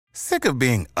Sick of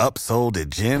being upsold at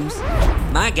gyms?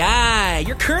 My guy,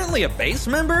 you're currently a base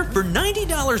member? For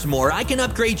 $90 more, I can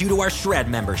upgrade you to our Shred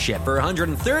membership. For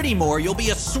 $130 more, you'll be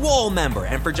a Swole member.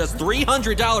 And for just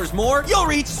 $300 more, you'll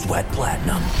reach Sweat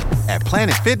Platinum. At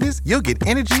Planet Fitness, you'll get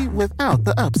energy without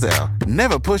the upsell.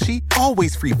 Never pushy,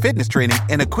 always free fitness training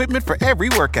and equipment for every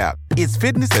workout. It's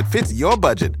fitness that fits your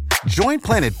budget. Join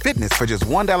Planet Fitness for just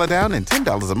 $1 down and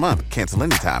 $10 a month. Cancel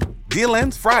anytime. Deal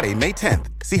ends Friday, May 10th.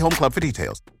 See Home Club for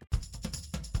details.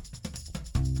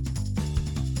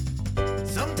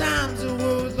 Sometimes the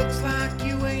world looks like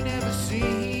you ain't ever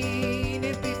seen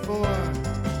it before.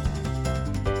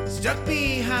 Stuck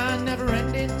behind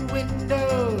never-ending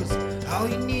windows, all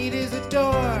you need is a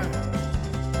door.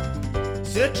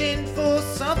 Searching for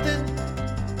something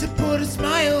to put a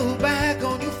smile back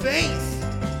on your face.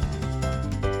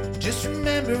 Just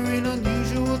remember, in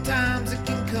unusual times, it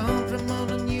can come from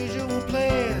an unusual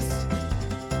place.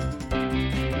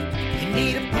 You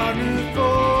need a partner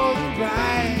for the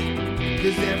ride,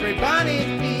 'cause everybody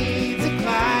needs a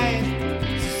Clyde.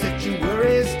 So set your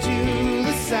worries to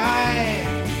the side.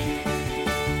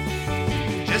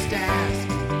 Just ask,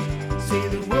 say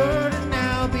the word and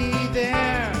I'll be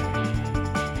there.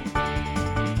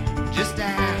 Just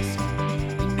ask,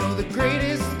 you know the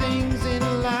greatest things in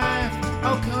life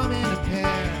all come in a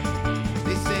pair.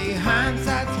 They say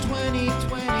hindsight's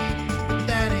 20/20, but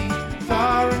that ain't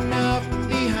far enough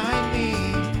behind me.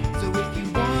 So if you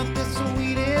want the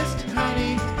sweetest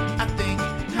honey, I think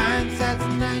hindsight's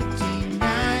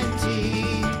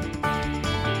 1990.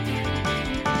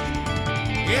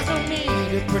 There's no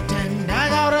need to pretend I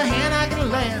got a hand I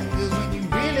can lend, 'cause when you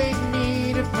really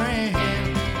need a friend,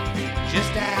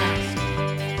 just ask.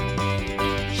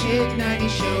 Shit 90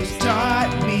 shows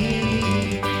taught me.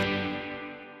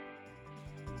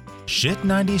 Shit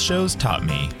 90 Shows Taught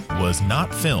Me was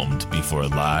not filmed before a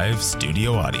live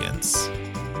studio audience.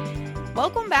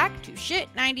 Welcome back to Shit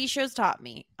 90 Shows Taught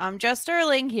Me. I'm Jess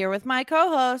Sterling here with my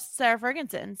co-host, Sarah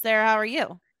Ferguson. Sarah, how are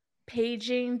you?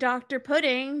 Paging Dr.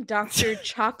 Pudding, Dr.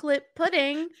 Chocolate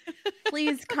Pudding.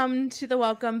 Please come to the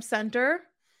Welcome Center.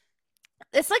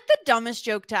 It's like the dumbest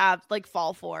joke to have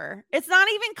fall for. It's not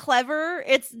even clever.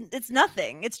 It's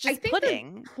nothing. It's just I think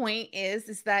pudding. The point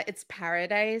is that it's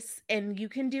paradise and you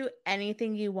can do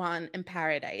anything you want in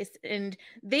paradise, and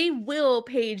they will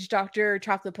page Dr.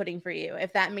 Chocolate Pudding for you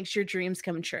if that makes your dreams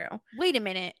come true. Wait a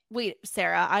minute. Wait,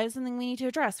 Sarah, I have something we need to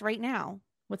address right now.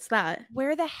 What's that?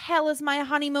 Where the hell is my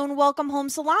honeymoon welcome home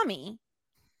salami?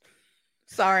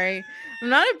 Sorry, I'm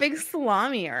not a big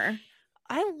salamier.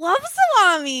 I love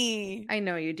salami. I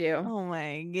know you do. Oh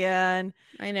my God.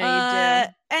 I know you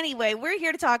do. Anyway, we're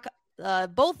here to talk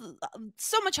both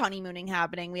so much honeymooning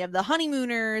happening. We have the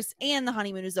honeymooners and the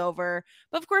honeymoon is over.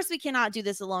 But of course, we cannot do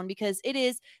this alone because it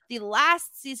is the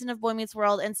last season of Boy Meets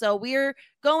World. And so we're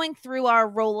going through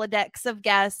our Rolodex of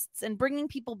guests and bringing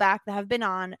people back that have been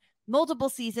on multiple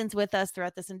seasons with us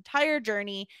throughout this entire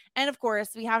journey. And of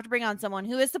course, we have to bring on someone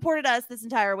who has supported us this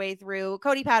entire way through,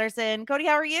 Cody Patterson. Cody,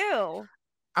 how are you?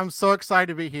 I'm so excited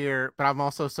to be here, but I'm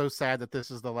also so sad that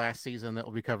this is the last season that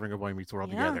we'll be covering a Boy Meets World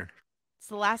together. It's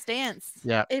the last dance.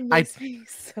 Yeah. It makes me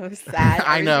so sad.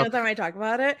 I know. Every single time I talk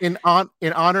about it. In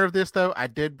honor of this, though, I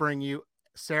did bring you,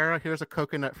 Sarah, here's a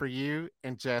coconut for you,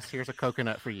 and Jess, here's a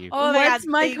coconut for you. Oh, what's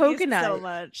God, my thank coconut? You so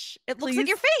much. It looks like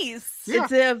your face. Yeah.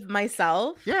 Is it of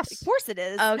myself? Yes. Of course it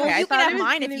is. Okay, well, I you thought can it have was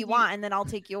mine if gonna you be- want, and then I'll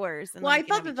take yours. And Well, then I we can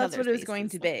thought have that each that's what other's it was going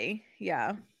to faces. be.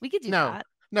 Yeah. We could do No. that.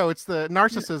 No, it's the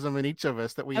narcissism in each of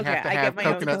us that we Okay, have to I have get my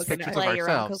own coconuts coconut. pictures of Play your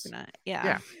own ourselves. coconut. Yeah.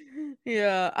 Yeah.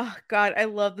 Yeah. Oh God, I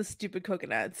love the stupid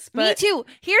coconuts. Me But too.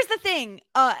 Here's the thing.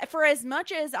 For as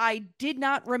much as I did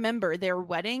not remember their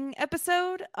wedding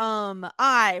episode,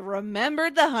 I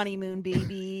remembered the honeymoon,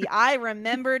 baby. I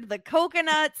remembered the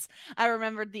coconuts. I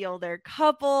remembered the older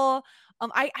couple.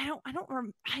 I had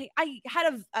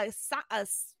a slight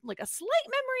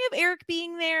memory of Eric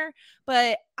being there,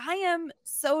 but I am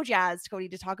so jazzed, Cody,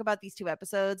 to talk about these two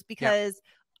episodes because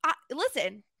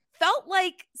felt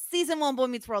like season 1 Boy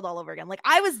Meets World all over again. Like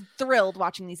I was thrilled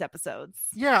watching these episodes.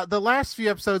 Yeah, the last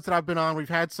few episodes that I've been on, we've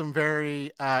had some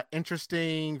very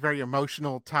interesting, very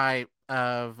emotional type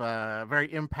of very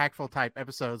impactful type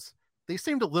episodes. They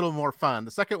seemed a little more fun. The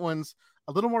second one's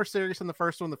a little more serious than the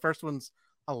first one. The first one's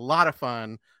a lot of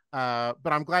fun. But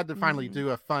I'm glad to finally do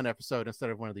a fun episode instead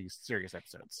of one of these serious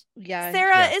episodes. Yeah,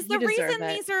 Sarah, is the you deserve reason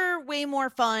it. these are way more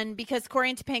fun because Corey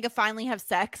and Topanga finally have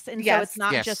sex, and so Yes. it's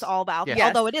not Yes. just all about. Yes.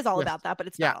 Although it is all Yes. about that, but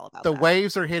it's Yeah, not all about the that.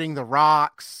 waves are hitting the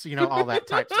rocks, all that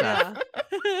type stuff.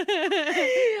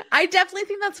 I definitely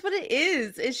think that's what it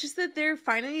is. It's just that they're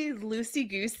finally loosey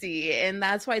goosey, and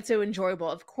that's why it's so enjoyable.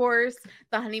 Of course,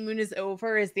 the honeymoon is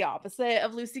over is the opposite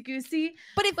of loosey goosey.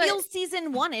 But it feels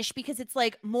season one-ish because it's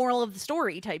like moral of the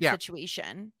story type Yeah.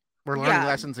 situation. We're learning Yeah.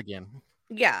 lessons again.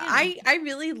 Yeah, Yeah. I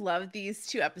really love these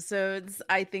 2 episodes.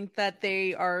 I think that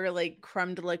they are like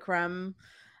creme de la creme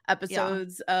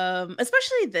episodes,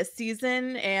 especially this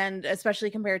season, and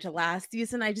especially compared to last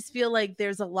season. I just feel like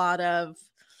there's a lot of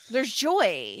There's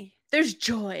joy.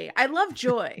 joy. I love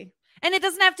joy. And it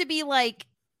doesn't have to be like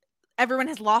everyone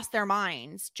has lost their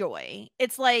minds joy.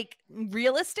 It's like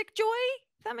realistic joy.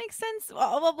 If that makes sense.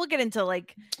 Well, we'll get into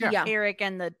like Yeah. Eric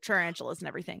and the tarantulas and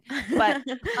everything. But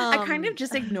I kind of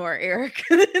just ignore Eric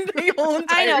the whole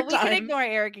entire I know we time. can ignore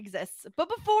Eric exists. But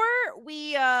before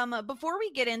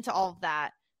we get into all of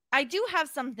that, I do have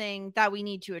something that we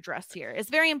need to address here. It's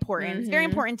very important. It's very Mhm.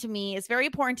 important to me. It's very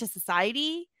important to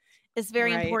society. It's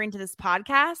very Right. important to this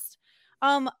podcast.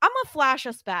 I'm gonna flash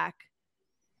us back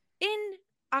in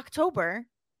October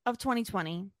of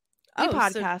 2020. We Oh, so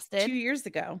podcasted 2 years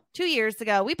ago. 2 years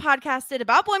ago. We podcasted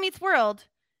about Boy Meets World.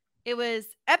 It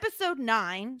was episode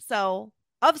 9, so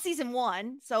of season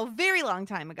 1, so very long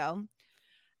time ago.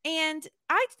 And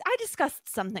I discussed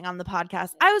something on the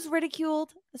podcast. I was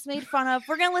ridiculed. I was made fun of.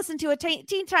 We're gonna listen to a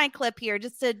teen tiny clip here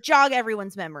just to jog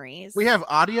everyone's memories. We have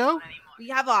audio. We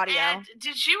have audio. And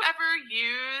did you ever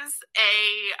use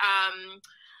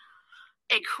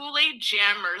a Kool-Aid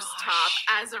Jammers top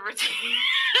as a retainer?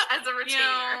 As a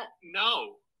retainer?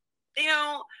 No.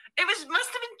 It must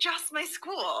have been just my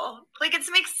school. Like, it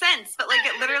makes sense, but like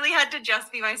it literally had to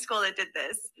just be my school that did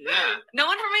this. Yeah. No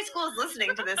one from my school is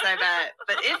listening to this, I bet.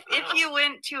 But if you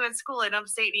went to a school in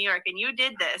upstate New York and you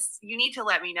did this, you need to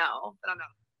let me know. But I'm not.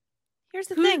 Here's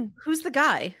the thing. Who's the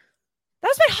guy? That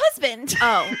was my husband.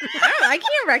 Oh, I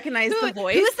can't recognize the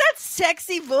voice. Who's that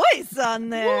sexy voice on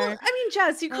there? Well, I mean,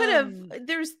 Jess, you could have.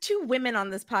 There's 2 women on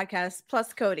this podcast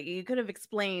plus Cody. You could have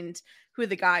explained who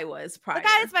the guy was prior. The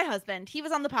guy is my husband. He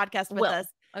was on the podcast with Will. us.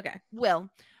 Okay.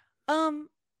 Will. I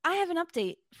have an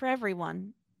update for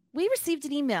everyone. We received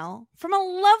an email from a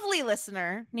lovely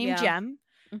listener named Yeah. Jem.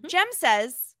 Mhm. Jem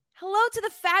says, "Hello to the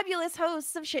fabulous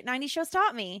hosts of Shit 90 Shows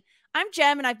Taught Me. I'm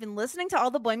Jem, and I've been listening to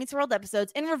all the Boy Meets World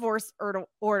episodes in reverse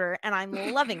order, and I'm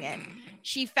loving it.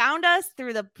 She found us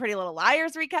through the Pretty Little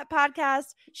Liars recap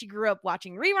podcast. She grew up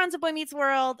watching reruns of Boy Meets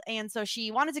World, and so she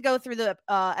wanted to go through the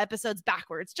episodes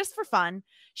backwards just for fun.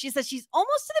 She says she's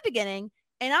almost to the beginning,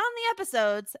 and on the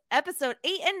episodes, episode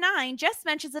 8 and 9, Jess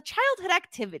mentions a childhood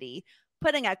activity,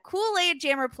 putting a Kool-Aid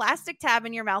Jammer plastic tab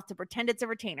in your mouth to pretend it's a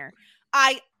retainer.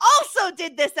 I also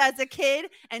did this as a kid,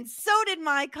 and so did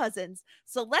my cousins.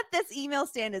 So let this email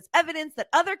stand as evidence that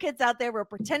other kids out there were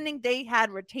pretending they had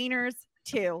retainers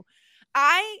too."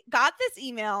 I got this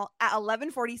email at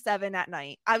 11:47 at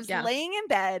night. I was Yeah. laying in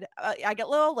bed. I get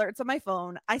little alerts on my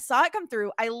phone. I saw it come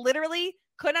through. I literally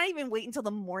could not even wait until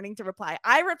the morning to reply.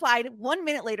 I replied 1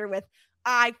 minute later with,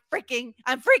 I'm freaking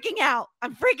out.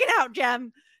 I'm freaking out,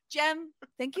 Jem. Jem,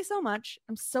 thank you so much.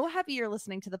 I'm so happy you're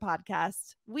listening to the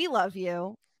podcast. We love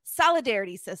you.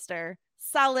 Solidarity, sister.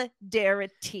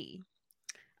 Solidarity.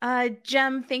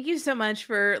 Jem, thank you so much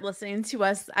for listening to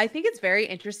us. I think it's very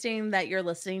interesting that you're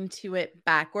listening to it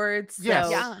backwards. Yes.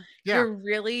 So Yeah. Yeah. you're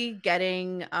really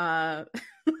getting Weird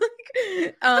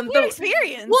the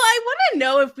experience. well, I want to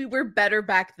know if we were better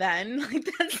back then. Like,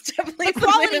 that's definitely The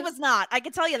quality something- was not. I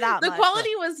can tell you that the much.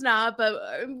 quality was not,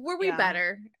 but were we Yeah.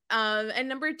 better? And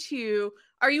number 2,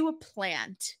 are you a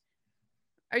plant?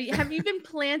 Have you been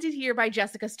planted here by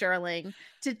Jessica Sterling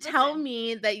to tell Listen.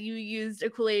 me that you used a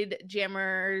Kool-Aid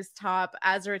Jammer's top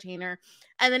as a retainer?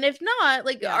 And then if not,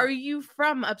 like, Yeah. are you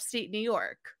from upstate New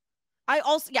York?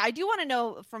 I do want to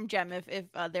know from Jem if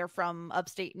they're from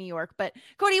upstate New York. But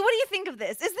Cody, what do you think of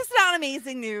this? Is this not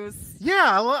amazing news?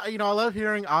 Yeah, I love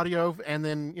hearing audio and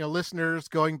then listeners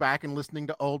going back and listening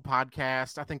to old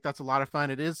podcasts. I think that's a lot of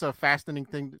fun. It is a fascinating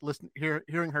thing to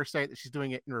hearing her say that she's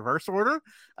doing it in reverse order.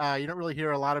 You don't really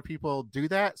hear a lot of people do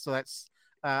that, so that's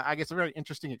I guess a very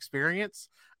interesting experience.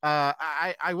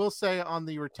 I will say on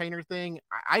the retainer thing,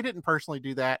 I didn't personally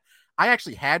do that. I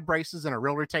actually had braces and a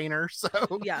real retainer, so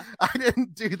Yeah. I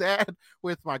didn't do that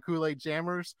with my Kool-Aid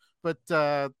Jammers. But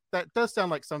that does sound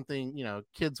like something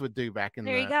kids would do back in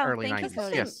There you the go. early Thank you, 90s.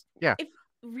 Cody. Yes, yeah.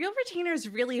 real retainers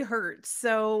really hurt.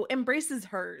 So, and braces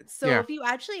hurt. So Yeah. if you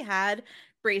actually had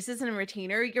braces and a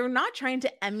retainer, you're not trying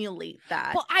to emulate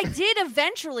that. Well, I did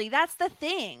eventually. That's the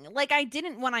thing. Like, I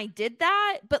didn't when I did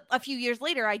that, but a few years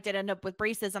later, I did end up with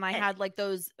braces, and I had like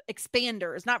those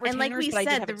expanders, not retainers. And like we but I did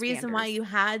said, have the reason why expanders. you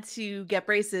had to get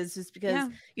braces is because Yeah.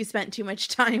 you spent too much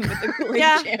time with the Kool-Aid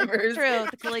Yeah, jammers. True,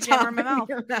 the Kool-Aid jammer in my top of mouth.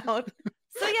 your mouth.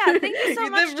 So yeah, thank you so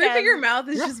much, The roof of your Jen. mouth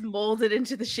is Yeah. just molded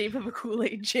into the shape of a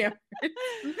Kool-Aid jammer.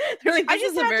 They're like, I this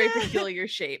just is a had very to- peculiar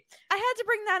shape. I had to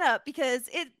bring that up because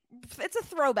it's a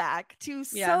throwback to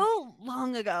Yeah. so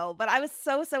long ago, but I was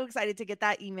so excited to get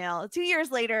that email. 2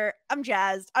 years later, I'm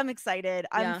jazzed. I'm excited.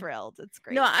 I'm Yeah. thrilled. It's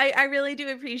great. No, I really do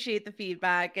appreciate the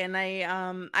feedback, and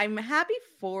I'm happy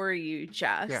for you,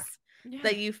 Jess, Yeah,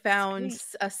 that you found great.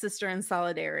 a sister in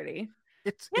solidarity.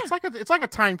 It's like a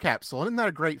time capsule. Isn't that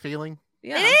a great feeling?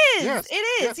 Yeah. It is. Yes, It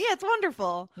is. yes. Yeah, it's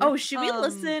wonderful. Oh, should we Um,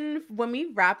 listen when we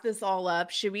wrap this all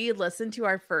up? Should we listen to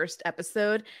our first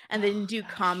episode and then do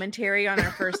commentary on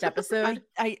our first episode?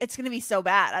 It's gonna be so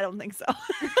bad. I don't think so.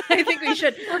 I think we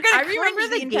should. We're gonna I remember cringe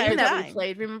the entire game that we time.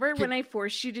 played. Remember when I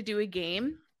forced you to do a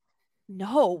game?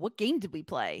 No, what game did we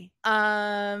play?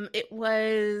 It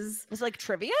was Was it like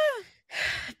trivia?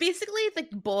 basically the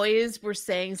boys were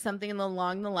saying something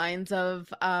along the lines of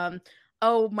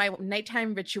oh, my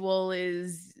nighttime ritual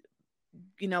is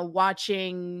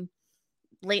watching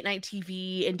late night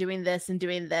TV and doing this and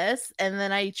doing this, and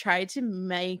then I tried to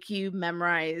make you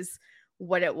memorize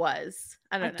what it was.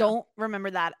 I don't know. Don't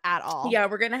remember that at all. Yeah,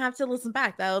 we're gonna have to listen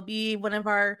back. That'll be one of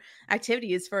our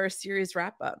activities for our series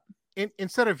wrap up.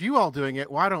 Instead of you all doing it,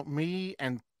 why don't me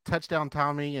and Touchdown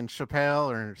Tommy and Chappelle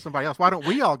or somebody else, why don't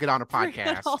we all get on a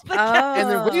podcast? All the And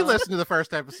then we Oh. listen to the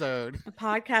first episode. A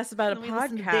podcast about a we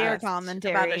listen to podcast. their about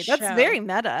commentary. a That's show. very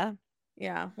meta.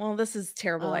 Yeah. Well, this is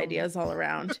terrible Um, ideas all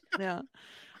around. Yeah.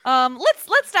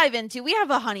 Let's dive into. We have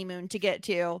a honeymoon to get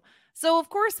to. So of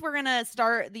course we're gonna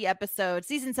start the episode,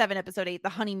 season 7, episode 8, the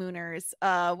honeymooners,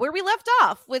 where we left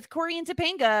off with Corey and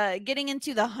Topanga getting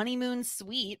into the honeymoon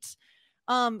suite.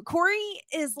 Corey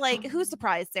is like, who's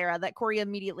surprised, Sarah, that Corey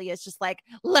immediately is just like,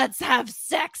 let's have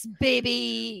sex,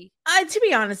 baby. To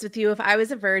be honest with you, if I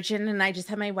was a virgin and I just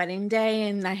had my wedding day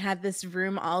and I had this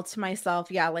room all to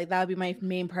myself, yeah, like that would be my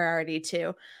main priority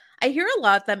too. I hear a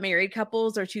lot that married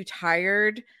couples are too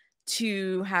tired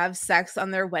to have sex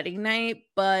on their wedding night,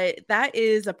 but that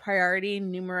is a priority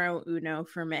numero uno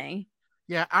for me.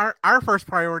 Yeah, our first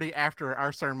priority after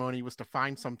our ceremony was to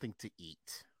find something to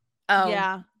eat. Oh,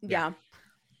 Yeah.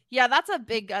 yeah. That's a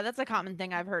big that's a common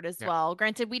thing I've heard as Yeah. well.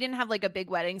 Granted, we didn't have like a big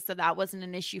wedding, so that wasn't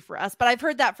an issue for us, but I've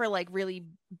heard that for like really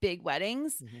big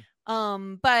weddings.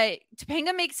 But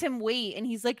Topanga makes him wait, and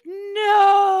he's like,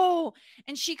 no,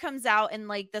 and she comes out in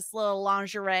like this little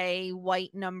lingerie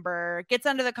white number, gets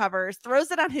under the covers,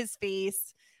 throws it on his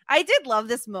face. I did love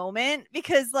this moment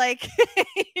because like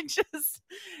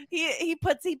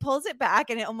he pulls it back,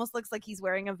 and it almost looks like he's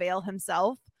wearing a veil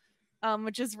himself.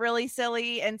 Which is really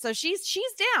silly. And so she's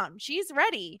down. She's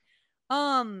ready.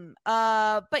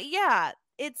 But yeah,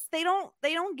 they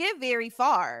don't get very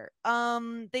far.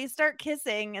 They start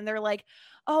kissing and they're like,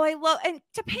 oh, and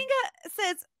Topanga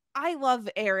says, I love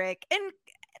Eric. And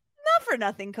not for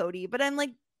nothing, Cody, but I'm like,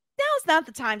 now's not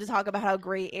the time to talk about how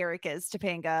great Eric is,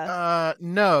 Topanga.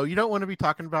 No, you don't want to be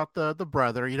talking about the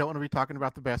brother. You don't want to be talking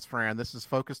about the best friend. This is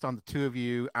focused on the two of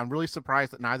you. I'm really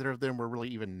surprised that neither of them were really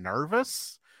even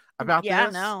nervous about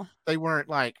this. No. They weren't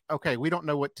like, okay, we don't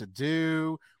know what to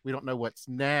do. We don't know what's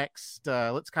next.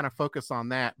 Let's kind of focus on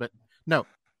that. But no,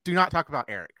 do not talk about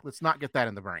Eric. Let's not get that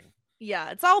in the brain. Yeah,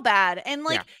 it's all bad. And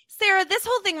like, Yeah. Sarah, this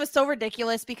whole thing was so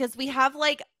ridiculous because we have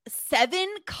like 7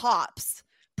 cops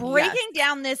breaking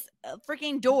down this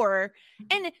freaking door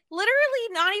and literally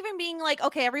not even being like,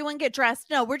 okay, everyone get dressed.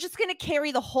 No, we're just going to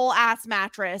carry the whole ass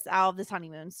mattress out of this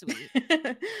honeymoon suite.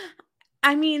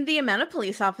 I mean, the amount of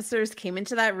police officers came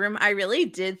into that room, I really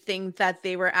did think that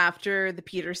they were after the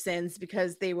Petersons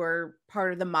because they were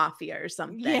part of the mafia or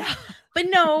something. Yeah. But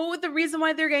no, the reason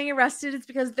why they're getting arrested is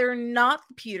because they're not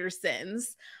the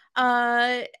Petersons.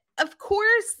 Of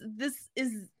course, this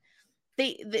is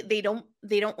they don't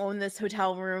own this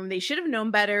hotel room. They should have known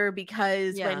better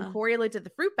because when Corey looked at the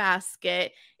fruit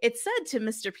basket, it said to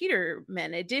Mr.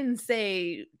 Peterman. It didn't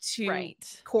say to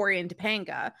Corey and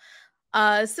Topanga.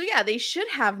 So yeah, they should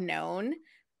have known,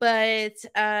 but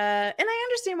and I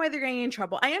understand why they're getting in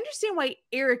trouble. I understand why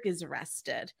Eric is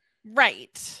arrested.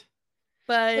 Right.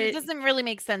 But it doesn't really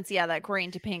make sense, that Corey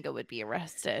and Topanga would be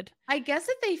arrested. I guess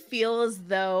if they feel as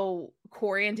though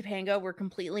Corey and Topanga were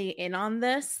completely in on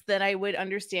this, then I would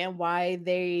understand why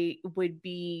they would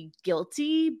be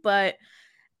guilty. But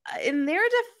in their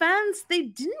defense, they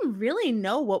didn't really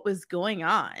know what was going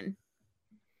on.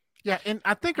 Yeah, and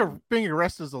I think being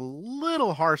arrested is a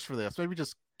little harsh for this. Maybe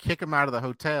just kick them out of the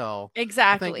hotel.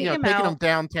 Exactly. I think, taking them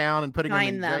downtown and putting them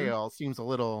in jail seems a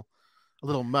little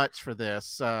much for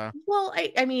this. Well,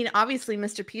 I mean, obviously,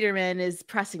 Mr. Peterman is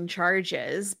pressing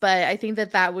charges, but I think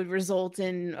that would result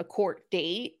in a court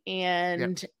date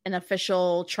and an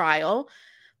official trial.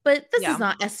 But this is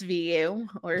not SVU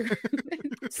or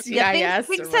CIS.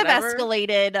 Things have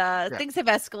escalated. Things have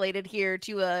escalated here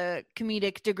to a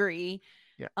comedic degree.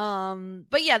 Yeah.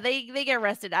 But yeah, they get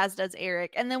arrested, as does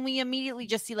Eric, and then we immediately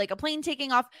just see like a plane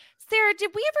taking off. Sarah,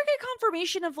 did we ever get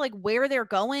confirmation of like where they're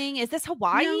going? Is this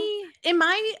Hawaii?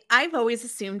 No. I've always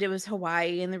assumed it was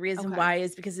Hawaii, and the reason why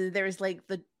is because there's like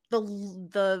the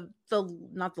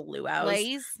not the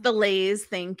luau's, the leis,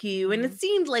 thank you, and it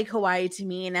seemed like Hawaii to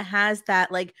me, and it has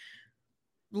that like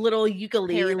little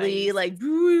ukulele like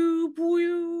boo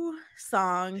boo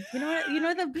song. You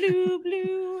know the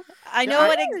blue. I know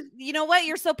what you know what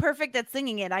you're so perfect at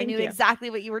singing it. I knew exactly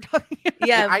what you were talking about.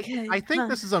 Yeah, I think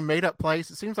this is a made up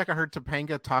place. It seems like I heard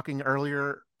Topanga talking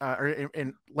earlier or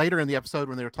later in the episode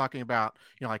when they were talking about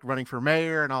like running for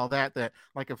mayor and all that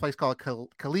like a place called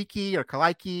Kaliki or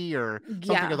Kalaiki or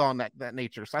something along that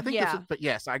nature. So I think this is, but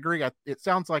yes, I agree. It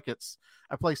sounds like it's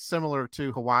a place similar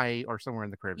to Hawaii or somewhere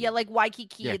in the Caribbean. Yeah, like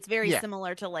Waikiki. It's very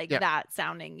similar to like that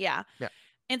sounding. Yeah.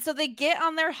 And so they get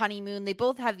on their honeymoon. They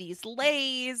both have these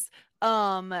leis.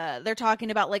 They're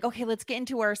talking about like, okay, let's get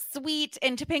into our suite.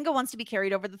 And Topanga wants to be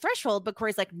carried over the threshold, but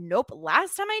Corey's like, nope.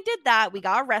 Last time I did that, we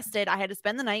got arrested. I had to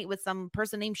spend the night with some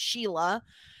person named Sheila.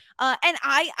 And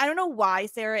I don't know why,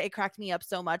 Sarah, it cracked me up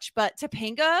so much, but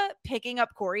Topanga picking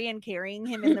up Corey and carrying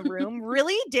him in the room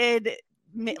really did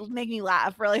make me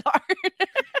laugh really hard.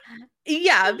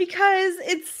 Yeah, because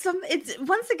it's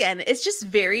once again, it's just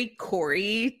very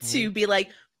Corey to be like,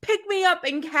 pick me up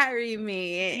and carry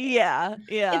me. Yeah.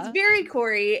 It's very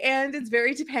Corey, and it's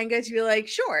very Topanga to be like,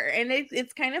 sure. And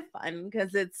it's kind of fun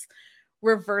because it's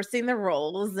reversing the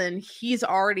roles, and he's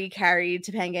already carried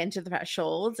Topanga into the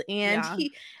threshold, and I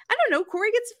don't know,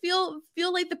 Corey gets to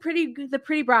feel like the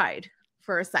pretty bride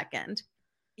for a second.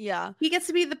 Yeah, he gets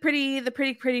to be the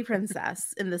pretty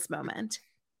princess in this moment.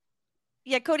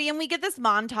 Yeah, Cody, and we get this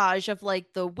montage of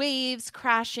like the waves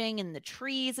crashing and the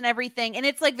trees and everything, and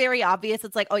it's like very obvious.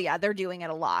 It's like, oh yeah, they're doing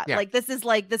it a lot. Yeah. Like this is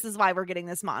why we're getting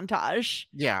this montage.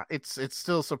 Yeah, it's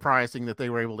still surprising that they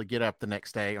were able to get up the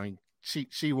next day. I mean,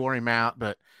 she wore him out,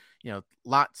 but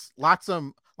lots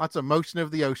of motion of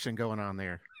the ocean going on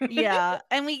there. Yeah.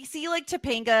 And we see like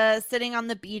Topanga sitting on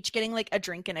the beach getting like a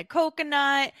drink and a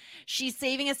coconut. She's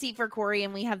saving a seat for Corey,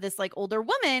 and we have this like older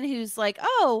woman who's like,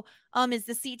 oh, is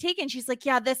the seat taken? She's like,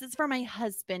 yeah, this is for my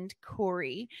husband,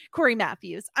 Corey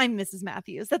Matthews. I'm Mrs.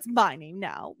 Matthews. That's my name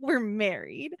now. We're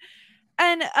married.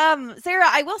 And Sarah,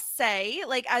 I will say,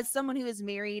 like, as someone who is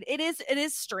married, it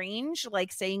is strange,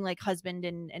 like saying like husband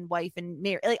and wife and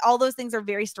married, like all those things are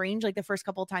very strange. Like the first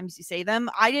couple of times you say them,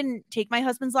 I didn't take my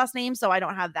husband's last name, so I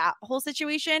don't have that whole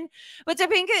situation. But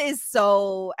Topanga is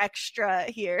so extra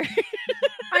here.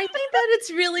 I think that it's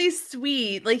really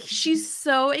sweet. Like she's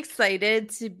so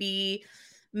excited to be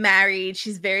married.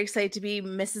 She's very excited to be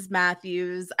Mrs.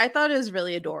 Matthews. I thought it was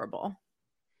really adorable.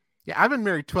 Yeah, I've been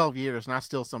married 12 years, and I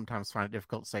still sometimes find it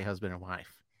difficult to say husband and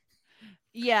wife.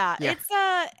 Yeah,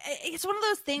 it's one of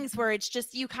those things where it's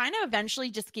just you kind of eventually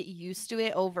just get used to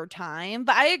it over time.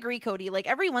 But I agree, Cody. Like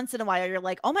every once in a while, you're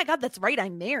like, "Oh my god, that's right,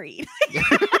 I'm married."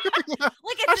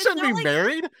 Like I shouldn't be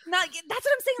married. That's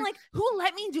what I'm saying. Like, who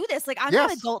let me do this? Like, I'm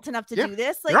not adult enough to do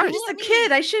this. Like, I'm just a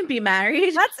kid. I shouldn't be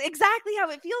married. That's exactly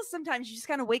how it feels sometimes. You just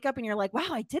kind of wake up and you're like, "Wow,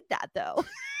 I did that though."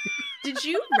 Did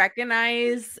you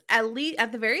recognize at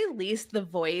the very least the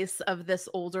voice of this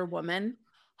older woman?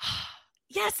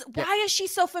 Yes. Why is she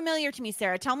so familiar to me,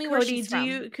 Sarah? Tell me where she's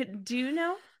from. Do you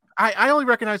know? I only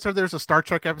recognize her. There's a Star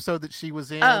Trek episode that she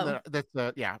was in. That's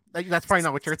probably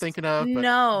not what you're thinking of. But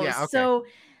no. Yeah, okay. So,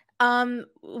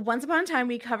 once upon a time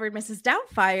we covered Mrs.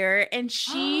 Doubtfire, and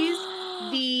she's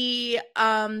the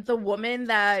woman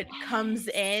that comes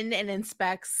in and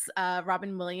inspects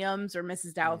Robin Williams or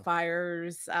Mrs.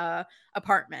 Doubtfire's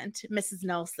apartment, Mrs.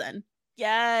 Nelson.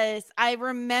 Yes, I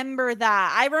remember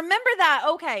that.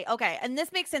 Okay. And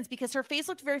this makes sense because her face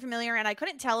looked very familiar, and I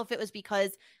couldn't tell if it was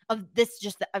because of this,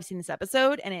 just that I've seen this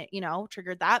episode and it,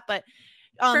 triggered that. But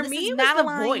for me, it was the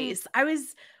voice.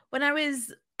 When I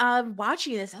was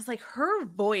watching this, I was like, her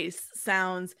voice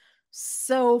sounds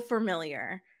so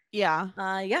familiar. Yeah.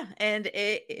 And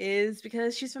it is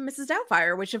because she's from Mrs.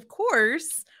 Doubtfire, which of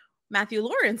course Matthew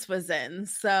Lawrence was in.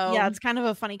 So yeah, it's kind of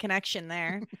a funny connection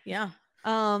there. Yeah.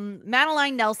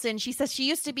 Madeline Nelson, she says she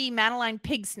used to be Madeline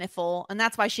Pig Sniffle, and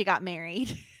that's why she got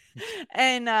married.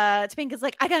 And Topanga's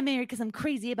like, I got married because I'm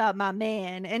crazy about my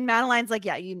man. And Madeline's like,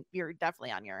 yeah, you're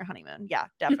definitely on your honeymoon. Yeah,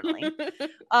 definitely. And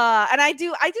I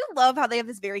do love how they have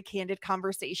this very candid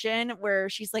conversation where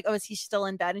she's like, oh, is he still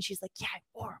in bed? And she's like, yeah, I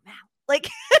wore him out. Like,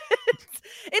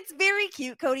 it's very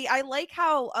cute, Cody. I like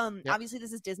how obviously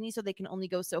this is Disney, so they can only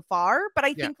go so far, but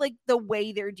I think like the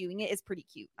way they're doing it is pretty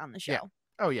cute on the show. Yeah.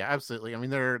 Oh yeah, absolutely. I mean,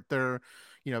 they're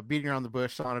beating around the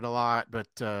bush on it a lot, but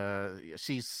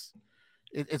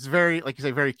it's very, like you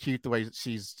say, very cute the way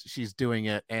she's doing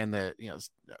it, and that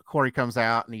Corey comes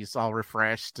out and he's all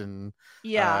refreshed and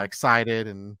excited,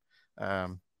 and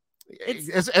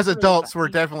as adults we're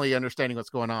definitely understanding what's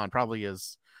going on. Probably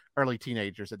as early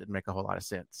teenagers it didn't make a whole lot of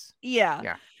sense.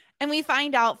 Yeah. And we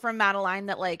find out from Madeline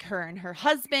that like her and her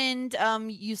husband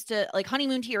used to like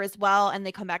honeymoon here as well, and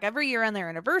they come back every year on their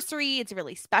anniversary. It's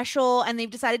really special, and they've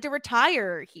decided to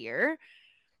retire here.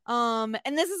 And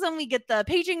this is when we get the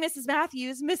paging Mrs.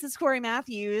 Matthews, Mrs. Corey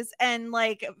Matthews, and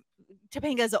like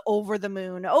Topanga's over the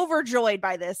moon, overjoyed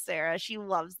by this, Sarah. She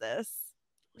loves this.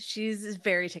 She's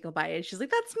very tickled by it. She's like,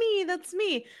 that's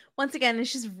me. Once again,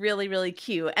 it's just really, really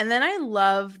cute. And then I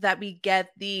love that we get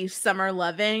the summer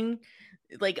loving,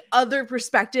 like, other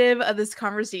perspective of this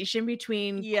conversation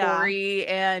between Corey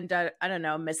and I don't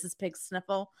know, Mrs. Pig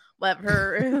Sniffle,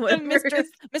 whatever.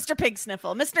 Mr. Pig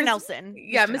Sniffle, Mr. Nelson.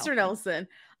 Yeah, Mr. Nelson.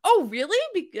 Oh, really?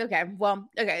 Okay. Well,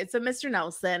 okay. So Mr.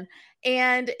 Nelson,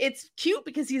 and it's cute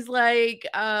because he's like,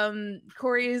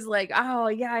 Corey's like, oh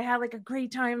yeah, I had like a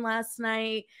great time last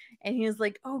night. And he's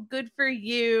like, oh, good for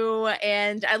you.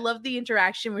 And I love the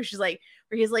interaction where he's like,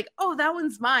 oh, that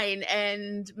one's mine.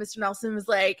 And Mr. Nelson was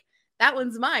like, that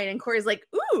one's mine. And Corey's like,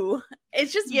 ooh,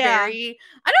 it's just very,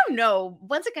 I don't know.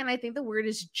 Once again, I think the word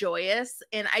is joyous.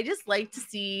 And I just like to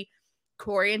see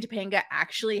Corey and Topanga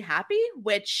actually happy,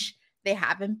 which they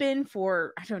haven't been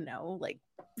for, I don't know, like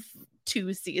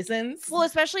 2 seasons. Well,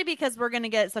 especially because we're going to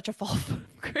get such a fall from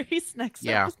grace next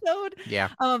episode. Yeah.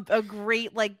 A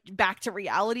great, like, back to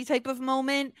reality type of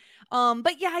moment.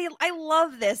 But yeah, I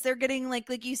love this. They're getting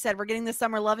like you said, we're getting the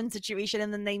summer loving situation,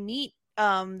 and then they meet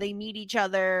each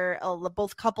other,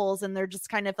 both couples, and they're just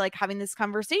kind of like having this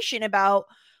conversation about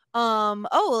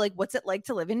like, what's it like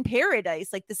to live in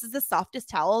paradise? Like, this is the softest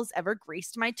towels ever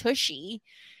graced my tushy.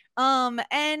 And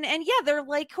yeah, they're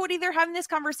like, Cody, they're having this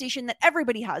conversation that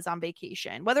everybody has on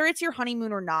vacation, whether it's your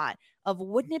honeymoon or not, of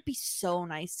wouldn't it be so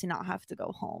nice to not have to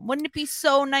go home? Wouldn't it be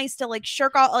so nice to like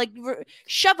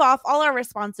shove off all our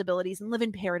responsibilities and live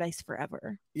in paradise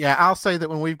forever? Yeah, I'll say that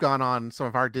when we've gone on some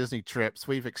of our Disney trips,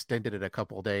 we've extended it a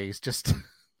couple of days just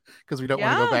because we don't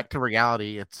want to go back to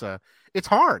reality. It's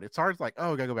hard. It's hard. It's like,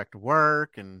 oh, I gotta go back to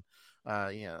work, and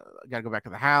gotta go back to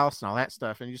the house and all that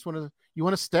stuff, and you just want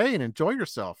to stay and enjoy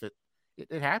yourself.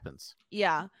 It happens.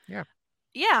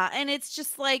 Yeah, and it's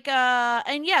just like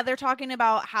and yeah, they're talking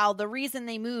about how the reason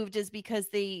they moved is because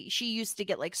she used to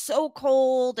get like so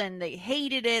cold and they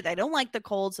hated it. They don't like the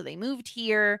cold, so they moved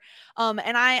here.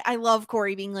 And I love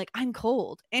Corey being like, I'm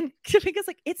cold. And Topanga's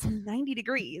like, it's 90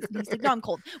 degrees. And he's like, no, I'm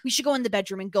cold. We should go in the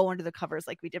bedroom and go under the covers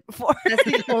like we did before. That's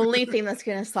the only thing that's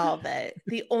gonna solve it.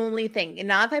 The only thing.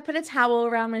 Not if I put a towel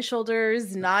around my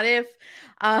shoulders, not if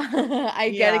I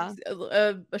get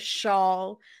a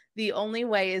shawl. The only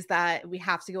way is that we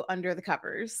have to go under the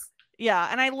covers. Yeah,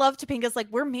 and I love Topanga's like,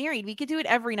 we're married. We could do it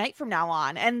every night from now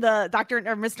on. And the doctor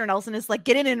or Mr. Nelson is like,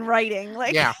 get it in writing.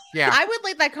 Like, yeah. I would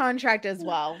like that contract as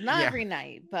well. Not every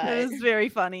night, but it was very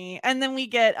funny. And then we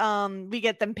get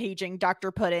them paging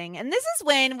Dr. Pudding. And this is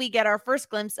when we get our first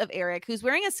glimpse of Eric, who's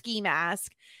wearing a ski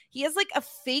mask. He has like a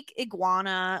fake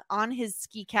iguana on his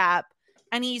ski cap,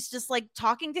 and he's just like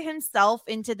talking to himself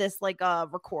into this like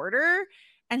recorder.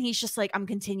 And he's just like, I'm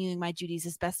continuing my duties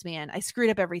as best man. I screwed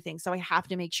up everything, so I have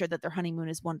to make sure that their honeymoon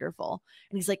is wonderful.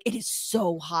 And he's like, it is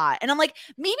so hot. And I'm like,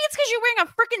 maybe it's because you're wearing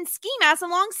a freaking ski mask and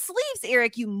long sleeves,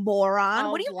 Eric, you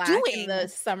moron. What are you doing? In the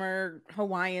summer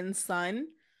Hawaiian sun.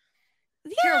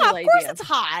 Yeah, of course it's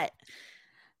hot.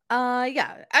 As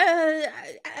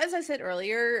I said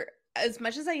earlier, as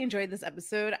much as I enjoyed this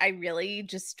episode, I really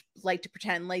just like to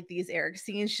pretend like these Eric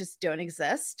scenes just don't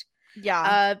exist.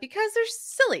 Yeah. Because they're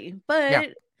silly. But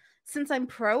since I'm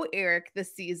pro Eric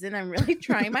this season, I'm really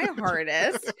trying my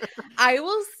hardest. I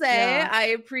will say I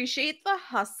appreciate the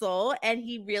hustle, and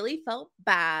he really felt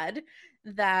bad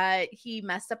that he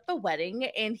messed up the wedding,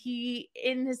 and he,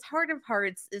 in his heart of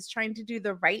hearts, is trying to do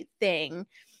the right thing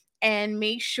and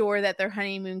make sure that their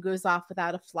honeymoon goes off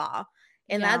without a flaw.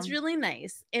 And that's really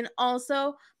nice. And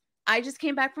also, I just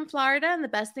came back from Florida, and the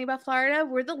best thing about Florida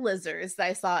were the lizards that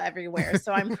I saw everywhere.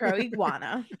 So I'm pro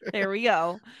iguana. There we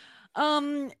go.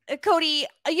 Cody,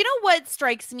 you know what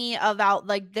strikes me about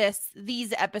like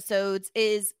these episodes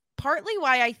is partly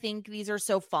why I think these are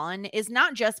so fun is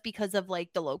not just because of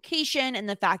like the location and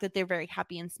the fact that they're very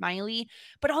happy and smiley,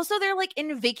 but also they're like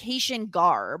in vacation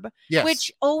garb, Yes.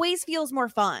 which always feels more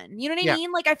fun. You know what I Yeah.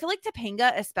 mean? Like I feel like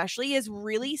Topanga especially is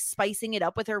really spicing it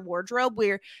up with her wardrobe,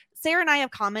 where Sarah and I have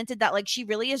commented that like she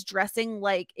really is dressing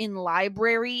like in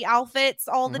library outfits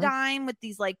all the time with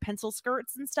these like pencil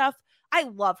skirts and stuff. I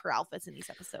love her outfits in these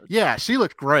episodes. Yeah, she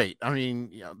looked great. I mean,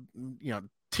 you know,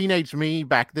 teenage me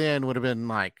back then would have been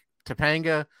like,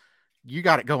 Topanga, you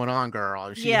got it going on,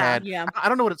 girl. She had, I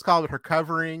don't know what it's called, but her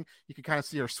covering, you can kind of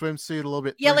see her swimsuit a little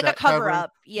bit. Yeah, through like a that cover covering.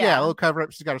 up. Yeah, a little cover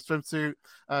up. She's got a swimsuit.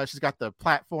 She's got the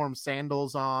platform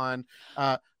sandals on.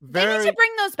 They need to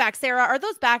bring those back, Sarah. Are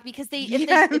those back? Because if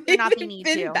they're not, they need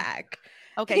to. Back.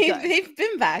 Okay, good. They've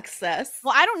been back, Sis.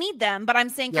 Well, I don't need them, but I'm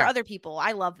saying for other people,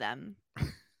 I love them.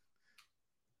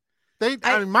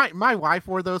 I mean, my wife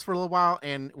wore those for a little while,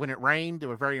 and when it rained, they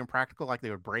were very impractical. Like they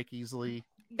would break easily.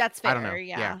 That's fair. I don't know.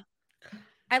 Yeah.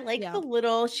 I like the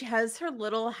little. She has her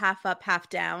little half up, half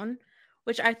down,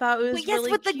 which I thought was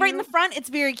really with cute. the right in the front, it's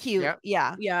very cute. Yep.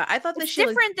 Yeah. I thought that it's she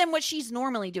different than what she's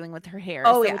normally doing with her hair.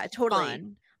 Oh so yeah, totally.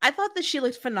 Fun. I thought that she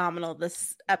looked phenomenal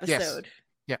this episode.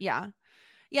 Yes.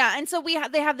 Yeah, and so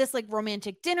they have this like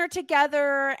romantic dinner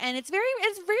together, and it's very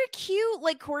cute.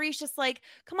 Like Corey's just like,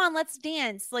 come on, let's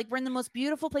dance. Like we're in the most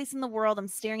beautiful place in the world. I'm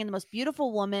staring at the most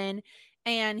beautiful woman.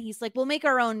 And he's like, we'll make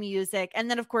our own music. And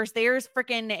then of course there's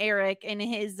freaking Eric and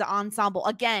his ensemble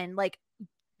again, like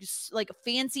just like a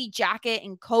fancy jacket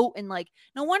and coat, and like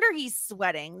no wonder he's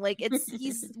sweating. Like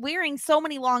he's wearing so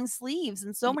many long sleeves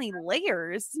and so many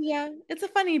layers. Yeah, it's a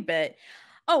funny bit.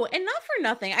 Oh, and not for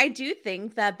nothing, I do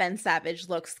think that Ben Savage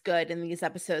looks good in these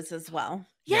episodes as well.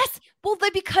 Yes, well,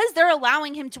 because they're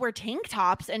allowing him to wear tank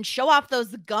tops and show off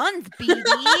those guns, BB.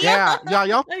 Yeah,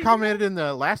 y'all commented in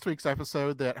the last week's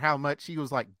episode that how much he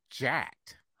was like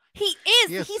jacked. He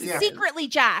is. He's secretly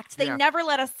jacked. They never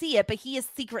let us see it, but he is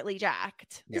secretly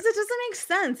jacked. Because it doesn't make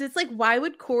sense. It's like, why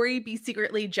would Corey be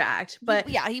secretly jacked? But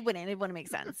he wouldn't. It wouldn't make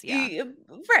sense. Yeah,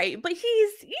 right. But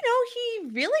he's, he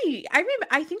really.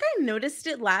 I think I noticed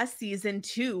it last season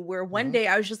too, where one day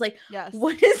I was just like,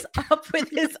 what is up with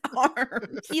his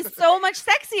arms? He's so much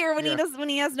sexier when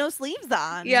he has no sleeves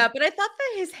on. Yeah, but I thought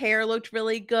that his hair looked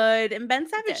really good, and Ben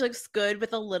Savage looks good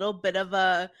with a little bit of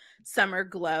a summer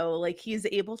glow. Like he's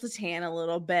able to tan a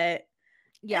little bit,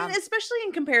 and especially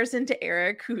in comparison to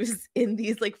Eric, who's in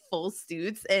these like full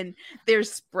suits, and they're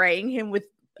spraying him with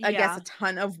I guess a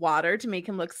ton of water to make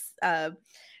him look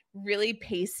really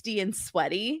pasty and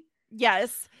sweaty.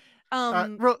 Yes.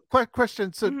 Real quick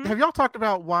question. So have y'all talked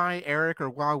about why Eric or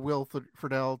why Will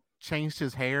Friedle changed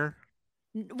his hair?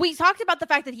 We talked about the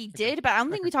fact that he did, but I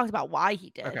don't think we talked about why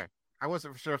he did. Okay, I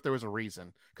wasn't sure if there was a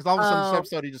reason, because all of a sudden this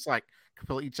episode he just like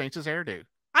completely changed his hairdo.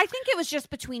 I think it was just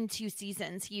between two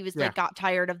seasons. He was like got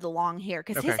tired of the long hair,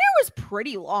 because his hair was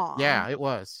pretty long. Yeah, it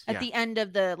was at the end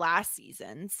of the last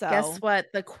season. So guess what?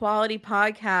 The quality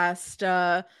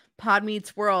podcast, Pod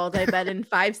Meets World. I bet in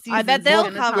 5 seasons, I bet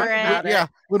they'll cover it. Yeah,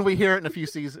 when we hear it in a few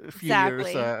years,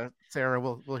 Sarah,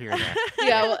 we'll hear that.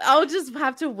 Yeah, well, I'll just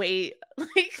have to wait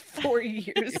like 4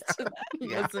 years to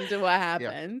listen to what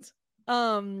happened.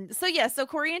 So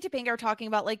Corey and Topanga are talking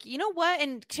about like, you know what?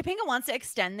 And Topanga wants to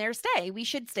extend their stay. We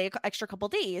should stay an extra couple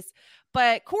days.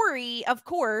 But Corey, of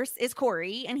course, is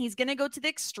Corey, and he's going to go to the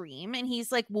extreme. And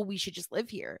he's like, well, we should just live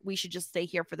here. We should just stay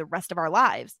here for the rest of our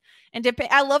lives. And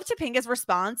I love Topanga's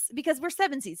response, because we're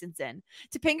 7 seasons in.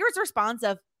 Topanga's response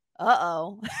of,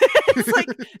 it's like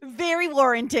very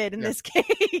warranted in this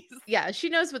case. Yeah, she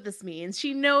knows what this means.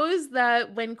 She knows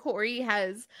that when Corey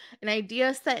has an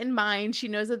idea set in mind, she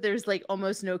knows that there's like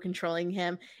almost no controlling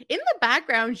him. In the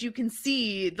background, you can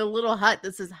see the little hut.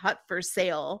 This is hut for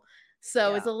sale.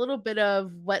 So it's a little bit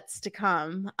of what's to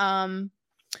come.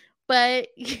 But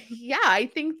yeah,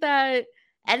 I think that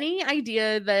any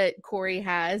idea that Corey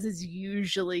has is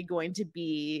usually going to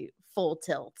be full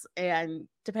tilt, and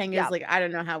Topanga's like, I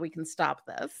don't know how we can stop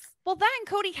this. Well, then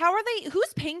Cody,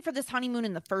 who's paying for this honeymoon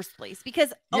in the first place?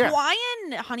 Because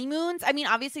Hawaiian honeymoons, I mean,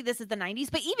 obviously this is the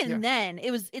 90s, but even then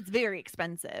it's very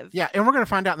expensive. Yeah, and we're gonna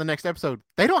find out in the next episode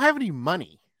they don't have any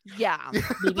money. Yeah.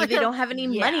 Maybe they don't have any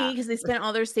money because they spent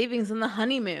all their savings on the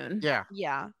honeymoon.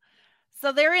 Yeah.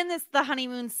 So they're in the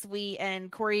honeymoon suite,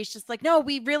 and Corey's just like, no,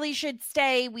 we really should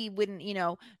stay. We wouldn't,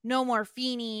 no more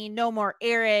Feeny, no more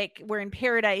Eric. We're in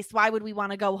paradise. Why would we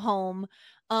want to go home?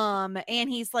 And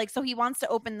he's like, so he wants to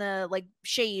open the like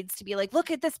shades to be like, look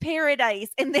at this paradise.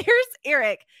 And there's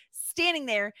Eric standing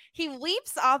there. He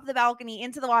leaps off the balcony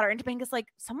into the water, and Topanga's like,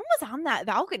 someone was on that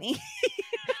balcony.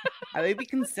 I would be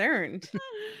concerned.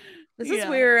 This is Yeah.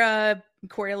 where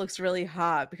Corey looks really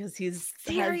hot because he's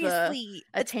Seriously,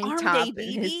 has a it's tank arm top day,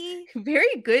 and his baby.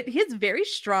 very good. He has very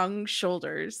strong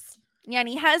shoulders. Yeah, and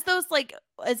he has those like,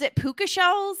 is it puka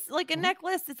shells? Like a Mhm.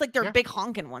 necklace? It's like they're Yeah. big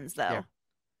honking ones though.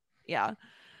 Yeah.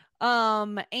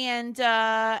 And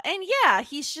yeah,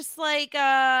 he's just like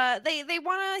they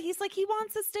wanna. He's like he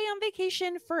wants to stay on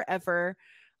vacation forever.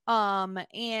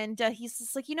 And he's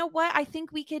just like, you know what? I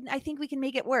think we can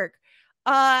make it work.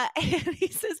 And he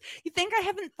says, you think I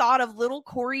haven't thought of little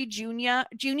Corey Jr.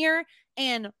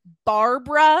 and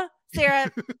Barbara?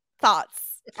 Sarah,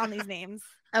 thoughts on these names?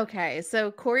 Okay, so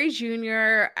Corey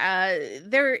Jr.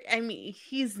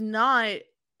 He's not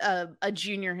a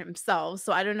junior himself,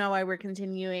 so I don't know why we're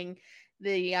continuing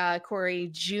the Corey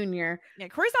Jr. Yeah,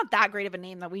 Corey's not that great of a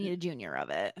name that we need a junior of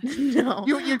it. No,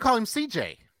 You'd call him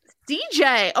CJ.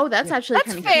 DJ. Oh, that's actually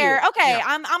That's kind fair. Cute. Okay, Yeah.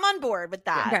 I'm on board with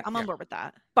that. Okay. I'm on board with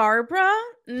that. Barbara,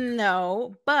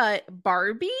 no, but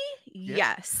Barbie, Yeah.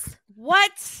 yes,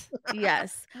 What?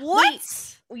 yes, What?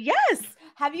 yes.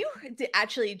 Have you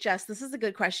actually, Jess? This is a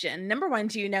good question. Number one,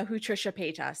 do you know who Trisha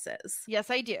Paytas is? Yes,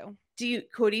 I do.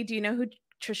 Cody? Do you know who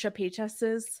Trisha Paytas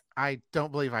is? I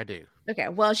don't believe I do. Okay,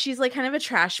 well, she's like kind of a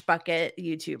trash bucket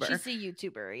YouTuber. She's a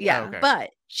YouTuber. Yeah, Okay. but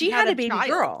she She had had a a baby child.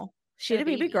 girl. She had a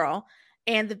baby girl,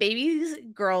 and the baby's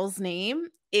girl's name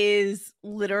is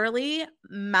literally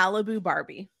Malibu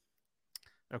Barbie.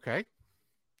 Okay.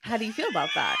 How do you feel about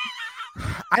that?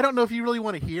 I don't know if you really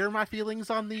want to hear my feelings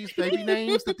on these baby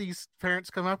names that these parents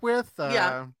come up with.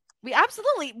 Yeah. We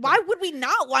absolutely. Why would we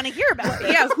not want to hear about it?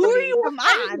 Yeah, who are you? Come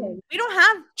on. We don't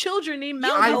have children named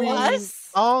You Malibu. I know mean, us.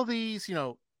 all these,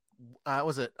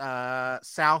 was it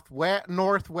southwest,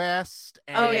 northwest?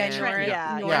 And, Oh yeah, North- North,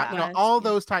 yeah, Northwest, all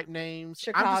those type names.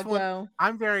 Chicago.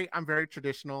 I'm very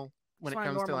traditional when Just want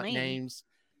it a comes to normal like name. names.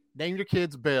 Name your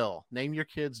kids Bill. Name your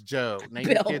kids Joe. Name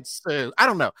Bill. your kids Sue. I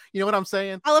don't know. You know what I'm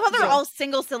saying? I love how they're Yeah. all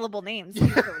single syllable names.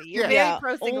 Cody. You're Yeah.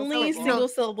 very pro single Only syllable. single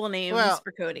syllable names Well,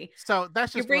 for Cody. So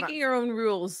that's You're just what breaking your own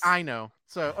rules. I know.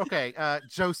 So okay,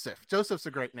 Joseph. Joseph's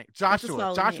a great name. That's a Joshua.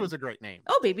 solid Joshua's name. a great name.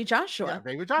 Oh, baby Joshua. Yeah,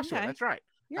 baby Joshua. Okay. That's right.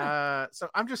 Yeah. So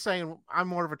I'm just saying I'm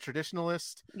more of a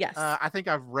traditionalist. Yes. I think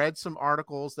I've read some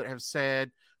articles that have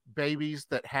said babies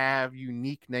that have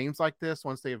unique names like this,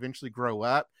 once they eventually grow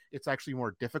up, it's actually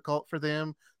more difficult for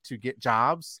them to get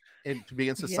jobs and to be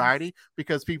in society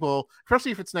because people,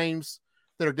 especially if it's names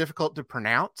that are difficult to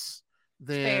pronounce,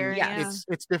 then Fair, yeah.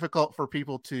 it's difficult for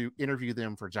people to interview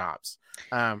them for jobs.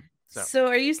 So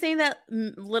are you saying that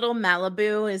little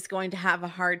Malibu is going to have a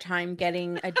hard time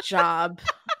getting a job?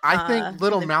 I think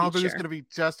little in the Malibu is future? going to be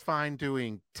just fine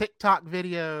doing TikTok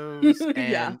videos and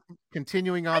Yeah.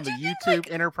 continuing on the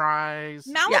YouTube enterprise.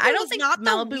 Malibu I don't is think not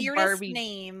Malibu the weirdest Barbie-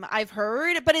 name I've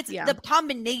heard, but it's Yeah. the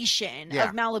combination Yeah.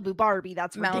 of Malibu Barbie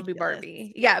that's Malibu ridiculous.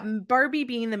 Barbie. Yeah, Barbie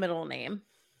being the middle name.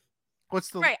 What's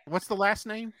the Right. last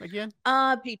name again?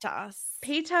 Paytas.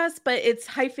 Paytas, but it's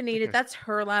hyphenated. Okay. That's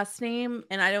her last name,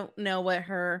 and I don't know what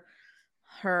her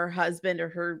husband or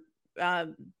her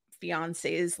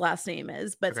fiance's last name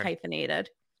is, but it's Okay. hyphenated.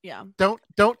 Yeah. Don't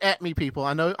at me, people.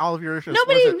 I know all of yours.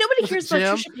 Nobody was it cares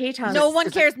about Jim? Trisha Paytas. No one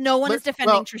is it- cares. No one is Let-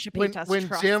 defending well, Trisha when Paytas.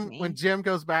 trust me. when Jim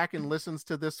goes back and listens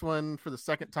to this one for the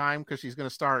second time because she's going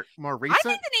to start more I recent.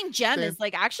 think the name Jem then- is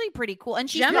like actually pretty cool, and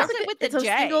she Gem spells is it with it's the a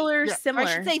J. singular Yeah. Or similar.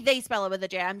 I should say they spell it with a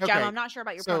J. I'm Jem. Okay. I'm not sure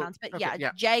about your So, pronouns, but okay,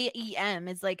 yeah, yeah. Jem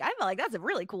is like I feel like that's a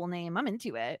really cool name. I'm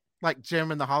into it. Like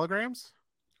Jim and the holograms.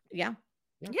 Yeah.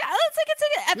 Yeah, I think it's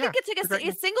it's a great like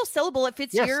a single syllable. It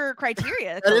fits Yes. your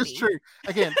criteria. That is Cody. true.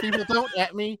 Again, people don't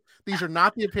at me. These are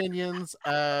not the opinions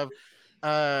of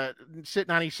Shit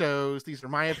 90 shows. These are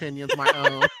my opinions, my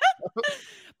own.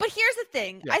 But here's the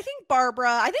thing. Yeah. I think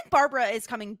Barbara is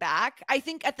coming back. I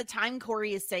think at the time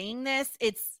Corey is saying this,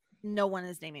 it's no one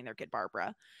is naming their kid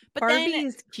Barbara. But Barbie then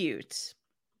is cute.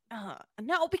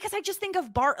 no, because I just think of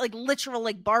like literal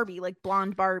like Barbie, like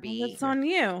blonde Barbie. That's on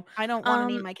you. I don't want to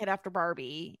name Um, my kid after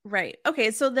Barbie. Right.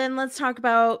 Okay. So then let's talk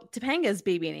about Topanga's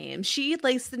baby name. She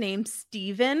likes the name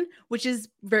Steven, which is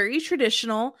very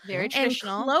traditional. Very And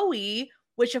traditional. Chloe,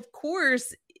 which of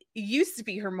course used to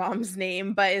be her mom's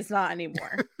name, but is not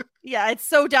anymore. Yeah, it's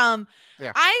so dumb.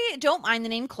 Yeah. I don't mind the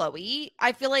name Chloe.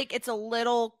 I feel like it's a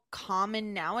little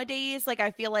common nowadays. Like I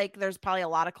feel like there's probably a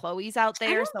lot of Chloes out I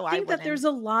there. don't So think I that there's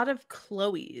a lot of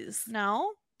Chloes.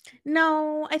 no.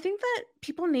 No, I think that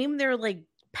people name their like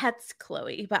pets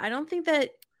Chloe, but I don't think that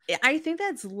I think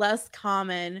that's less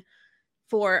common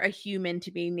for a human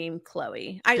to be named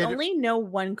Chloe. I Did it- only know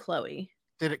one Chloe.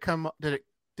 Did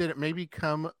it maybe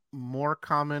come more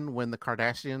common when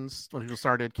when people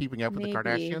started keeping up with the Maybe.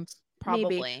 Kardashians?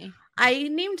 Probably. I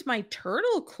named my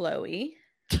turtle Chloe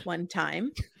one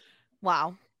time.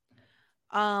 Wow.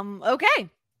 Okay.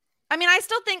 I mean, I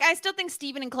still think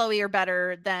Steven and Chloe are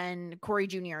better than Corey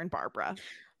Jr. and Barbara.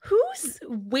 Who's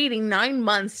waiting 9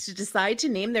 months to decide to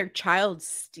name their child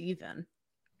Steven?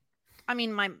 I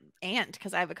mean, my aunt,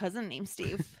 because I have a cousin named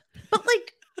Steve. But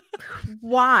like,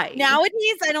 why?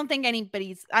 Nowadays, I don't think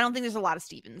there's a lot of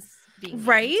Stevens being named.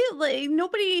 Right? Like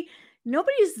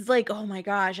nobody's like, oh my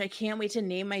gosh, I can't wait to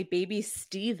name my baby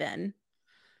Steven.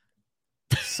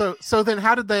 So then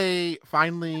how did they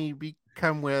finally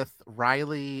become with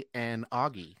Riley and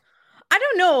Augie? I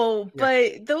don't know,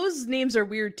 but those names are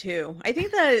weird too. I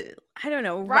think that, I don't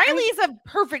know. Riley's a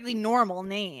perfectly normal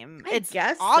name. I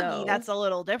guess Augie, so. that's a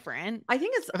little different. I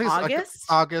think it's August.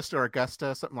 Like August or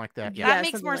Augusta, something like that. Yeah. That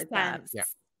makes something more like that. sense. Yeah.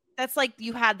 That's like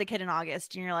you had the kid in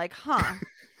August and you're like, huh.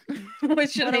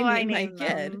 What should What do I name my them?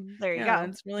 kid? There you Yeah, go.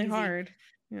 It's really Easy. hard.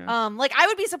 Yeah. Like I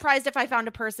would be surprised if I found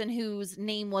a person whose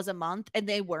name was a month and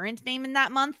they weren't named in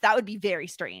that month. That would be very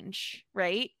strange,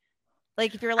 right?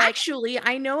 Like if you're like, Actually,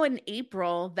 I know an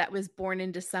April that was born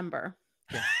in December.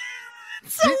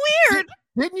 so weird.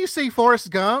 Didn't you see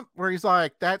Forrest Gump where he's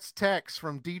like, that's Tex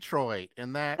from Detroit,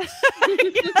 and that's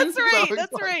Yeah, that's right. So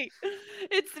That's like- right.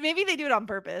 It's maybe they do it on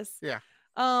purpose. Yeah.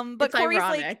 But It's Corey's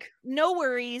like, ironic. no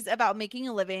worries about making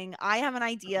a living. I have an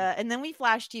idea. And then we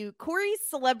flash to Corey's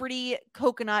celebrity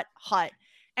coconut hut.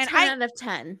 And 10 out of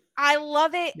 10. I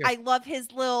love it. Yes. I love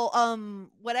his little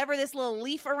whatever this little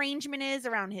leaf arrangement is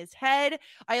around his head.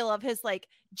 I love his like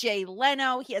Jay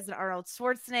Leno. He has an Arnold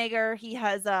Schwarzenegger. He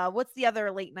has what's the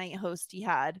other late night host he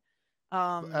had?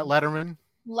 Letterman.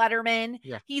 Letterman.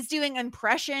 Yeah. He's doing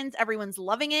impressions. Everyone's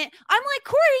loving it. I'm like,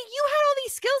 Corey, you had all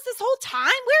these skills this whole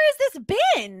time. Where has this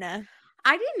been?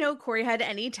 I didn't know Corey had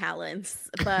any talents,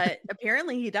 but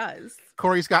apparently he does.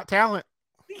 Corey's got talent.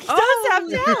 He does Oh.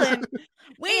 have talent.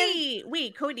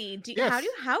 Wait, Cody. Yes.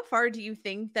 How far do you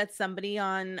think that somebody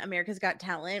on America's Got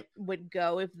Talent would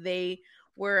go if they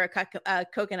were a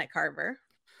coconut carver?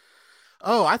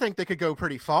 Oh, I think they could go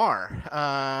pretty far.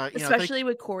 Especially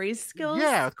with Corey's skills.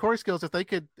 Yeah, with Corey skills, if they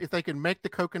could make the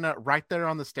coconut right there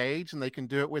on the stage and they can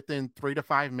do it within 3 to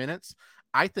 5 minutes,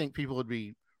 I think people would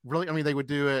be really. I mean, they would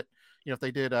do it. If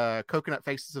they did coconut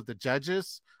faces of the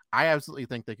judges, I absolutely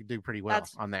think they could do pretty well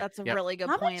on that. That's a Yep. really good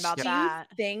How point much about do that.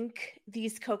 you think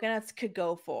these coconuts could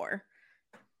go for?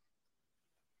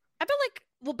 I feel like,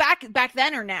 well, back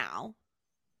then or now.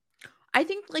 I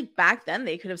think like back then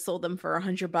they could have sold them for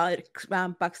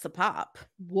 $100 bucks a pop,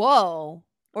 Whoa.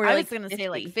 or I like was gonna say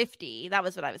like 50. That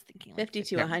was what I was thinking. Like 50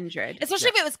 to Yeah. 100. Especially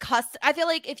if it was custom. I feel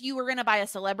like if you were gonna buy a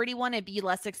celebrity one, it'd be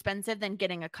less expensive than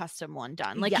getting a custom one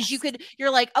done. Like 'cause Yes.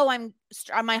 you're like, oh,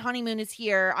 my honeymoon is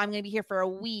here. I'm gonna be here for a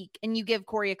week, and you give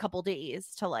Corey a couple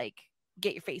days to like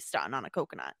get your face done on a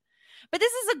coconut. But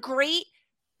this is a great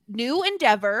new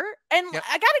endeavor, and Yep.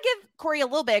 I gotta give Corey a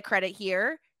little bit of credit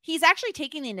here. He's actually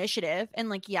taking the initiative, and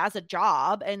like he has a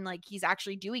job, and like he's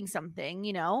actually doing something,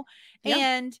 Yeah.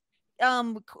 And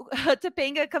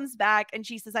Topanga comes back and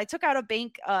she says, I took out a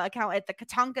bank account at the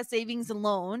Katanka Savings and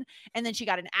Loan, and then she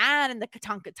got an ad in the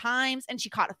Katanka Times and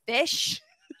she caught a fish.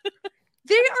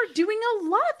 They are doing a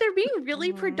lot. They're being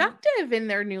really Mhm. productive in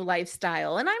their new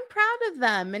lifestyle, and I'm proud of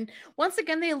them. And once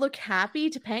again, they look happy.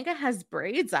 Topanga has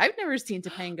braids. I've never seen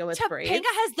Topanga with braids.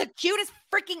 Topanga has the cutest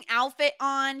freaking outfit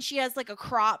on. She has like a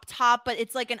crop top, but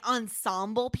it's like an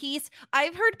ensemble piece.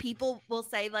 I've heard people will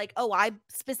say like, oh, I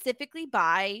specifically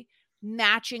buy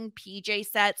matching PJ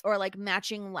sets or like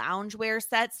matching loungewear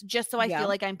sets just so I Yeah. feel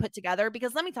like I'm put together,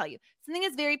 because let me tell you, something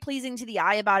is very pleasing to the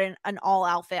eye about an all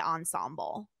outfit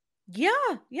ensemble. Yeah,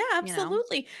 know?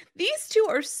 absolutely. These two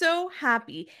are so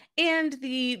happy, and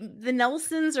the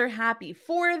Nelsons are happy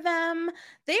for them.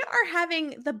 They are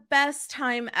having the best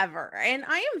time ever, and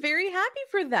I am very happy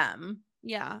for them.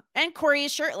 Yeah. And Corey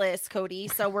is shirtless, Cody.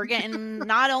 So we're getting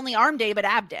not only arm day, but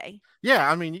ab day. Yeah,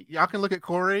 I mean, y'all can look at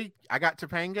Corey. I got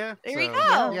Topanga. There you so,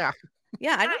 go. Yeah.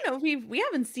 Yeah, I don't know if we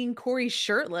haven't seen Corey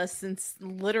shirtless since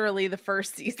literally the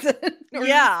first season or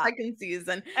Yeah. the second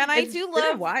season. And I It's do been a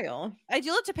love while.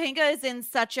 Topanga is in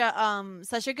such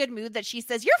a good mood that she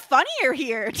says, "You're funnier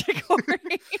here" to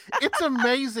Corey. It's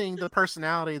amazing the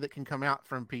personality that can come out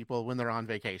from people when they're on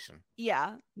vacation.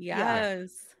 Yeah.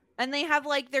 Yes. And they have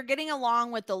like they're getting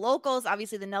along with the locals.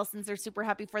 Obviously, the Nelsons are super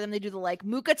happy for them. They do the like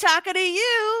Mukataka to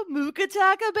you,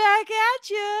 Mukataka back at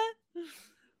you.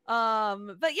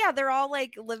 But yeah, they're all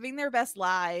like living their best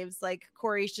lives. Like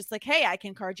Corey's just like, hey, I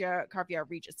can carve you a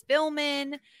Regis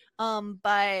Philbin.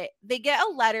 But they get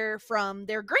a letter from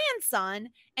their grandson,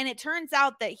 and it turns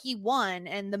out that he won,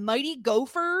 and the Mighty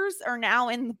Gophers are now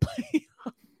in the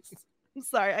playoffs. I'm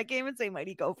sorry, I can't even say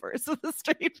Mighty Gophers with a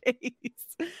straight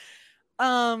face.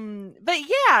 But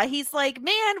yeah, he's like,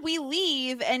 man, we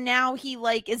leave, and now he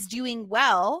like is doing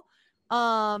well.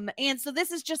 And so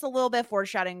this is just a little bit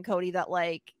foreshadowing, Cody, that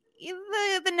like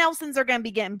the Nelsons are going to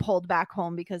be getting pulled back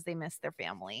home because they miss their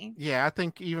family. Yeah, I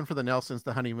think even for the Nelsons,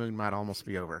 the honeymoon might almost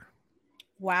be over.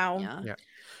 Wow. Yeah.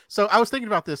 So I was thinking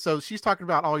about this. So she's talking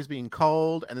about always being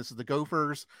cold, and this is the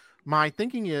Gophers. My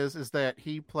thinking is that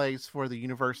he plays for the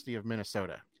University of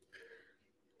Minnesota.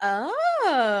 Oh,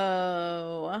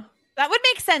 that would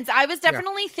make sense. I was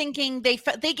definitely thinking they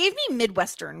gave me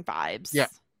Midwestern vibes. Yeah.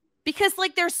 Because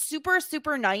like they're super,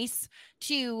 super nice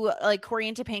to like Corey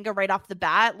and Topanga right off the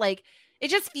bat. Like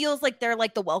it just feels like they're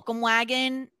like the welcome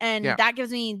wagon, and that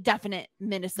gives me definite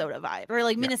Minnesota vibe, or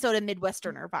like Minnesota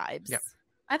Midwesterner vibes. Yeah.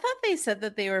 I thought they said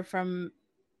that they were from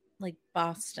like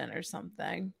Boston or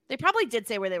something. They probably did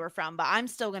say where they were from, but I'm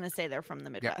still going to say they're from the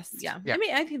Midwest. Yeah. I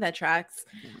mean, I think that tracks.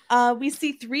 We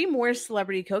see 3 more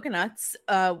celebrity coconuts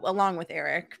along with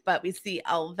Eric, but we see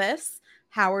Elvis,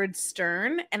 Howard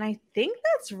Stern, and I think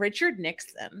that's Richard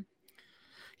Nixon.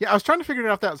 Yeah, I was trying to figure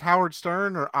out if that was Howard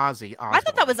Stern or Ozzy Osbourne. I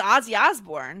thought that was Ozzy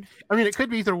Osbourne. I mean, it could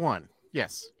be either one.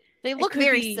 Yes. They look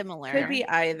very similar. Could be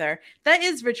either. That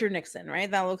is Richard Nixon, right?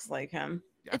 That looks like him.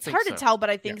 It's hard to tell, but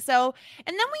I think so.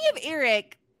 And then we have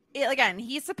Eric. Again,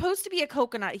 he's supposed to be a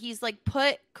coconut. He's like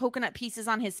put coconut pieces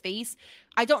on his face.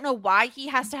 I don't know why he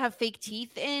has to have fake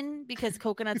teeth in, because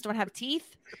coconuts don't have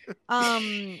teeth.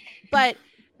 But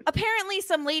apparently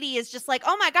some lady is just like,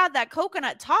 oh my God, that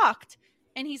coconut talked.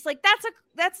 And he's like, that's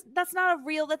not a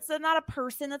real, that's not a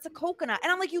person, that's a coconut.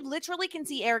 And I'm like, you literally can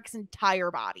see Eric's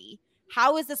entire body.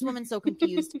 How is this woman so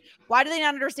confused? Why do they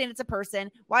not understand it's a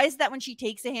person? Why is that when she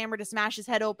takes a hammer to smash his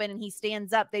head open and he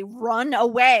stands up, they run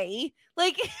away?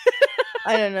 Like,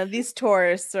 I don't know. These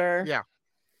tourists are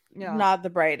not the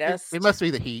brightest. It must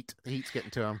be the heat. The heat's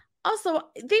getting to them. Also,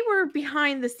 they were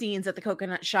behind the scenes at the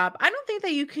coconut shop. I don't think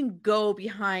that you can go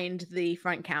behind the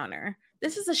front counter.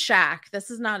 This is a shack. This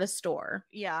is not a store.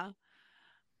 Yeah.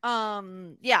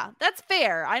 Yeah, that's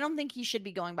fair. I don't think he should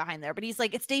be going behind there, but he's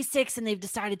like, it's day 6 and they've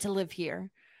decided to live here.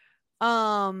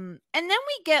 And then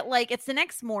we get like, it's the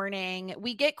next morning.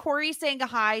 We get Corey saying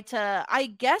hi to, I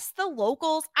guess, the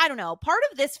locals. I don't know. Part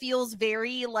of this feels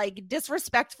very like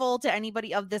disrespectful to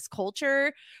anybody of this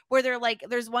culture, where they're like,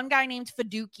 there's one guy named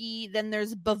Faduki, then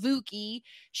there's Bavuki.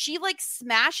 She like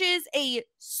smashes a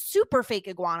super fake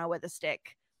iguana with a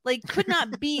stick. Like, could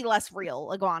not be less real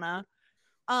iguana.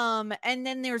 And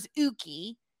then there's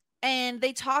Uki, and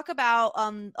they talk about,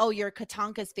 you're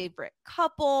Katanka's favorite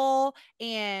couple,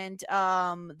 and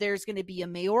there's going to be a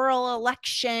mayoral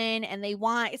election, and they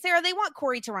want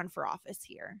Corey to run for office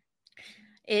here.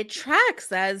 It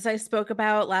tracks. As I spoke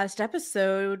about last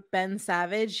episode, Ben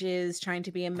Savage is trying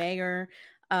to be a mayor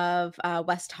of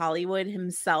West Hollywood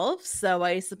himself. So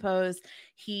I suppose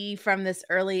he, from this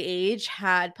early age,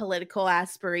 had political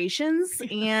aspirations.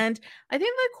 And I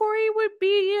think that Corey would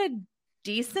be a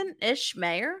decent-ish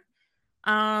mayor.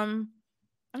 I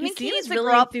think he's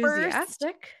really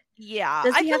enthusiastic. First. Yeah.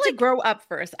 Does he have to grow up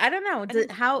first? I don't know.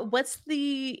 What's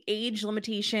the age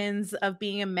limitations of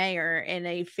being a mayor in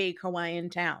a fake Hawaiian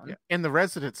town? Yeah. And the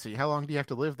residency, how long do you have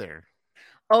to live there?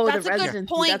 Oh, that's the a residency. good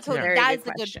point. That's a very That's good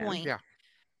a good question. point. Yeah.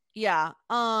 Yeah.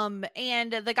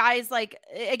 And the guy's like,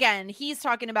 again, he's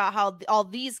talking about how all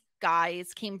these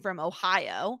guys came from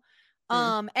Ohio.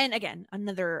 And again,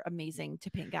 another amazing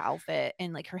Topanga outfit,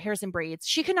 and like her hair's in braids.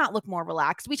 She could not look more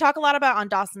relaxed. We talk a lot about on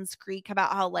Dawson's Creek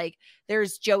about how like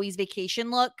there's Joey's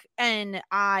vacation look, and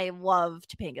I love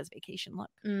Topanga's vacation look.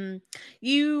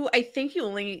 I think you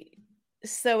only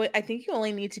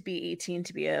need to be 18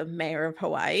 to be a mayor of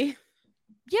Hawaii.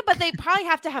 Yeah, but they probably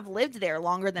have to have lived there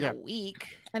longer than a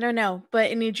week. I don't know.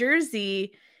 But in New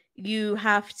Jersey, you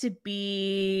have to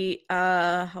be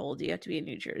how old do you have to be in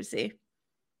New Jersey?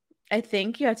 I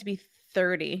think you have to be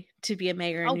 30 to be a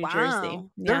mayor in New Jersey.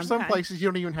 There are some places you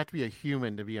don't even have to be a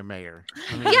human to be a mayor.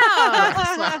 I mean,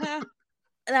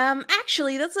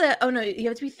 actually, you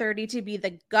have to be 30 to be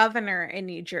the governor in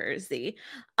New Jersey.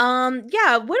 What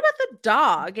about the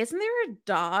dog? Isn't there a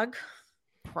dog?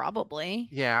 Probably.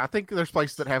 Yeah, I think there's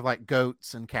places that have like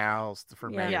goats and cows for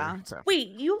mayor. Yeah. So. Wait,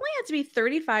 you only have to be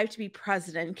 35 to be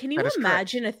president. Can you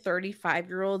imagine a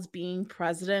 35-year-old being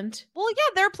president? Well,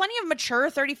 yeah, there are plenty of mature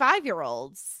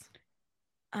 35-year-olds.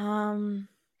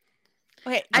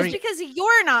 Okay, because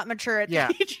you're not mature at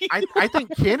the age. I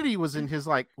think Kennedy was in his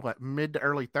like mid to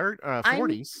early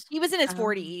 40s. He was in his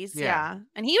 40s, yeah.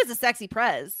 And he was a sexy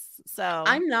prez. So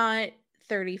I'm not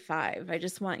 35. I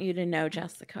just want you to know,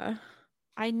 Jessica.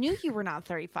 I knew you were not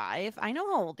 35. I know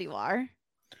how old you are.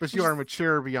 But you are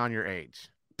mature beyond your age.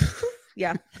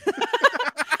 Yeah.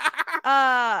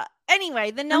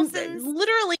 Anyway, the Nelsons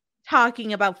literally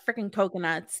talking about freaking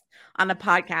coconuts on a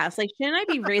podcast. Like, shouldn't I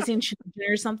be raising children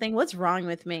or something? What's wrong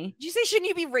with me? Did you say shouldn't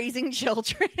you be raising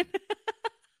children?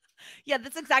 Yeah,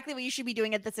 that's exactly what you should be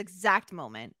doing at this exact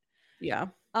moment. Yeah.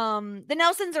 The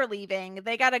Nelsons are leaving.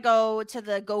 They got to go to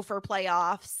the Gopher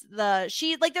playoffs. They're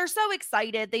so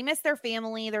excited. They miss their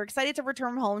family. They're excited to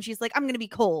return home. She's like, I'm going to be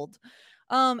cold.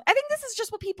 I think this is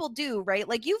just what people do, right?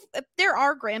 Like there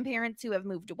are grandparents who have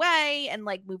moved away and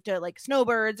like moved to like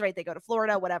snowbirds, right? They go to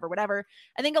Florida, whatever.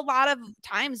 I think a lot of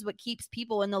times what keeps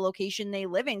people in the location they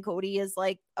live in, Cody, is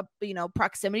like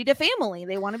proximity to family.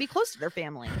 They want to be close to their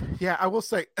family. Yeah, I will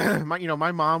say,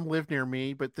 my mom lived near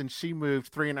me, but then she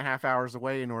moved 3.5 hours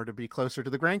away in order to be closer to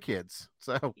the grandkids.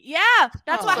 So yeah,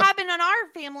 that's what happened on our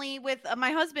family with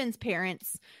my husband's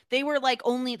parents. They were like a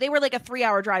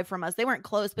 3-hour drive from us. They weren't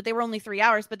close, but they were only 3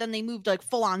 hours. But then they moved like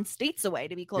full on states away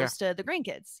to be close to the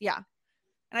grandkids. Yeah,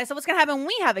 and I said, "What's gonna happen when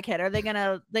we have a kid? Are they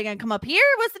gonna come up here?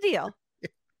 What's the deal?"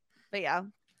 But yeah.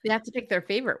 They have to pick their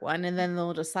favorite one and then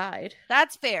they'll decide.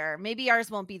 That's fair. Maybe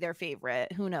ours won't be their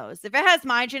favorite. Who knows? If it has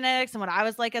my genetics and what I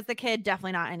was like as a kid,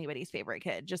 definitely not anybody's favorite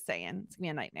kid. Just saying. It's gonna be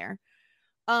a nightmare.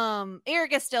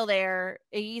 Eric is still there.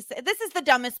 This is the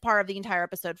dumbest part of the entire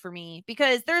episode for me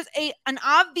because there's an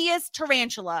obvious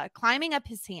tarantula climbing up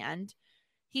his hand.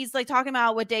 He's like talking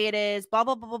about what day it is, blah,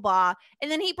 blah, blah, blah, blah.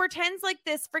 And then he pretends like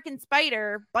this freaking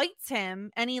spider bites him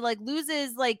and he like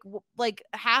loses like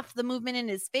half the movement in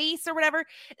his face or whatever.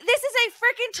 This is a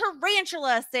freaking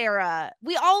tarantula, Sarah.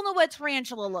 We all know what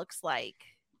tarantula looks like.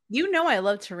 You know, I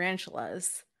love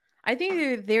tarantulas. I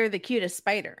think they're the cutest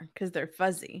spider because they're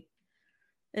fuzzy.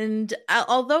 And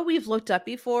although we've looked up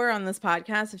before on this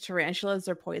podcast if tarantulas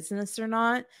are poisonous or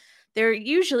not, they're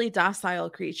usually docile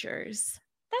creatures.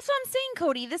 That's what I'm saying,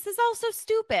 Cody. This is all so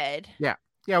stupid. Yeah.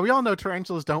 Yeah, we all know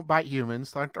tarantulas don't bite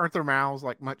humans. Aren't their mouths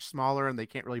like much smaller and they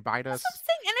can't really bite us? That's what I'm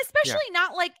saying. And especially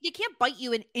not like you can't bite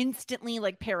you and instantly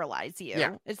like paralyze you.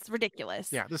 Yeah. It's ridiculous.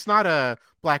 Yeah, it's not a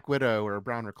black widow or a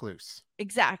brown recluse.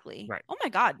 Exactly. Right. Oh my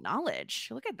God, knowledge.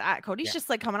 Look at that. Cody's just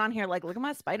like coming on here like, look at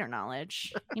my spider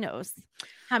knowledge. He knows.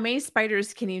 How many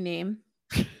spiders can you name?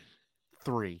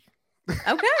 3.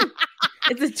 Okay.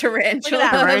 It's a tarantula.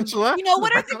 Tarantula. You know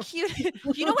what are the cute?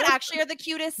 You know what actually are the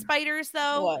cutest spiders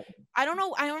though? What? I don't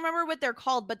know. I don't remember what they're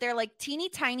called, but they're like teeny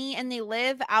tiny and they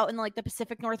live out in like the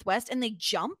Pacific Northwest and they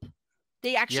jump.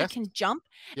 They actually can jump.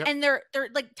 Yep. And they're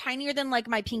like tinier than like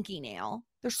my pinky nail.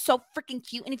 They're so freaking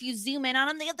cute. And if you zoom in on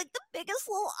them, they have like the biggest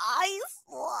little eyes.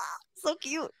 So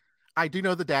cute. I do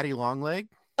know the daddy long leg.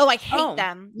 Oh, I hate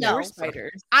them. No,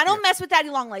 spiders. I don't mess with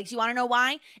daddy long legs. You want to know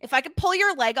why? If I could pull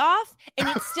your leg off and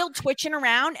it's still twitching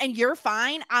around and you're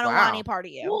fine, I don't want any part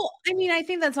of you. Well, I mean, I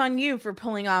think that's on you for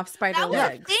pulling off spider legs.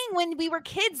 That was a thing when we were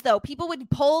kids, though. People would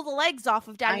pull the legs off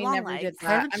of daddy long legs.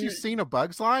 Haven't you seen A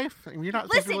Bug's Life? I mean, you're not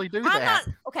supposed to really do that.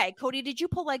 Okay, Cody, did you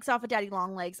pull legs off of daddy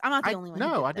long legs? I'm not the only one.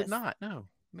 No, I did not. No.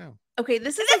 Okay,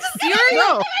 this is a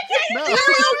serial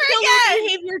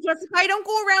behavior, Jessica. I don't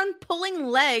go around pulling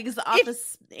legs off of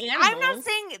animals. I'm not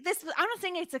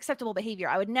saying it's acceptable behavior.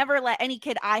 I would never let any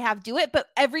kid I have do it, but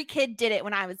every kid did it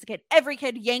when I was a kid. Every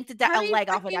kid yanked a leg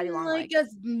off of daddy long leg.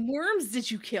 Worms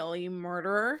did you kill, you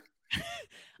murderer?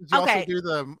 Did you also do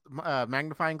the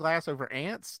magnifying glass over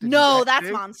ants? No, that's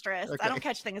monstrous. Okay. I don't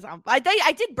catch things on. I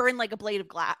did burn like a blade of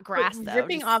grass, though.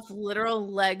 Ripping off literal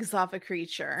legs off a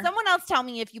creature. Someone else tell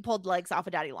me if you pulled legs off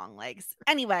of daddy long legs.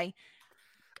 Anyway.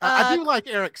 I do like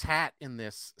Eric's hat in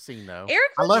this scene, though.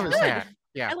 I love his hat.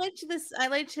 Yeah. I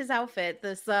liked his outfit.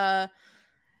 This, I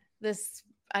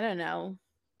don't know.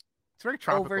 It's very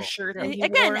tropical. Overshirt.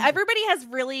 Again, everybody has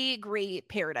really great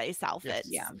paradise outfits.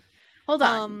 Yes. Yeah. Hold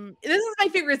on. This is my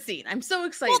favorite scene. I'm so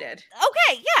excited. Well,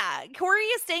 okay, yeah. Corey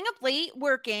is staying up late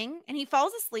working and he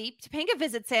falls asleep. Topanga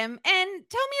visits him and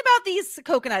tell me about these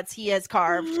coconuts he has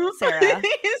carved, Sarah.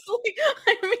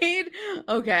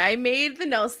 I made the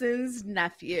Nelson's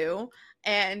nephew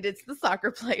and it's the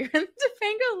soccer player. And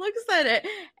Topanga looks at it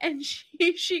and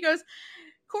she goes,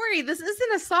 Corey, this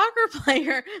isn't a soccer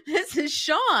player. This is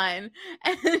Sean.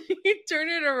 And you turn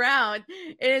it around.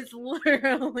 It's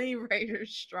literally Ryder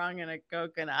Strong in a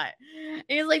coconut. And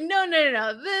he's like, no.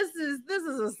 This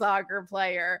is a soccer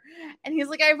player. And he's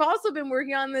like, I've also been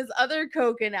working on this other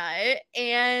coconut.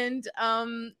 And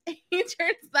he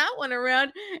turns that one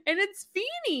around and it's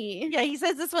Feeny. Yeah, he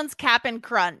says this one's Cap'n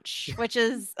Crunch, which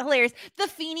is hilarious. The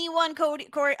Feeny one, Cody,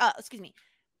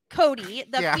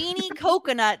 the Feeny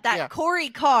coconut that Corey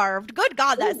carved. Good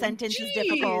God, that sentence is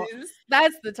difficult.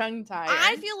 That's the tongue tie.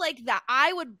 I feel like that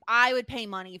I would pay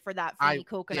money for that Feeny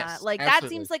coconut. Yes, like absolutely. that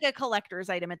seems like a collector's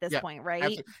item at this point, right?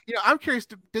 Absolutely. I'm curious.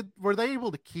 Were they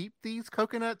able to keep these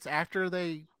coconuts after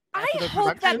they I after the hope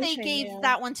that production. they Shame, gave yeah.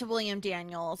 that one to William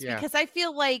Daniels Yeah. because I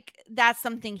feel like that's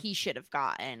something he should have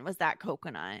gotten, was that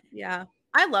coconut. Yeah.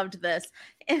 I loved this.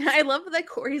 And I love that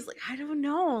Corey's like, I don't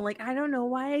know. Like, I don't know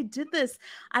why I did this.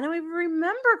 I don't even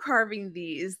remember carving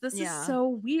these. This Yeah. is so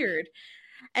weird.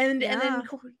 And Yeah. then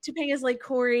Topanga's like,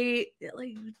 Corey,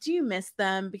 like, do you miss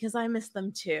them? Because I miss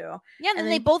them too. Yeah, and then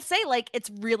they then both say like it's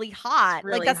really hot.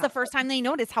 really like that's the hot. first time they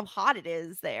notice how hot it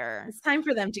is there. It's time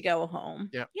for them to go home.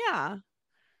 Yeah. Yeah.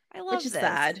 I love Which is this.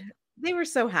 sad. They were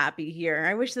so happy here.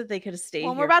 I wish that they could have stayed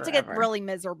Well, here we're about to get forever. really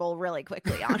miserable really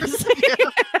quickly, honestly.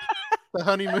 The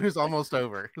honeymoon is almost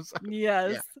over. So,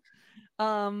 Yes.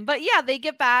 But yeah, they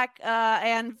get back,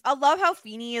 and I love how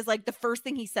Feeney is like the first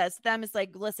thing he says to them is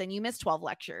like, "Listen, you missed 12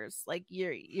 lectures. Like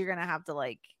you're gonna have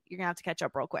to catch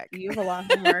up real quick." You have a lot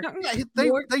of homework. yeah,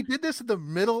 they did this in the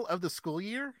middle of the school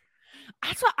year.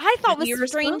 That's what I thought Be was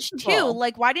strange too. responsible.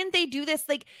 Like, why didn't they do this?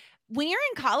 Like, when you're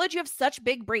in college, you have such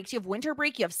big breaks. You have winter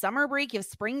break, you have summer break, you have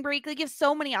spring break. Like, you have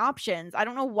so many options. I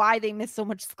don't know why they miss so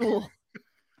much school.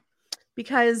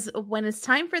 Because when it's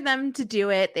time for them to do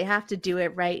it, they have to do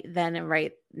it right then and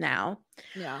right now.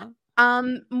 Yeah.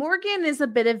 Morgan is a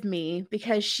bit of me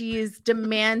because she's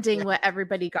demanding what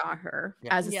everybody got her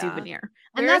Yeah. as a Yeah. souvenir.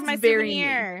 And Where's that's my very me.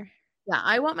 souvenir? Yeah,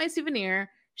 I want my souvenir.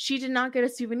 She did not get a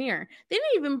souvenir. They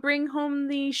didn't even bring home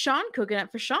the Sean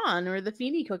coconut for Sean or the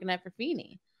Feeney coconut for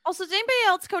Feeney. Also, does anybody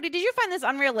else, Cody, did you find this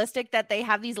unrealistic that they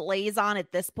have these lays on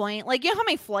at this point? Like, you know how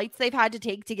many flights they've had to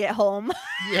take to get home?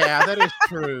 Yeah, that is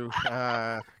true.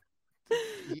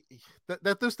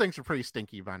 That those things are pretty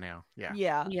stinky by now. Yeah.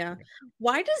 Yeah. Yeah.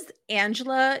 Why does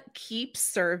Angela keep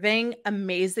serving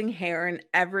amazing hair in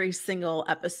every single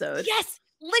episode? Yes.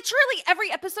 Literally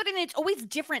every episode, and it's always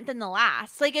different than the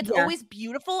last. Like, it's Yeah. always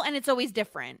beautiful and it's always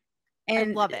different.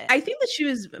 And love it. I think that she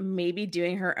was maybe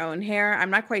doing her own hair. I'm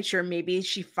not quite sure. Maybe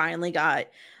she finally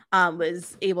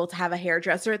was able to have a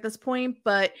hairdresser at this point,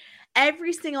 but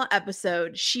every single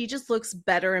episode, she just looks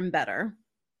better and better.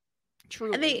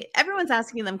 Truly. And everyone's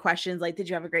asking them questions like, did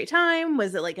you have a great time?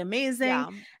 Was it like amazing? Yeah.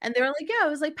 And they were like, yeah, it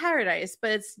was like paradise,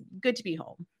 but it's good to be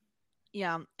home.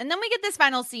 Yeah. And then we get this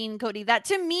final scene, Cody, that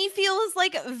to me feels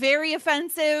like very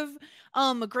offensive.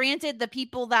 Granted, the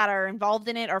people that are involved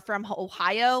in it are from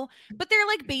Ohio, but they're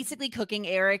like basically cooking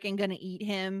Eric and gonna eat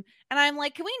him. And I'm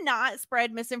like, can we not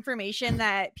spread misinformation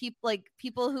that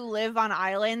people who live on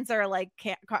islands are like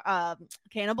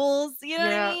cannibals? You know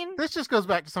what I mean? This just goes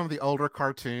back to some of the older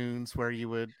cartoons where you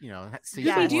would, see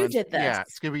Yes. someone- Scooby-Doo did this. Yeah,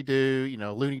 Scooby-Doo,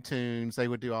 Looney Tunes, they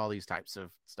would do all these types of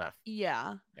stuff.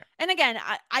 Yeah. Yeah. And again,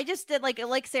 I just did like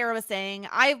Sarah was saying,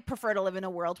 I prefer to live in a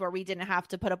world where we didn't have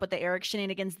to put up with the Eric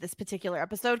shenanigans this particular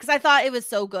episode because I thought it was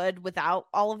so good without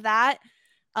all of that.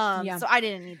 Yeah. So I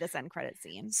didn't need this end credit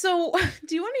scene. So,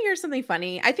 do you want to hear something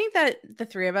funny? I think that the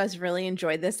three of us really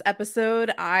enjoyed this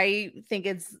episode. I think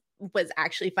was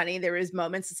actually funny. There was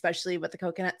moments, especially with the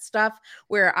coconut stuff,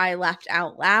 where I laughed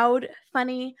out loud.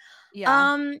 Funny.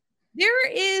 Yeah.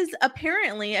 There is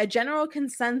apparently a general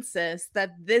consensus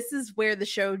that this is where the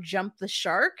show jumped the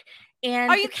shark. And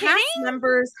Are you the cast kidding?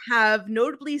 members have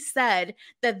notably said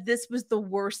that this was the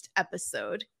worst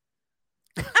episode.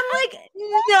 I'm like,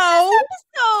 no,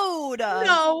 Episode.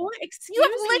 no, excuse You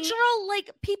have me. literal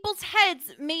like people's heads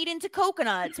made into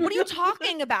coconuts. What are you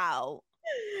talking about?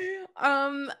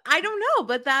 I don't know,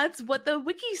 but that's what the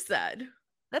wiki said.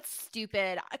 That's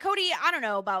stupid. Cody, I don't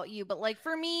know about you, but like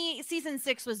for me, season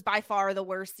 6 was by far the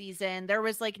worst season. There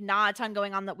was like not a ton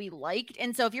going on that we liked.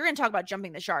 And so if you're going to talk about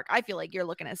jumping the shark, I feel like you're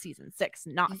looking at season 6,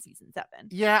 not season 7.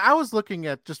 Yeah, I was looking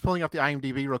at just pulling up the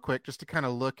IMDb real quick just to kind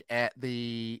of look at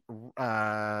the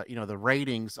the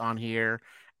ratings on here.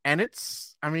 And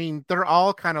they're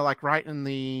all kind of like right in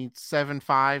the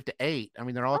 7.5 to 8. I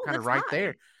mean, they're all kind of that's right high.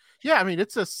 there. Yeah, I mean,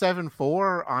 it's a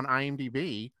 7.4 on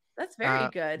IMDb. That's very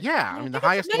good. Yeah, I mean, the Give us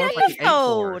highest a one good is like an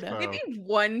 8.4. episode. so- Maybe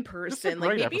one person, like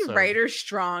great maybe episode. Writer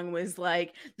Strong was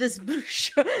like, this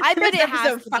show, I bet this it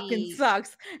has episode to fucking be-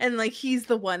 sucks. And like, he's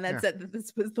the one that Yeah. said that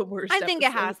this was the worst. I think it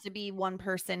episode. has to be one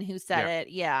person who said Yeah. it.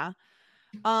 Yeah.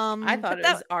 I thought but it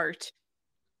that- was art.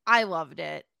 I loved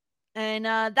it. And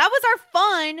that was our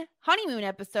fun honeymoon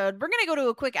episode. We're going to go to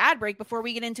a quick ad break before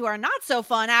we get into our not so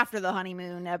fun after the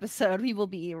honeymoon episode. We will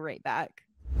be right back.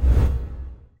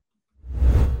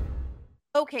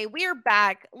 Okay, we're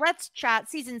back. Let's chat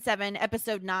season 7,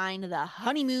 episode 9. The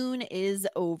honeymoon is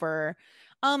over.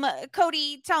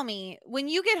 Cody, tell me, when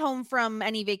you get home from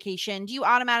any vacation, do you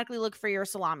automatically look for your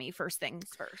salami first things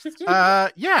first?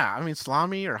 Yeah, I mean,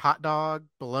 salami or hot dog,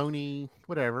 bologna,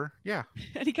 whatever. Yeah,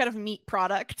 Any kind of meat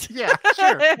product? yeah,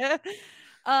 sure.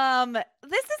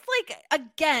 This is like,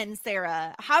 again,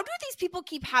 Sarah, how do these people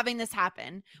keep having this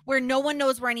happen where no one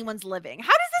knows where anyone's living?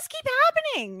 How does this keep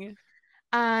happening?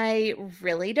 I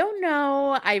really don't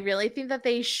know. I really think that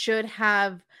they should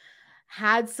have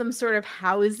had some sort of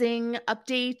housing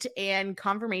update and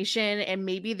confirmation, and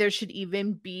maybe there should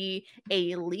even be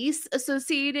a lease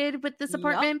associated with this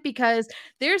apartment, because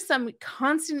there's some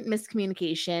constant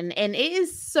miscommunication, and it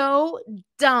is so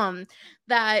dumb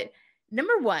that,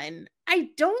 number one,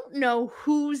 I don't know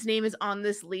whose name is on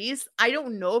this lease. I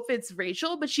don't know if it's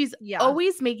Rachel, but she's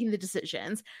always making the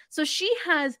decisions. So she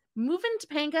has moved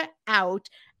Topanga out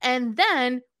and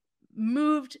then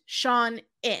moved Sean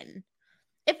in.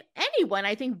 If anyone,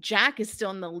 I think Jack is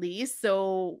still in the lease.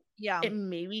 So it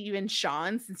maybe even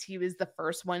Sean, since he was the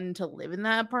first one to live in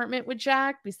that apartment with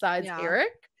Jack besides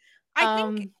Eric.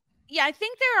 I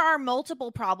think there are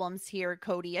multiple problems here,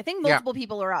 Cody. I think multiple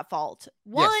people are at fault.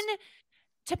 One,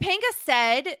 Topanga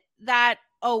said that,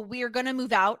 we're going to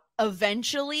move out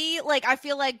eventually. Like, I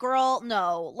feel like, girl,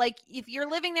 no. Like, if you're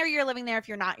living there, you're living there. If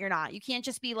you're not, you're not. You can't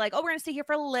just be like, we're going to stay here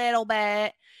for a little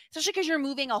bit. Especially because you're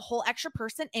moving a whole extra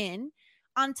person in.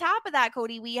 On top of that,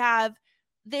 Cody, we have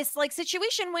this like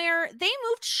situation where they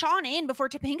moved Sean in before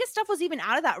Topanga's stuff was even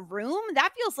out of that room.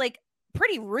 That feels like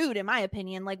pretty rude, in my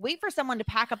opinion. Like, wait for someone to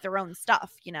pack up their own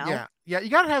stuff, you know? Yeah. You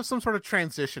got to have some sort of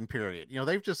transition period. You know,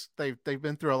 they've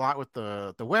been through a lot with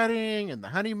the wedding and the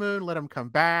honeymoon. Let them come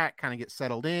back, kind of get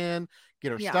settled in,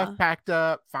 get her stuff packed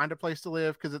up, find a place to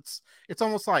live. Because it's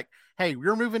almost like, hey,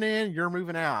 you're moving in, you're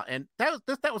moving out, and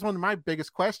that was one of my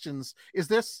biggest questions. Is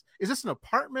this an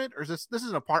apartment, or is this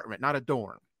is an apartment, not a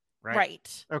dorm,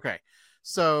 right? Okay,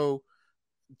 so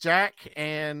Jack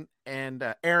and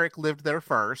Eric lived there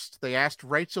first. They asked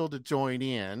Rachel to join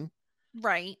in.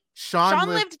 Right. Sean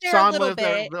lived there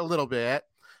a little bit.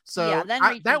 So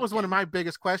that was one of my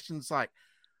biggest questions. Like,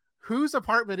 whose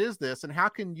apartment is this, and how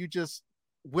can you just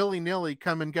willy-nilly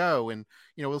come and go? And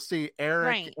you know, we'll see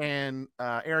Eric and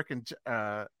Eric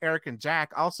and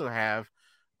Jack also have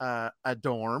a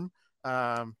dorm.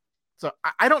 So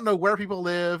I don't know where people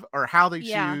live or how they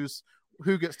choose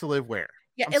who gets to live where.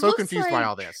 Yeah, I'm so confused by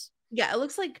all this. Yeah, it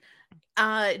looks like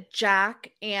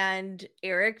Jack and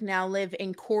Eric now live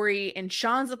in Corey and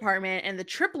Sean's apartment, and the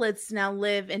triplets now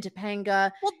live in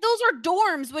Topanga. Well, those are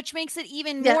dorms, which makes it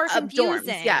even more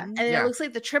confusing. Dorms, and it looks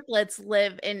like the triplets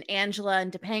live in Angela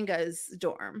and Topanga's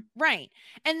dorm. Right.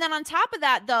 And then on top of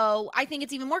that, though, I think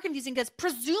it's even more confusing because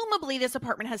presumably this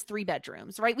apartment has 3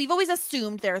 bedrooms, right? We've always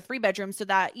assumed there are 3 bedrooms so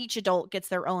that each adult gets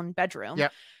their own bedroom. Yeah.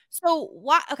 So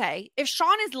what? Okay, if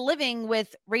Sean is living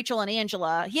with Rachel and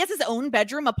Angela, he has his own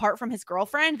bedroom apart from his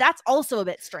girlfriend. That's also a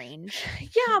bit strange.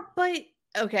 Yeah, but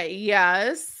okay,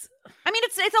 yes. I mean,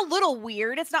 it's a little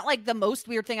weird. It's not like the most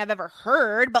weird thing I've ever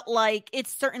heard, but like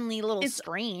it's certainly a little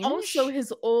strange. Also,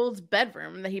 his old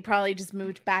bedroom that he probably just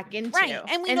moved back into. Right,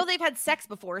 and we know they've had sex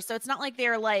before, so it's not like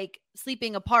they're like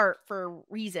sleeping apart for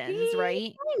reasons,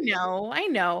 right? I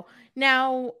know.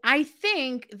 Now, I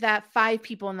think that 5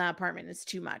 people in that apartment is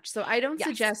too much. So I don't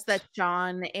suggest that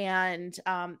Sean and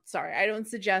I don't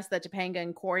suggest that Topanga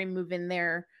and Corey move in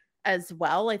there as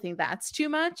well. I think that's too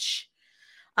much.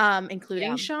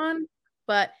 Including Sean.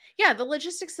 But yeah, the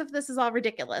logistics of this is all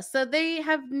ridiculous. So they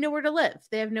have nowhere to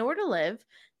live.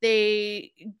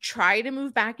 They try to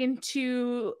move back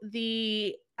into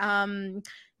the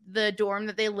dorm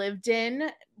that they lived in,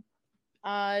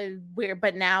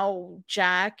 but now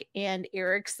Jack and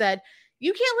Eric said,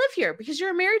 you can't live here because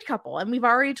you're a married couple, and we've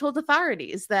already told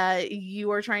authorities that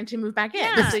you are trying to move back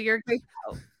in. So you're great.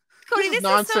 Cody, this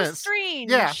is so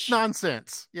strange. Yeah,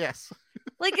 nonsense. Yes.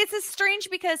 Like, it's a strange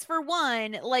because for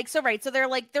one, like, so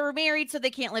they're married, so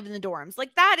they can't live in the dorms.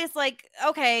 Like, that is like,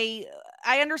 okay,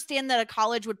 I understand that a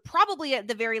college would probably at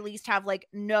the very least have like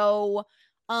no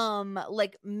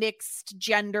like mixed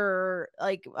gender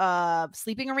like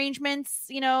sleeping arrangements,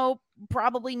 you know,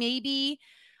 probably maybe.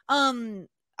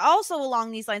 Also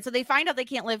along these lines, so they find out they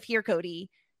can't live here,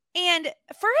 Cody. And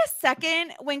for a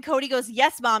second, when Cody goes,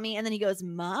 yes, mommy, and then he goes,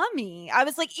 mommy, I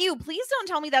was like, ew, please don't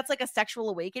tell me that's like a sexual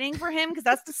awakening for him, because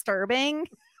that's disturbing.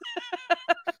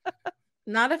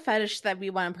 Not a fetish that we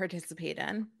want to participate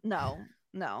in. No.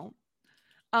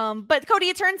 But Cody,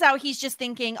 it turns out he's just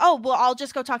thinking, oh, well, I'll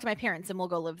just go talk to my parents and we'll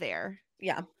go live there.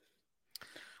 Yeah.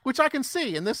 Which I can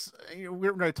see. And this,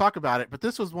 we're going to talk about it, but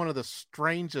this was one of the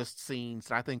strangest scenes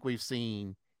that I think we've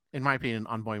seen, in my opinion,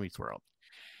 on Boy Meets World.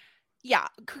 Yeah.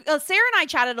 Sarah and I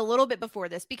chatted a little bit before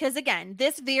this because, again,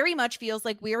 this very much feels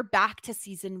like we're back to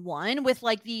season 1 with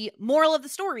like the moral of the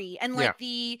story and like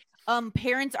the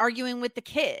parents arguing with the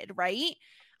kid, right?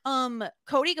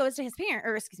 Cody goes to his parents,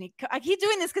 or excuse me, I keep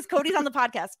doing this because Cody's on the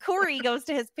podcast. Corey goes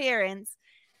to his parents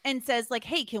and says like,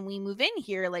 hey, can we move in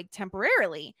here like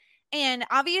temporarily? And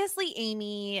obviously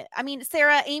Amy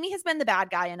has been the bad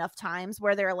guy enough times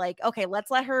where they're like, okay, let's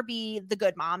let her be the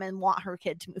good mom and want her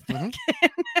kid to move back in.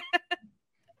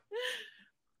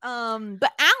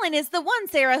 But Alan is the one,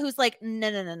 Sarah, who's like,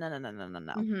 no.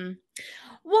 Mm-hmm.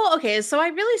 Well, okay, so I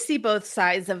really see both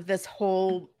sides of this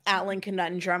whole Alan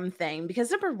conundrum thing, because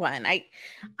number one,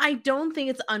 I don't think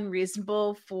it's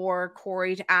unreasonable for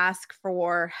Corey to ask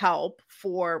for help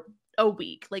for a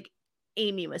week, like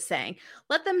Amy was saying.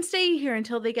 Let them stay here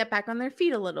until they get back on their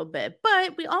feet a little bit.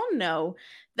 But we all know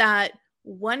that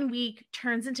 1 week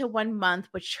turns into 1 month,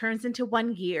 which turns into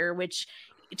 1 year, which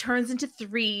turns into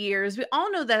 3 years. We all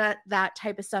know that that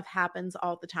type of stuff happens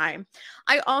all the time.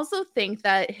 I also think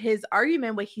that his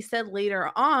argument, what he said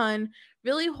later on,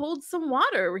 really holds some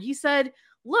water, where he said,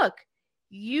 look,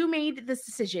 you made this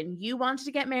decision. You wanted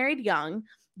to get married young.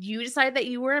 You decided that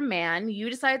you were a man. You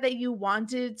decided that you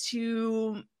wanted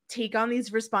to take on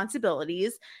these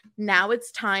responsibilities. Now it's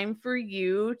time for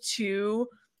you to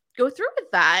go through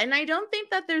with that. And I don't think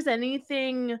that there's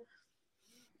anything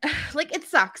like, it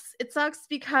sucks. It sucks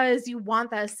because you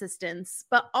want that assistance,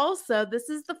 but also this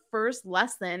is the first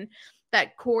lesson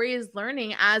that Corey is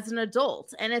learning as an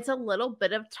adult, and it's a little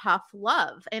bit of tough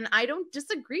love. And I don't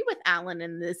disagree with Alan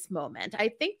in this moment. I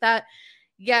think that,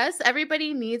 yes,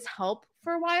 everybody needs help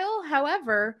for a while.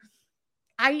 However,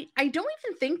 I don't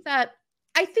even think that,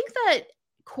 I think that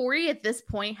Corey at this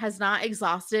point has not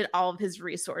exhausted all of his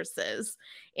resources.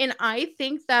 And I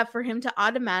think that for him to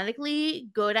automatically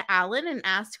go to Alan and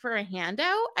ask for a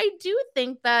handout, I do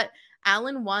think that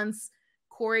Alan wants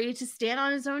Corey to stand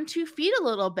on his own 2 feet a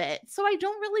little bit. So I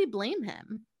don't really blame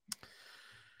him.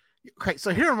 Okay,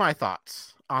 so here are my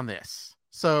thoughts on this.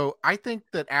 So I think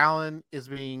that Alan is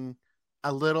being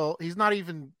a little, he's not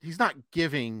even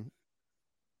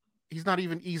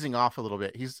easing off a little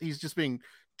bit. He's just being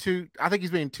I think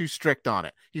he's being too strict on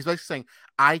it. He's basically saying,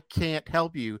 I can't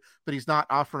help you, but he's not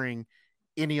offering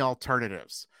any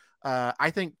alternatives. I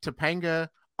think Topanga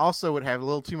also would have a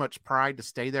little too much pride to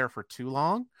stay there for too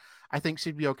long. I think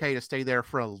she'd be okay to stay there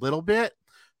for a little bit,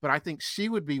 but I think she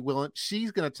would be willing.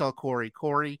 She's going to tell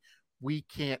Corey, we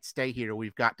can't stay here.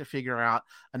 We've got to figure out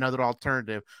another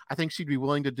alternative. I think she'd be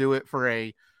willing to do it for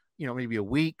maybe a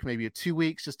week, maybe 2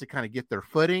 weeks, just to kind of get their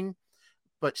footing.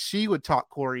 But she would talk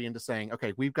Corey into saying,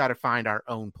 okay, we've got to find our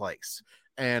own place.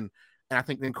 And I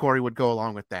think then Corey would go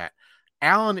along with that.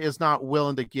 Alan is not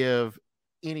willing to give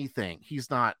anything.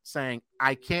 He's not saying,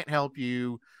 I can't help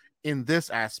you in this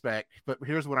aspect, but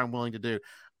here's what I'm willing to do.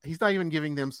 He's not even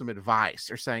giving them some advice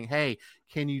or saying, hey,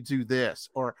 can you do this?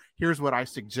 Or here's what I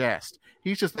suggest.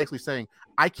 He's just basically saying,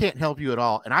 I can't help you at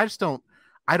all. And I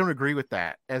don't agree with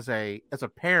that. As a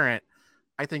parent,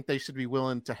 I think they should be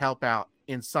willing to help out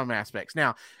in some aspects.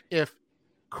 Now, if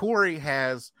Corey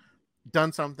has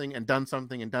done something and done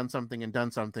something and done something and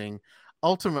done something,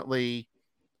 ultimately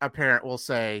a parent will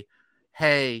say,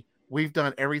 hey, we've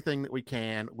done everything that we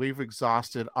can. We've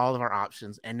exhausted all of our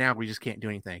options, and now we just can't do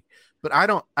anything. But I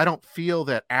don't feel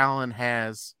that Alan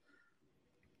has,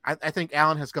 I think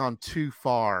Alan has gone too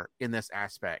far in this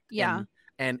aspect. Yeah.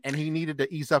 And he needed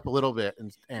to ease up a little bit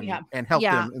and help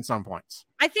them in some points.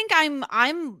 I think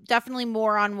I'm definitely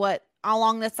more on what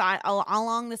along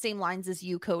the same lines as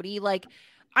you, Cody. Like,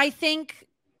 I think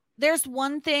there's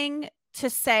one thing to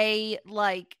say,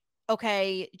 like,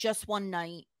 okay, just one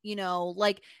night,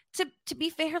 like to be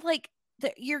fair, like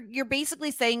you're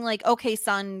basically saying like, okay,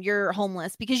 son, you're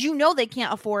homeless because they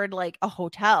can't afford like a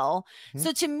hotel. Mm-hmm.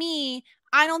 So to me,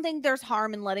 I don't think there's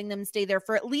harm in letting them stay there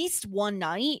for at least one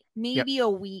night, maybe a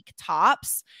week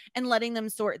tops, and letting them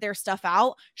sort their stuff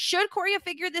out. Should Corey have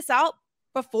figured this out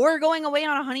before going away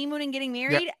on a honeymoon and getting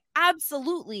married? Yep.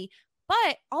 Absolutely.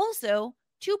 But also,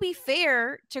 to be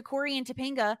fair to Corey and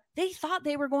Topanga, they thought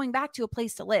they were going back to a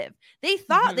place to live. They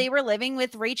thought they were living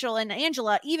with Rachel and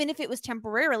Angela, even if it was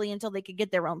temporarily until they could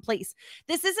get their own place.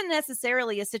 This isn't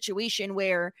necessarily a situation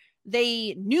where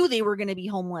they knew they were going to be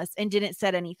homeless and didn't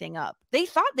set anything up. They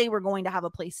thought they were going to have a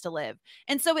place to live.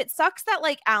 And so it sucks that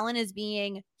like Alan is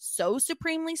being so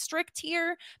supremely strict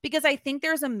here, because I think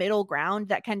there's a middle ground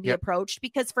that can be approached.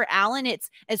 Because for Alan,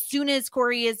 it's as soon as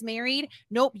Corey is married,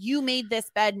 nope, you made this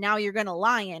bed, now you're going to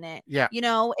lie in it. Yeah.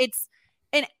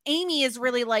 And Amy is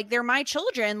really like, they're my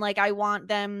children. Like, I want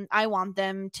them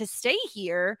to stay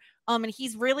here. And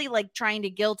he's really like trying to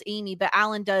guilt Amy, but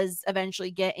Alan does eventually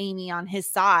get Amy on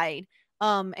his side.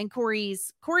 And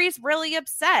Corey's really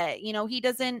upset. He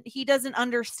doesn't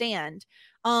understand.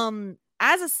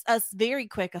 As a very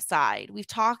quick aside, we've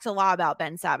talked a lot about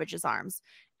Ben Savage's arms.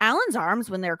 Alan's arms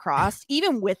when they're crossed,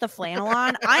 even with the flannel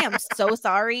on, I am so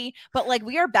sorry. But like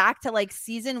we are back to like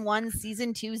season 1,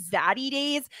 season 2 Zaddy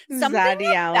days. Something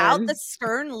Zaddy about Alan. the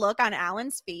stern look on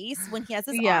Alan's face when he has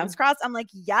his arms crossed. I'm like,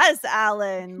 yes,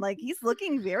 Alan. Like he's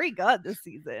looking very good this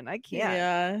season. I can't.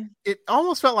 Yeah. It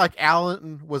almost felt like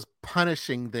Alan was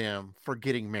punishing them for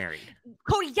getting married.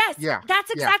 Cody, yes. Yeah.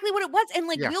 That's exactly what it was. And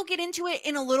like Yeah. we'll get into it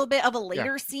in a little bit of a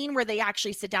later scene where they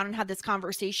actually sit down and have this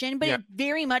conversation. But it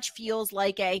very much feels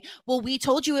like well, we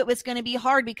told you it was going to be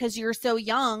hard because you're so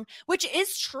young, which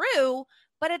is true.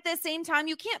 But at the same time,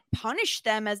 you can't punish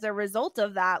them as a result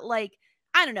of that. Like,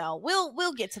 I don't know.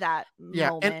 We'll get to that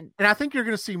moment. And I think you're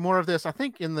going to see more of this. I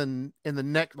think in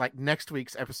the next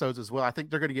week's episodes as well. I think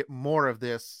they're going to get more of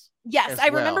this. Yes, I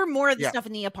remember more of the Yeah. stuff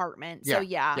in the apartment. So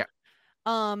yeah.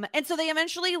 And so they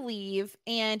eventually leave,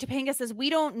 and Topanga says,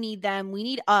 we don't need them. We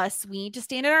need us. We need to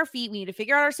stand on our feet. We need to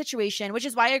figure out our situation, which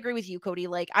is why I agree with you, Cody.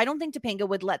 Like, I don't think Topanga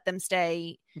would let them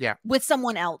stay with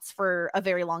someone else for a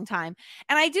very long time.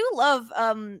 And I do love,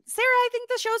 Sarah, I think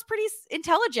the show's pretty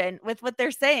intelligent with what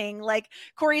they're saying. Like,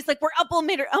 Corey's like, we're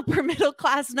upper middle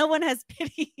class. No one has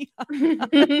pity on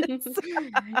us.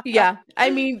 Yeah. I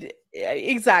mean,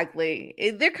 exactly.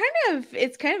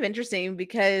 It's kind of interesting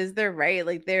because they're right.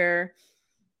 Like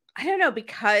I don't know,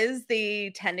 because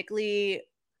they technically,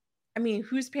 I mean,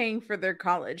 who's paying for their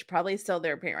college? Probably still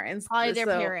their parents. Probably their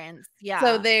parents. Yeah.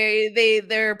 So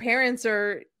their parents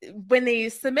are, when they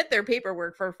submit their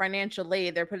paperwork for financial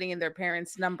aid, they're putting in their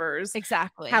parents' numbers.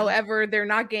 Exactly. However, they're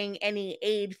not getting any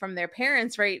aid from their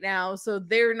parents right now. So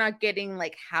they're not getting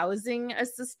like housing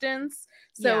assistance.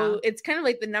 So it's kind of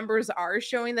like the numbers are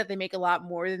showing that they make a lot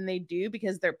more than they do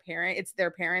because it's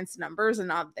their parents' numbers and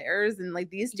not theirs. And like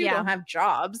these two don't have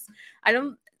jobs. I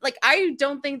don't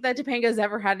think that Topanga's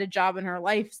ever had a job in her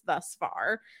life thus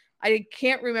far. I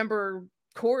can't remember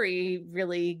Corey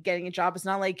really getting a job. It's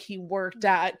not like he worked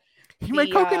at He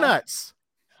made coconuts.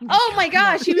 Oh my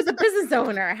gosh, he was a business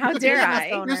owner. How dare I?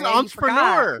 He was an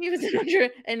entrepreneur. He was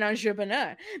an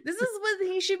entrepreneur. This is what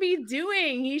he should be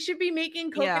doing. He should be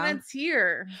making coconuts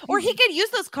here. Or he could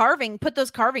use put those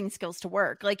carving skills to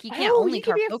work. Like he can't only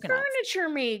carve coconuts. Furniture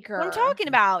maker. What I'm talking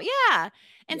about. Yeah.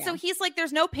 And so he's like,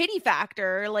 there's no pity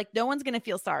factor. Like no one's going to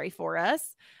feel sorry for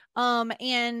us.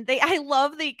 And I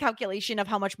love the calculation of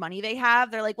how much money they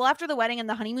have. They're like, well, after the wedding and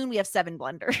the honeymoon, we have 7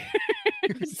 blenders.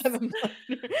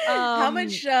 How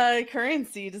much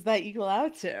currency does that equal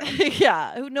out to?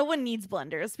 Yeah, no one needs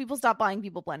blenders. People stop buying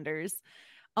people blenders.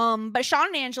 But Sean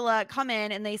and Angela come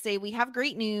in and they say, we have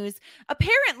great news.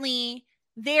 Apparently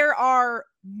there are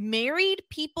married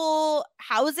people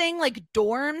housing, like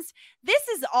dorms. This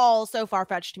is all so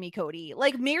far-fetched to me, Cody.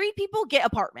 Like married people get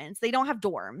apartments. They don't have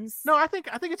dorms. No, I think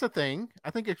it's a thing.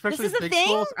 I think especially with big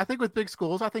schools. I think with big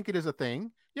schools, I think it is a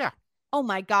thing. Yeah. Oh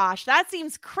my gosh, that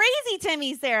seems crazy to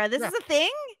me, Sarah. This is a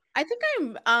thing? I think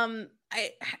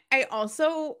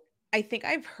I think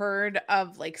I've heard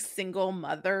of like single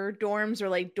mother dorms or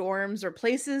like dorms or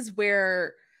places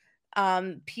where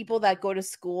people that go to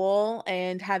school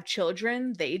and have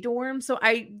children, they dorm. So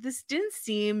this didn't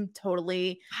seem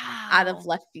totally out of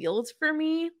left field for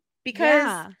me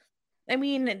because I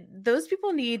mean, those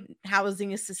people need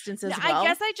housing assistance as well. I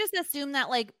guess I just assume that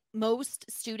like most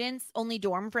students only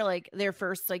dorm for like their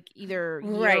first like either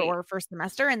year or first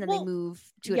semester, and then they move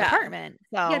to an apartment.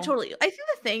 So yeah, totally. I think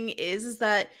the thing is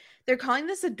that they're calling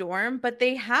this a dorm, but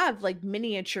they have like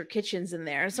miniature kitchens in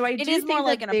there. So it is more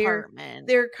like an apartment.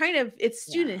 They're kind of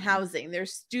student housing. They're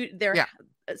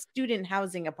student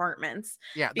housing apartments.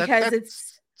 Yeah, because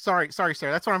it's sorry, Sarah.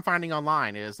 That's what I'm finding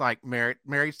online is like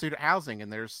married student housing,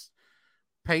 and there's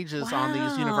pages on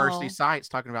these university sites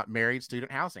talking about married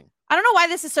student housing. I don't know why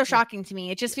this is so shocking to me.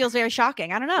 It just feels very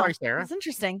shocking. I don't know. Sorry, Sarah. It's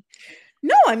interesting.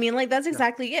 No, I mean, like, that's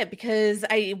exactly it. Because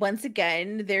once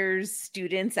again, there's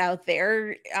students out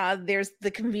there. There's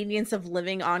the convenience of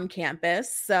living on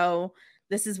campus. So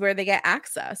this is where they get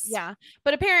access. Yeah.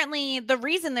 But apparently the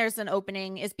reason there's an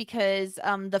opening is because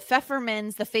the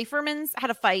Pfeffermans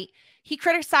had a fight. He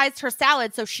criticized her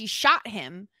salad, so she shot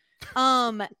him.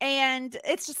 And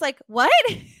it's just like, what?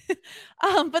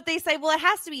 But they say, well, it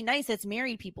has to be nice. It's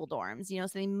married people dorms, so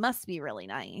they must be really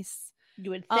nice. You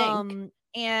would think.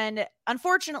 And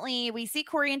unfortunately, we see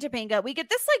Corey and Topanga. We get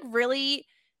this like really,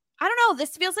 I don't know,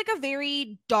 this feels like a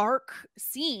very dark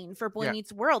scene for Boy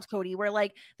Meets World, Cody, where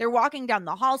like they're walking down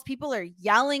the halls, people are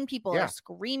yelling, people are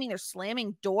screaming, they're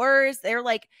slamming doors. They're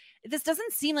like, this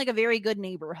doesn't seem like a very good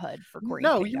neighborhood for Corey.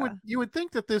 No, you would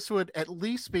think that this would at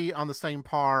least be on the same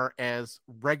par as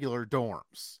regular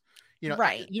dorms. You know,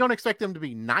 Right. you don't expect them to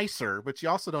be nicer, but you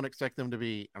also don't expect them to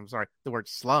be, I'm sorry, the word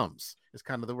slums is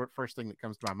kind of the first thing that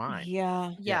comes to my mind.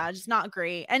 Yeah. Yeah, just not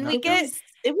great. And No. we get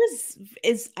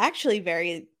It's actually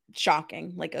very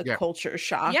shocking, like a Yeah. culture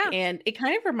shock. Yeah. And it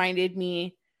kind of reminded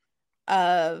me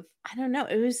of, I don't know,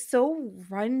 it was so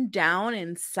run down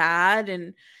and sad.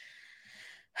 And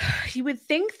you would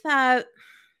think that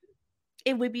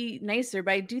it would be nicer,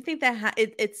 but I do think that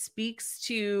it speaks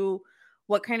to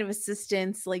what kind of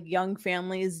assistance like young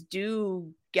families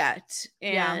do get.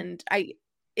 Yeah. And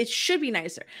it should be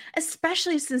nicer,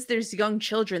 especially since there's young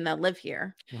children that live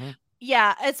here.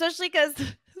 Yeah, especially because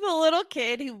the little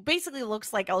kid who basically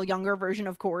looks like a younger version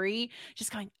of Corey,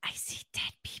 just going, I see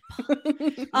dead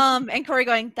people. And Corey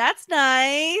going, that's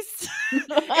nice.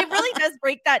 It really does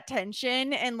break that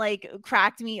tension and like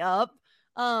cracked me up.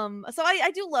 So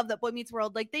I do love that Boy Meets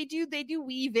World. Like they do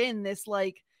weave in this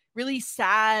like really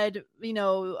sad, you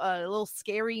know, a little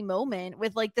scary moment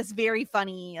with like this very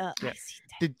funny. I see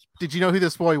dead Did you know who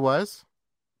this boy was?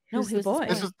 No, Who's who's the boy?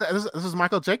 this This is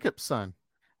Michael Jacobs' son.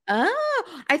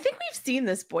 Oh, I think we've seen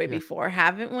this boy before,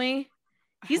 haven't we?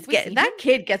 Have we seen That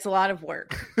kid gets a lot of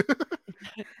work.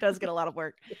 does get a lot of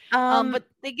work. But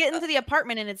they get into the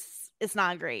apartment and it's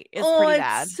not great. It's pretty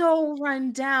bad. So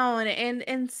run down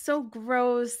and so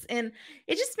gross, and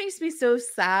it just makes me so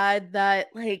sad that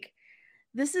like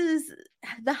this is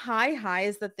the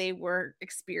highs that they were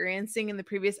experiencing in the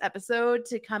previous episode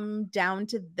to come down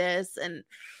to this. And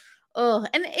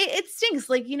and it stinks.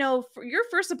 Like, you know, for your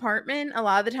first apartment a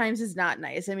lot of the times is not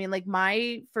nice. I mean, like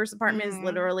my first apartment is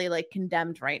literally like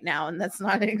condemned right now, and that's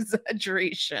not an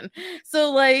exaggeration.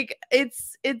 So like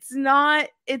it's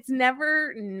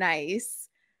never nice,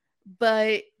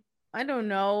 but I don't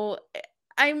know.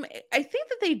 I think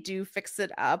that they do fix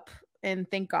it up, and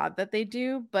thank God that they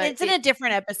do, but it's in a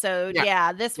different episode.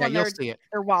 Yeah, this one you'll see it.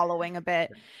 they're wallowing a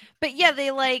bit. But yeah,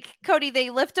 they like Cody, they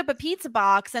lift up a pizza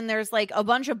box and there's like a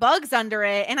bunch of bugs under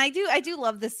it. And I do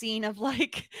love the scene of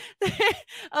like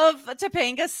of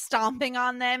Topanga stomping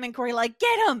on them and Corey like,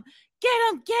 get him.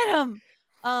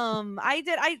 I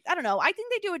don't know. I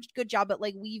think they do a good job at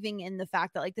like weaving in the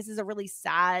fact that like this is a really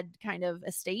sad kind of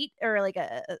estate or like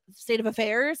a state of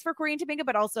affairs for Corey and Topanga,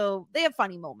 but also they have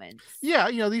funny moments. Yeah,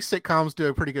 you know, these sitcoms do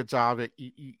a pretty good job at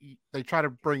they try to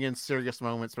bring in serious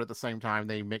moments, but at the same time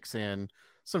they mix in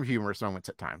some humorous moments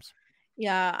at times.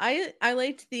 Yeah, I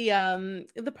liked the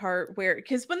part where,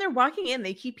 because when they're walking in,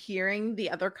 they keep hearing the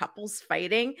other couples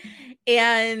fighting,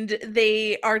 and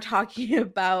they are talking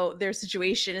about their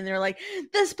situation, and they're like,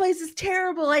 "This place is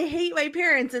terrible. I hate my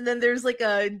parents." And then there's like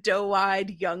a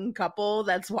doe-eyed young couple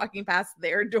that's walking past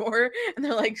their door, and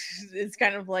they're like, it's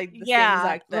kind of like the same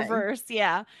exact thing. Reverse,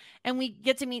 yeah. And we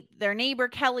get to meet their neighbor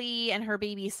Kelly and her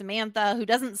baby Samantha, who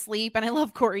doesn't sleep. And I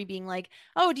love Corey being like,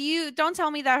 "Oh, don't tell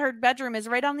me that her bedroom is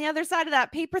right on the other side of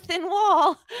that paper thin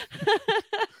wall."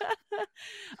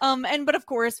 But of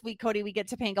course we get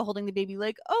Topanga holding the baby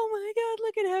like, "Oh my God,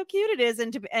 look at how cute it is."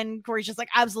 And Corey's just like,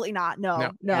 "Absolutely not.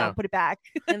 No, put it back."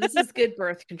 And this is good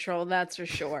birth control, that's for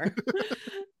sure.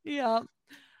 Yeah.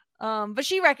 But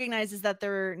she recognizes that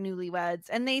they're newlyweds,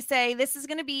 and they say this is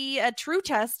going to be a true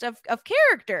test of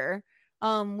character.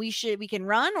 We can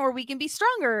run or we can be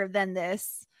stronger than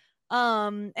this.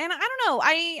 And I don't know.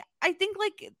 I think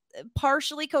like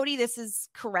partially, Cody, this is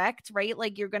correct, right?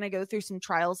 Like you're going to go through some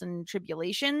trials and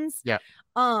tribulations. Yeah.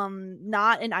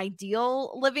 Not an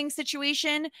ideal living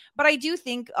situation, but I do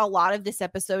think a lot of this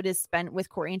episode is spent with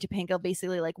Corey and Topanga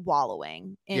basically like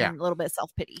wallowing in a little bit of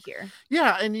self-pity here.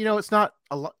 Yeah. And you know, it's not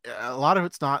a lot of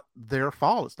it's not their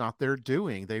fault. It's not their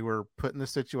doing. They were put in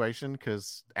this situation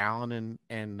because Alan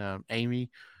and Amy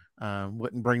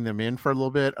wouldn't bring them in for a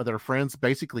little bit. Their friends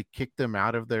basically kicked them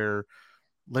out of their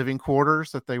living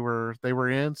quarters that they were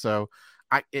in. So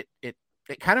it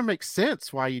kind of makes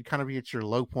sense why you'd kind of be at your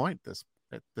low point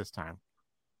at this time.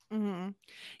 Mm-hmm.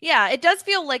 Yeah, it does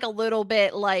feel like a little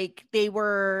bit like they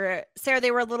were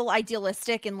a little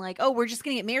idealistic and like, oh, we're just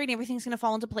gonna get married and everything's gonna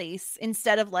fall into place,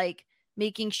 instead of like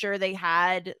making sure they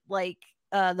had like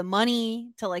the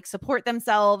money to like support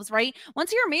themselves, right?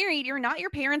 Once you're married, you're not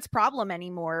your parents' problem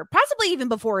anymore. Possibly even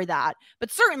before that,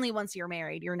 but certainly once you're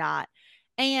married, you're not.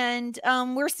 And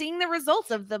we're seeing the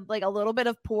results of the like a little bit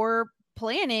of poor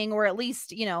planning, or at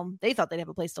least, you know, they thought they'd have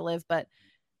a place to live, but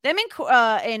them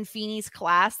in Feeney's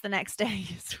class the next day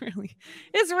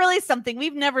is really something.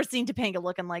 We've never seen Topanga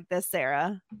looking like this,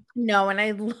 Sarah. No, and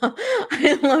I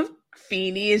love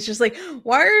Feeny is just like,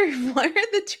 why are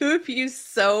the two of you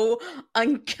so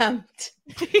unkempt?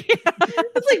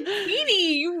 It's like,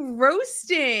 Feeny, you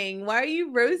roasting. Why are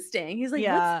you roasting? He's like,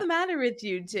 what's the matter with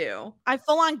you two? I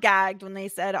full on gagged when they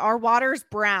said our water's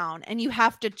brown and you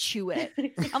have to chew it.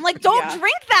 I'm like, don't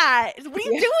drink that. What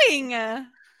are you doing?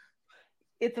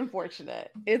 It's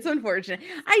unfortunate. It's unfortunate.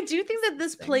 I do think that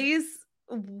this place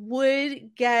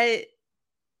would get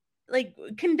like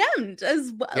condemned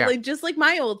as well, like just like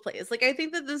my old place. Like I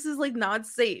think that this is like not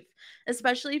safe,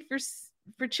 especially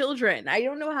for children. I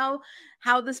don't know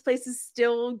how this place is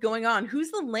still going on.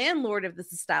 Who's the landlord of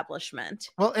this establishment?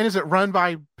 Well, and is it run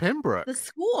by Pembroke? The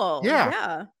school.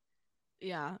 Yeah.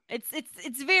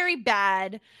 It's very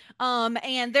bad.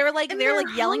 And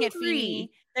they're yelling at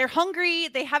Feeny. They're hungry.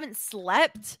 They haven't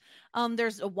slept.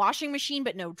 There's a washing machine,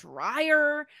 but no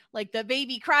dryer. Like the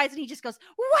baby cries and he just goes,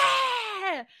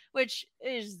 wah! Which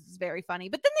is very funny.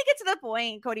 But then they get to the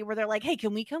point, Cody, where they're like, hey,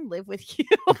 can we come live with you?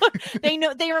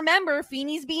 They remember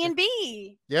Feeny's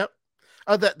B&B. Yep.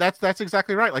 Oh, that's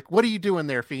exactly right. Like, what are you doing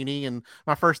there, Feeny? And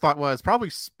my first thought was probably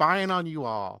spying on you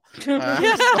all. He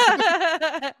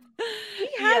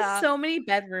has so many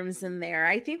bedrooms in there.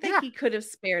 I think that he could have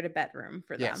spared a bedroom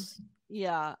for them.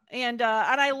 Yeah. And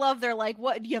I love they're like,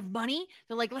 what, do you have money?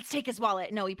 They're like, let's take his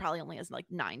wallet. No, he probably only has like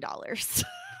 $9.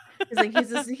 He's like,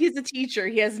 he's a teacher.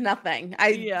 He has nothing.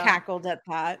 I cackled at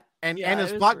that. And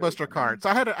his Blockbuster really card.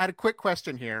 So I had a quick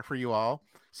question here for you all.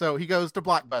 So he goes to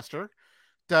Blockbuster.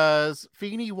 Does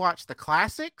Feeny watch the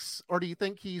classics, or do you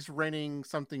think he's renting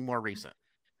something more recent?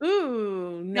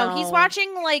 Ooh, no, he's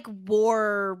watching like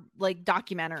war like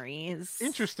documentaries.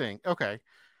 Interesting. Okay.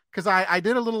 Because I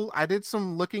did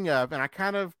some looking up, and I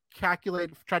kind of tried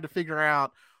to figure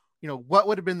out, what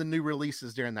would have been the new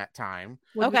releases during that time.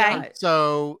 Okay.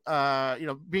 So,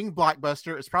 being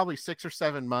Blockbuster, it's probably 6 or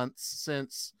 7 months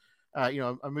since,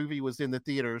 a movie was in the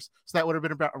theaters. So that would have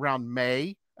been about around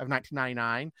May of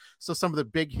 1999. So some of the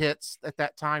big hits at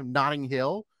that time, Notting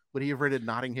Hill. Would he have rented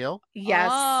Notting Hill? Yes.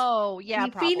 Oh, yeah,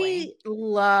 probably. Feeny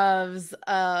loves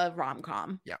a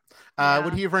rom-com. Yeah.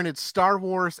 Would he have rented Star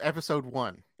Wars Episode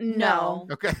 1? No.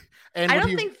 Okay. And I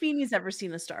don't think Feeny's ever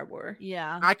seen a Star Wars.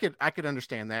 Yeah. I could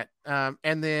understand that.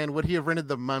 And then would he have rented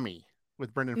The Mummy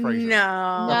with Brendan Fraser?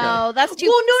 No, that's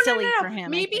too silly for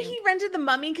him. Maybe he rented The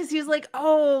Mummy because he was like,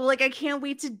 oh, like I can't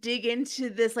wait to dig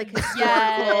into this like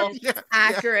historical,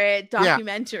 accurate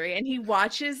documentary. And he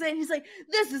watches it and he's like,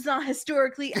 this is not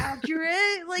historically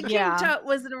accurate. Like King Tut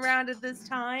wasn't around at this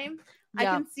time. I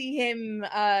can see him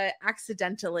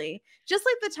accidentally, just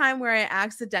like the time where I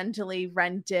accidentally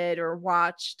rented or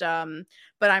watched But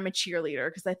I'm a Cheerleader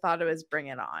because I thought it was Bring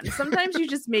It On. Sometimes you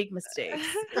just make mistakes.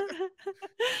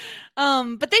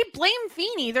 But they blame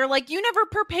Feeny. They're like, you never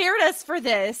prepared us for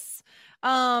this.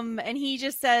 And he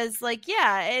just says like,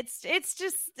 yeah, it's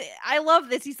just, I love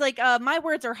this. He's like, my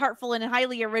words are heartful and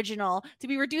highly original. To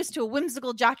be reduced to a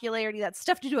whimsical jocularity that's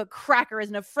stuffed into a cracker is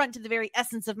an affront to the very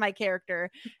essence of my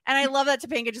character. And I love that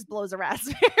Topanga just blows a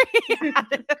raspberry.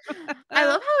 I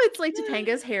love how it's like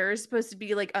Topanga's hair is supposed to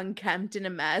be like unkempt and a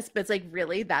mess, but it's like,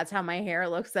 really, that's how my hair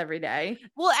looks every day.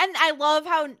 Well, and I love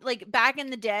how like back in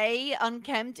the day,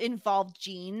 unkempt involved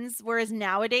jeans, whereas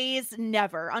nowadays,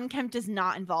 never. Unkempt does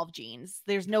not involve jeans.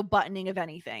 There's no buttoning of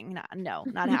anything. No,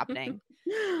 not happening.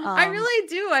 I really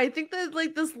do. I think that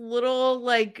like this little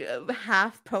like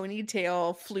half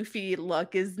ponytail floofy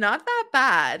look is not that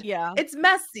bad. Yeah. It's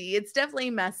messy. It's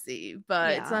definitely messy,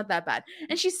 but it's not that bad.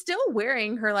 And she's still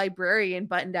wearing her librarian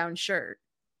button-down shirt.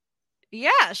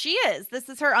 Yeah, she is. This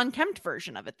is her unkempt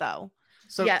version of it though.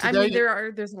 So yeah, today, I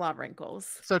mean there's a lot of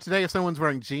wrinkles. So today, if someone's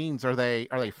wearing jeans, are they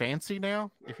fancy now?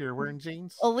 If you're wearing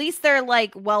jeans, at least they're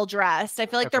like well dressed. I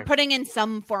feel like they're putting in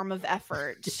some form of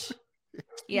effort.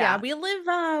 Yeah, we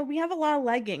have a lot of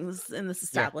leggings in this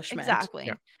establishment. Exactly.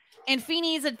 Yeah. And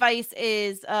Feeny's advice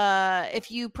is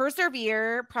if you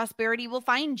persevere, prosperity will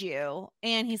find you.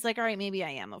 And he's like, all right, maybe I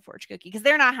am a fortune cookie, because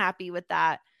they're not happy with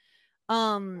that.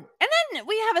 And then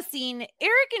we have a scene.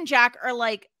 Eric and Jack are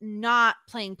like not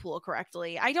playing pool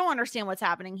correctly. I don't understand what's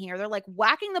happening here. They're like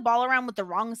whacking the ball around with the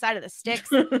wrong side of the sticks.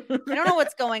 I don't know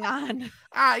what's going on.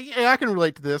 Yeah, I can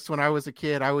relate to this. When I was a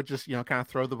kid, I would just, kind of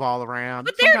throw the ball around.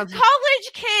 But they're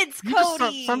college kids,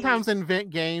 Cody. Sometimes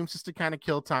invent games just to kind of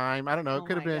kill time. I don't know. It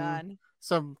could have been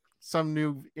some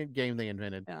new game they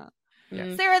invented. Yeah.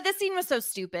 Yeah. Sarah, this scene was so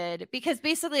stupid because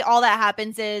basically all that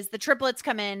happens is the triplets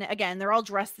come in again. They're all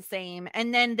dressed the same,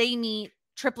 and then they meet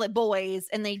triplet boys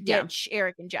and they ditch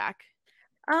Eric and Jack.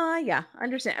 Yeah,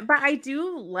 understand. But I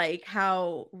do like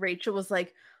how Rachel was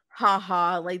like,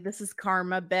 haha, like this is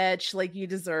karma, bitch. Like you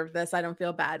deserve this. I don't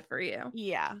feel bad for you.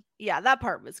 Yeah, that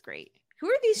part was great. Who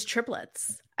are these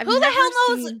triplets? I've Who the never hell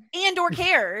knows seen- and or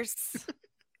cares?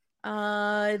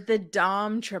 The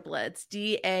Dom triplets,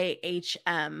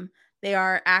 DAHM. They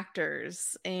are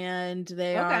actors and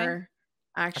they are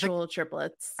actual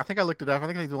triplets. I think I looked it up. I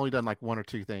think they've only done like one or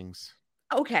two things.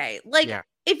 Okay, like Yeah.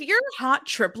 if you're hot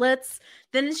triplets,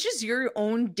 then it's just your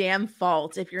own damn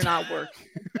fault if you're not working.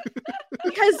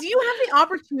 Because you have the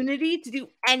opportunity to do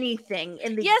anything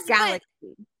in the Yes, but- galaxy.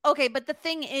 Okay, but the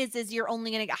thing is you're only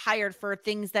going to get hired for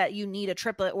things that you need a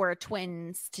triplet or a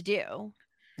twins to do.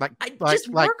 Like Just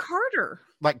work harder.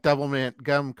 like Double Mint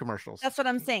gum commercials. That's what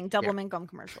I'm saying. Double mint gum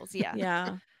commercials. Yeah.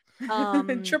 Yeah.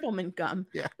 Um, Triple mint gum.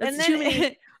 Yeah. That's and too then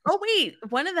many. Oh wait,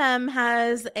 one of them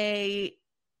is a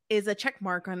check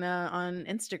mark on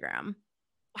Instagram.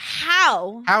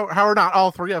 how? How are not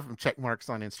all three of them check marks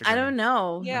on Instagram? I don't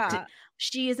know. Yeah.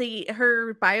 She is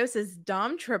her bio says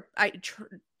Dom triplet,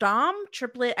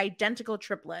 identical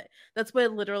triplet. That's what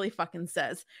it literally fucking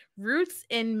says. Roots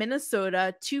in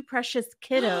Minnesota, two precious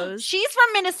kiddos. She's from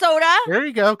Minnesota. There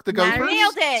you go. The Married Gophers.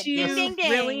 Nailed it. to Ding, ding,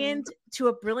 ding.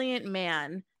 a brilliant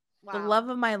man. The Wow. love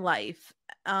of my life.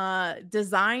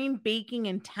 Design, baking,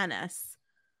 and tennis.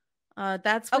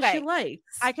 That's what she Okay.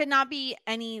 likes. I could not be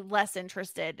any less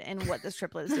interested in what this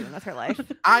triplet is doing with her life.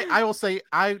 I will say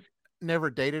I never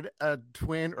dated a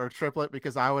twin or a triplet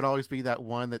because I would always be that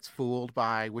one that's fooled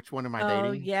by which one am I Oh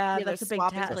dating. yeah, Yeah, that's a they're big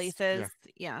swapping test. places.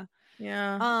 Yeah.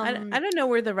 Yeah. Um, I don't know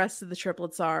where the rest of the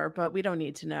triplets are, but we don't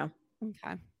need to know.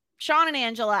 Okay. Sean and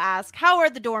Angela ask, how are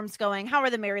the dorms going? How are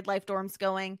the married life dorms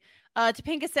going?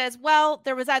 Topanga says, well,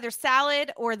 there was either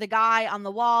salad or the guy on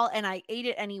the wall, and I ate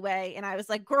it anyway. And I was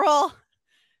like, girl,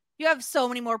 you have so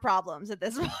many more problems at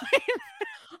this point.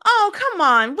 Oh, come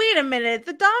on. Wait a minute.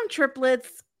 The Dom triplets,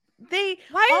 they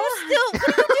Why are all you still,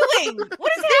 what are you doing?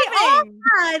 What is they all happening?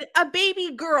 had a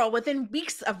baby girl within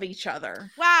weeks of each other.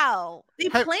 Wow. They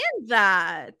Have- planned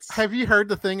that. Have you heard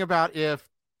the thing about if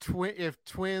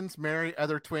twins marry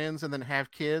other twins and then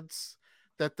have kids,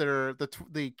 that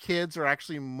the kids are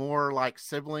actually more like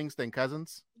siblings than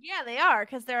cousins? Yeah, they are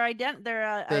because they're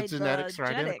The genetics are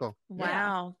identical.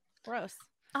 Wow. Gross.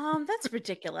 That's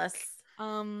ridiculous.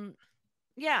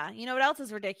 Yeah, you know what else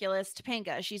is ridiculous?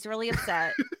 Topanga. She's really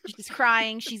upset. She's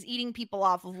crying. She's eating people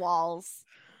off of walls.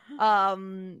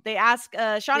 They ask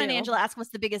Sean and Ew. Angela ask what's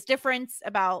the biggest difference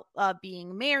about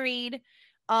being married.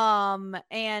 And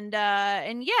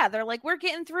yeah, they're like, we're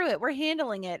getting through it, we're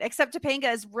handling it. Except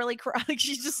Topanga is really crying.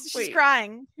 She's Wait.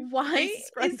 crying Why Face is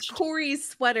scrunched. Corey's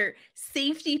sweater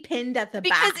safety pinned at the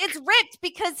because back? it's ripped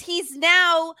because he's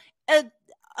now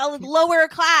a lower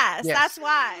class. Yes. That's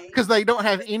why. Because they don't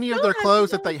have any of Still their has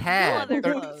clothes that no they had. other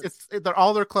They're, clothes. they're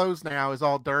all their clothes now is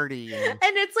all dirty. And,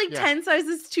 And it's like Yeah. 10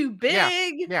 sizes too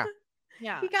big. yeah.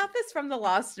 Yeah. He got this from the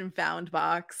Lost and Found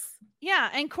box. Yeah,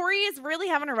 and Corey is really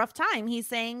having a rough time. He's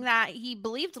saying that he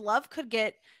believed love could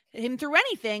get him through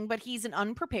anything, but he's an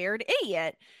unprepared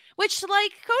idiot. Which,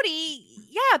 like, Cody,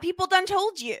 yeah, people done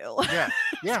told you. Yeah.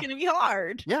 It's Yeah. gonna be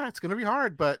hard. Yeah, it's going to be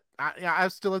hard, but I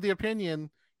still have the opinion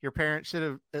your parents should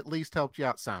have at least helped you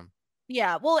out some.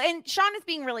 Yeah, well, and Sean is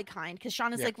being really kind because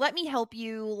Sean is Yeah. like, let me help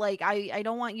you. Like, I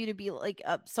don't want you to be like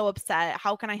so upset.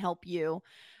 How can I help you?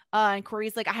 And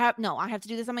Corey's like, I have to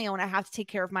do this on my own. I have to take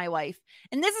care of my wife.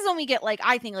 And this is when we get like,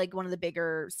 I think like one of the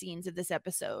bigger scenes of this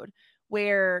episode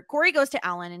where Corey goes to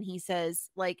Alan and he says,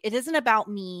 like, it isn't about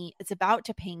me. It's about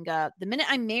Topanga. The minute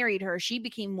I married her, she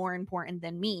became more important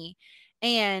than me.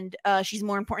 And she's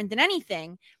more important than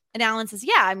anything. And Alan says,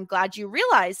 yeah, I'm glad you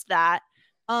realized that.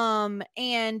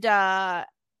 Yeah,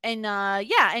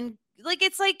 and like,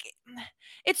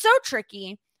 it's so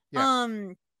tricky. Yeah.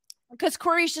 Because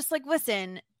Corey's just like,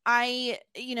 listen,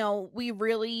 we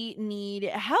really need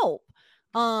help.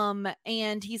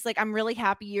 And he's like, I'm really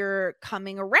happy you're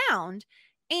coming around.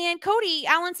 And Cody,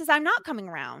 Alan says, I'm not coming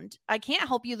around. I can't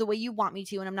help you the way you want me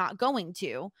to, and I'm not going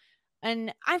to.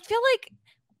 And I feel like,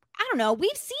 I don't know,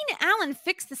 we've seen Alan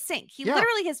fix the sink. He Yeah.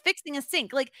 literally is fixing a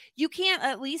sink. Like, you can't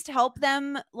at least help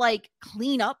them like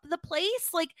clean up the place.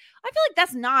 Like, I feel like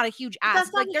that's not a huge ask.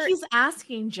 That's not Like, what they're- he's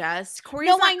asking, Jess. Corey's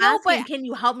No, not I know, asking, but- can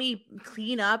you help me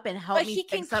clean up and help but me he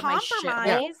can fix up my shit?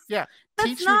 compromise. Yeah.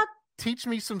 That's not Teach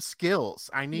me some skills.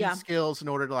 I need Yeah. skills in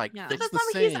order to like Yeah. fix that's the not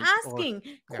what he's sink or- asking.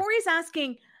 yeah. Corey's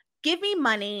asking, give me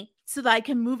money so that I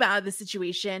can move out of the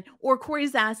situation. Or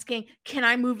Corey's asking, can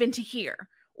I move into here?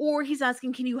 Or he's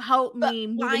asking, can you help But me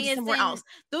move why into somewhere isn't- else?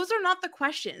 Those are not the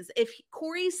questions. If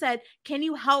Corey said, can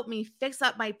you help me fix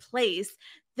up my place?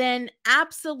 Then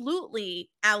absolutely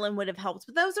Alan would have helped.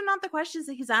 But those are not the questions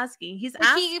that he's asking. He's But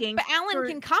asking. but Alan for-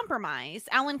 can compromise.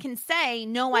 Alan can say,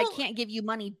 no, I Well- can't give you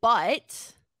money,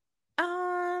 but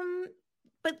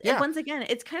But Yeah. once again,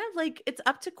 it's kind of like it's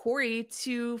up to Corey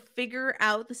to figure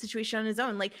out the situation on his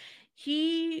own. Like,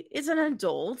 he is an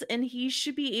adult and he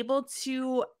should be able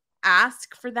to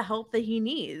ask for the help that he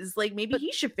needs. Like, maybe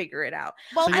he should figure it out.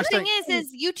 Well, So the you're thing saying-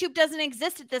 is YouTube doesn't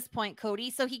exist at this point, Cody.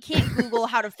 So he can't Google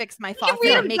how to fix my He can faucet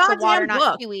read and a make the water goddamn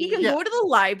not book. chewy. He can Yeah. go to the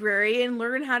library and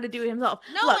learn how to do it himself.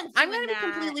 No Look, one's I'm doing going to be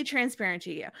that. completely transparent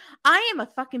to you. I am a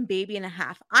fucking baby and a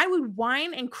half. I would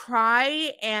whine and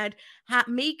cry and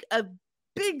make a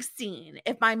big scene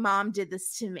if my mom did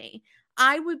this to me.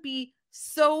 I would be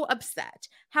so upset.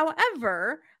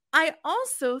 However, I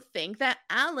also think that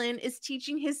Alan is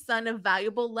teaching his son a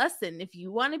valuable lesson. If you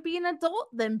want to be an adult,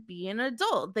 then be an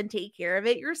adult. Then take care of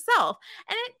it yourself.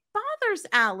 And it bothers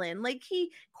Alan. Like,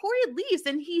 Corey leaves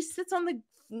and he sits on the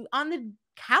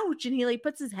couch and he like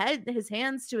puts his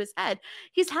hands to his head.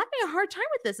 He's having a hard time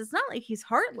with this. It's not like he's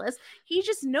heartless. He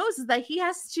just knows that he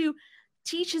has to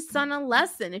teach his son a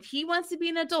lesson. If he wants to be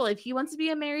an adult, if he wants to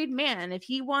be a married man, if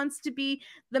he wants to be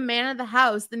the man of the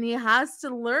house, then he has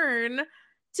to learn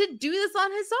to do this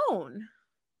on his own.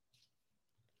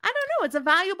 I don't know. It's a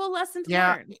valuable lesson to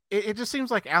learn. It just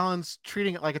seems like Alan's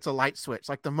treating it like it's a light switch.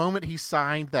 Like the moment he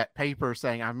signed that paper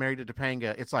saying I'm married to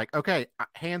Topanga, it's like, okay,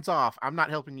 hands off. I'm not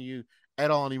helping you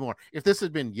at all anymore. If this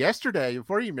had been yesterday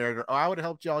before you married her, I would have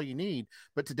helped you all you need.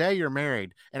 But today you're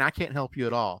married and I can't help you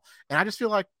at all. And I just feel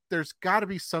like there's got to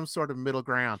be some sort of middle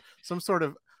ground, some sort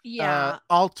of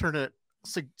alternate,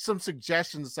 some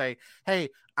suggestions to say, hey,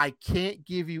 I can't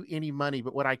give you any money,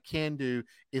 but what I can do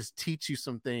is teach you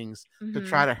some things to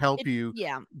try to help you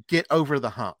get over the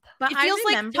hump. But It feels I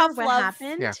like remember tough what love.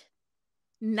 happened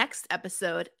next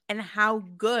episode and how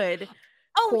good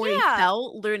Corey yeah.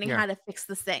 felt learning Yeah. how to fix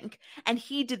the sink. And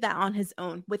he did that on his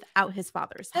own without his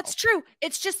father's help. That's true.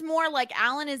 It's just more like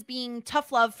Alan is being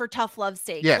tough love for tough love's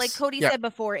sake. Yes. Like Cody Yep. said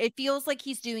before, it feels like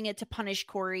he's doing it to punish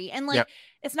Corey. And like, Yep.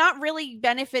 it's not really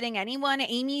benefiting anyone.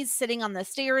 Amy's sitting on the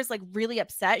stairs, like really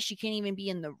upset. She can't even be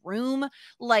in the room.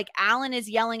 Like Alan is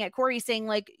yelling at Corey saying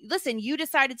like, listen, you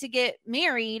decided to get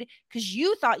married because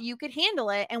you thought you could handle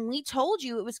it. And we told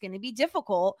you it was going to be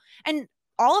difficult. And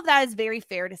all of that is very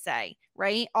fair to say,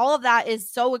 right? All of that is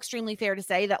so extremely fair to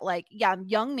say that like, yeah,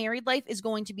 young married life is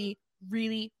going to be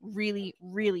really, really,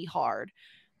 really hard.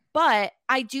 But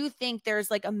I do think there's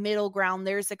like a middle ground.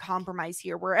 There's a compromise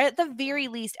here where at the very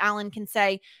least, Alan can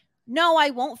say, no,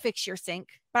 I won't fix your sink,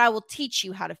 but I will teach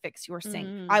you how to fix your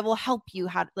sink. I will help you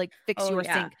how to like fix your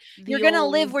sink. You're going to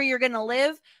live where you're going to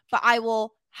live, but I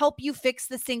will help you fix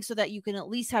the sink so that you can at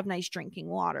least have nice drinking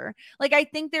water. Like, I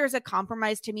think there's a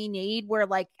compromise to be made where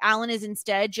like Alan is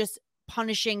instead just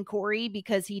punishing Corey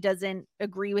because he doesn't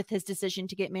agree with his decision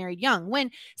to get married young. When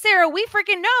Sarah, we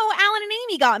freaking know Alan and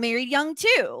Amy got married young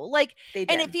too. Like, They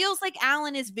and did. it feels like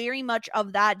Alan is very much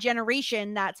of that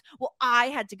generation that's, well, I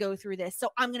had to go through this, so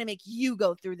I'm going to make you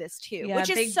go through this too, which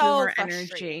big is so boomer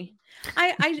frustrating.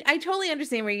 I totally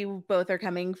understand where you both are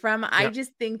coming from. I Yep.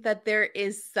 just think that there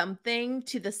is something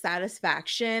to the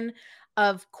satisfaction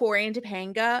of Corey and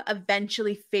Topanga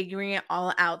eventually figuring it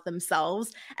all out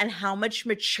themselves and how much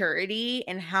maturity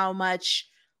and how much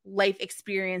life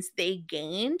experience they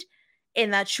gained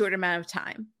in that short amount of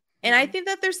time. And I think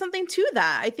that there's something to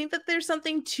that. I think that there's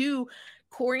something to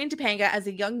Corey and Topanga as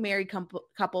a young married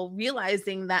couple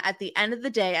realizing that at the end of the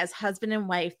day, as husband and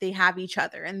wife, they have each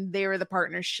other and they're the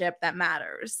partnership that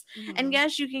matters. And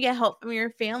yes, you can get help from your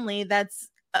family. That's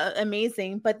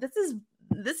amazing. But this is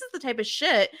the type of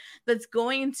shit that's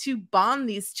going to bond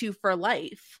these two for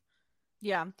life.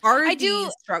 Yeah. Are I do-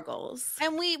 these struggles?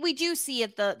 And we do see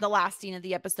at the last scene of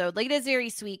the episode, like it is very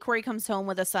sweet. Corey comes home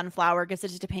with a sunflower, gives it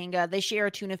to Topanga. They share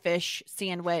a tuna fish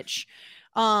sandwich.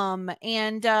 And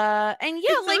yeah,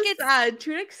 It's like so it's sad.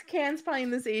 Tuna cans probably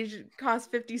in this age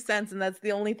cost 50 cents, and that's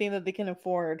the only thing that they can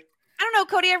afford. I don't know,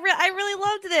 Cody. I really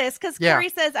loved this because Yeah. Corey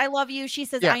says, "I love you." She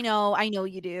says, Yeah. I know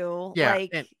you do." Yeah. Like,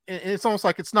 and it's almost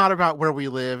like it's not about where we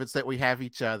live. It's that we have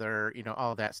each other,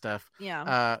 all that stuff.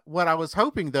 yeah. What I was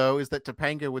hoping though, is that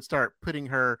Topanga would start putting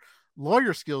her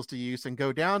lawyer skills to use and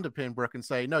go down to Pembroke and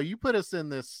say, no, you put us in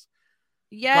this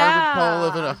Yeah.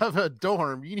 garbage hole of a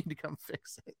dorm. You need to come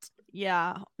fix it.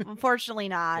 Yeah, unfortunately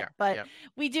not. Yeah, But yeah.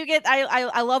 we do get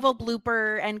I love a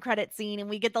blooper and credit scene, and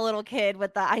we get the little kid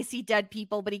with the I see dead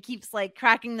people, but he keeps like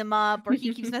cracking them up or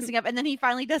he keeps messing up, and then he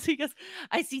finally does. He goes,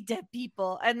 I see dead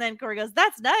people, and then Corey goes,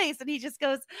 that's nice, and he just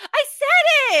goes, I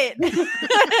said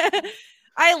it.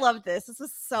 I loved this. This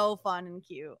was so fun and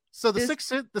cute. So the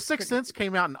This- Sixth Sense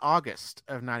came out in August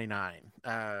of '99.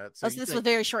 So So this was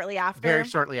very shortly after. very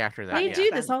shortly after that. They yeah.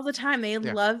 do this all the time. They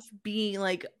Yeah. love being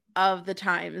like of the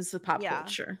times with pop Yeah.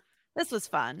 culture. This was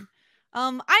fun.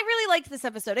 I really liked this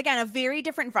episode. Again, a very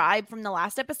different vibe from the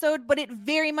last episode, but it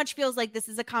very much feels like this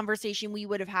is a conversation we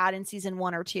would have had in season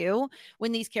 1 or 2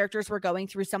 when these characters were going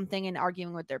through something and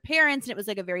arguing with their parents, and it was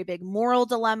like a very big moral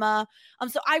dilemma.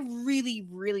 So I really,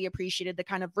 really appreciated the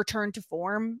kind of return to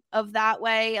form of that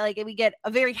way. Like we get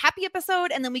a very happy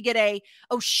episode, and then we get a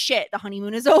oh shit, the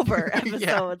honeymoon is over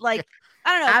episode. Like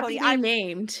I don't know, Cody. I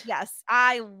named. Yes,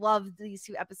 I loved these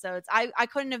 2 episodes. I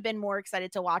couldn't have been more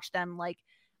excited to watch them. Like.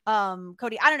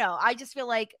 Cody, I don't know. I just feel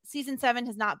like season 7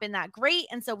 has not been that great.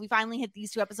 And so we finally hit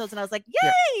these 2 episodes and I was like,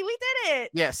 yay, we did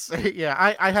it. Yes.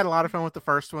 Yeah. I had a lot of fun with the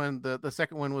first one. The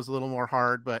second one was a little more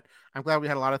hard, but I'm glad we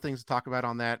had a lot of things to talk about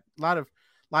on that. A lot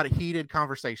of heated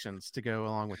conversations to go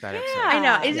along with that episode. I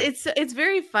know. It's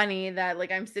very funny that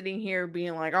like I'm sitting here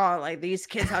being like, oh, like these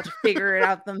kids have to figure it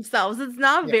out themselves. It's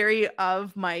not very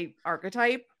of my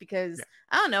archetype because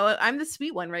I don't know. I'm the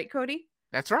sweet one, right, Cody?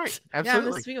 That's right. Absolutely. Yeah,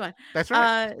 I'm the sweet one. That's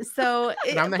right.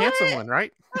 And I'm the handsome one,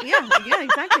 right? Yeah,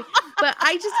 exactly. But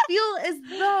I just feel as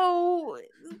though,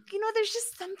 there's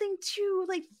just something to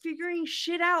like figuring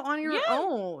shit out on your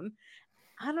own.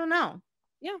 I don't know.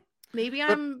 Yeah. Maybe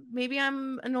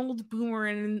I'm an old boomer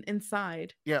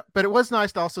inside. Yeah, but it was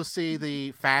nice to also see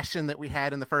the fashion that we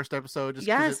had in the first episode. Just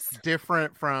because it's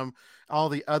different from all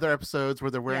the other episodes where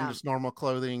they're wearing just normal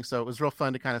clothing. So it was real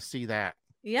fun to kind of see that.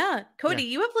 Yeah. Cody,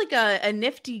 you have like a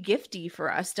nifty gifty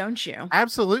for us, don't you?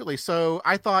 Absolutely. So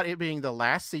I thought it being the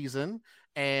last season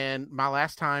and my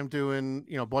last time doing,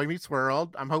 Boy Meets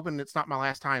World, I'm hoping it's not my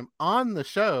last time on the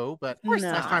show, but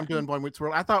last time doing Boy Meets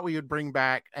World, I thought we would bring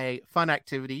back a fun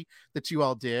activity that you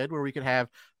all did where we could have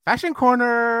Fashion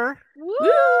Corner. Woo!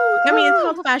 I mean, it's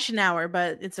called Fashion Hour,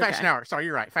 but it's okay. Fashion Hour. Sorry,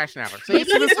 you're right. Fashion Hour. So he's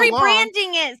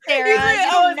rebranding it, Sarah.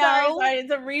 Sorry.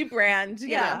 It's a rebrand.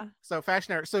 Yeah. So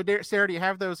Fashion Hour. So Sarah, do you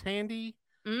have those handy,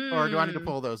 or do I need to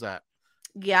pull those up?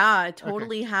 Yeah, I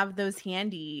totally have those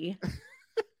handy.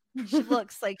 She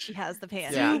looks like she has the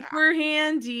pants. Super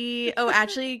handy. Oh,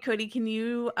 actually, Cody, can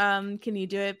you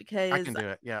do it because I can do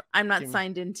it. Yeah, I'm not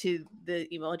signed into the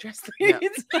email address. Yeah,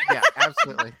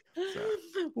 absolutely. So.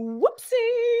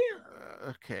 Whoopsie.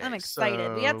 Okay, I'm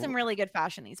excited. We had some really good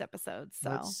fashion these episodes.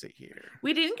 So let's see here.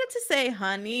 We didn't get to say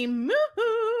honeymoon.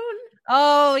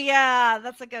 Oh yeah,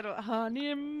 that's a good one.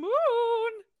 Honeymoon.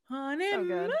 So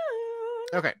good.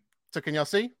 Okay, so can y'all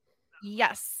see?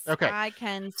 Yes. Okay. I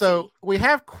can. So we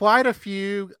have quite a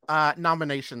few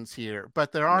nominations here,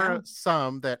 but there are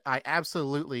some that I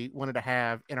absolutely wanted to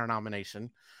have in our nomination.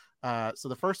 So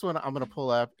the first one I'm going to pull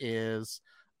up is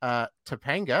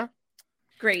Topanga.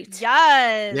 Great.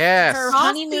 Yes. Her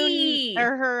honeymoon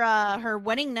or her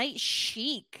wedding night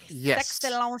chic. Yes.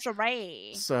 Sexy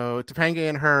lingerie. So Topanga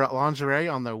in her lingerie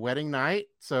on the wedding night.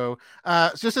 So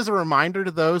just as a reminder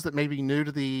to those that may be new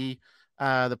to the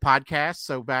podcast.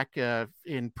 So back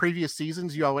in previous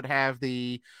seasons, you all would have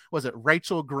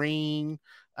Rachel Green?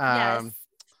 Yes.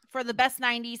 For the best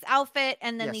 90s outfit,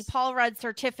 and then the Paul Rudd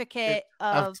certificate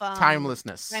of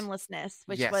timelessness,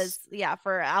 which was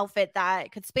for outfit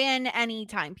that could span any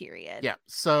time period. Yeah.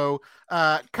 So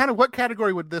kind of what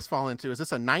category would this fall into? Is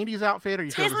this a 90s outfit, or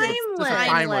you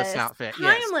timeless outfit?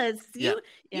 Timeless. Yes.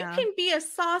 You can be a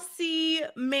saucy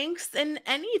Minx in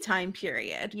any time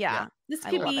period. Yeah. This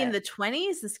could be in the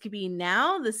 20s. This could be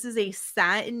now. This is a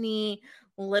satiny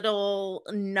little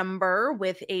number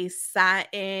with a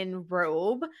satin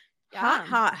robe.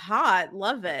 Hot.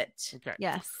 Love it. Okay.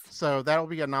 Yes. So that'll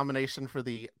be a nomination for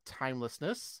the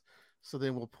timelessness. So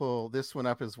then we'll pull this one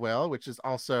up as well, which is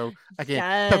also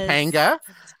again Topanga.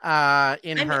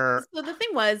 So the thing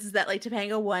was that like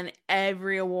Topanga won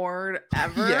every award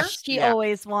ever. Yes. She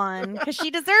always won because she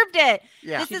deserved it.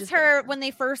 Yeah. This is her when they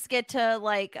first get to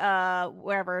like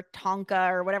wherever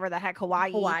Tonka or whatever the heck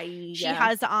Hawaii. She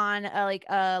has on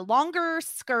a longer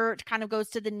skirt, kind of goes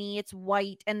to the knee. It's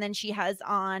white, and then she has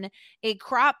on a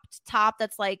cropped top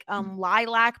that's like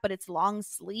lilac, but it's long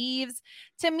sleeves.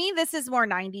 To me, this is more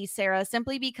 90s, Sarah.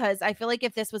 Simply because I feel like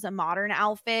if this was a modern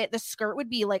outfit, the skirt would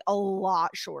be like a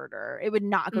lot shorter. It would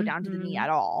not go down to the knee at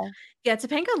all. Yeah,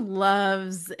 Topanga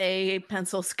loves a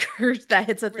pencil skirt that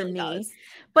hits at the knee. Does.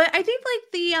 But I think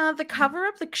like the cover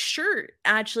of the shirt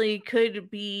actually could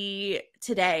be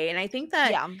today. And I think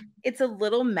that it's a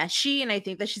little meshy, and I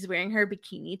think that she's wearing her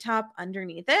bikini top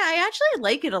underneath it. I actually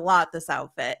like it a lot, this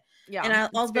outfit. Yeah. And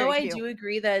although I do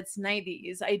agree that it's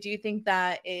 90s, I do think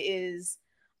that it is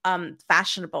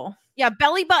fashionable. Yeah,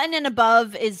 belly button and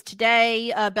above is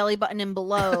today. Belly button and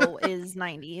below is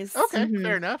 90s. Okay,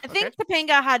 fair enough. I think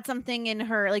Topanga had something in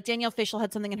her, like Danielle Fishel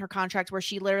had something in her contract where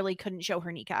she literally couldn't show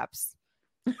her kneecaps.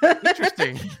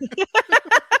 Interesting.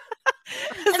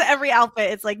 Every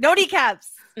outfit, it's like no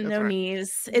kneecaps. No right.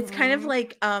 knees. It's kind of Mhm.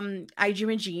 like I Dream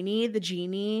a Genie, the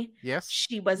genie. Yes.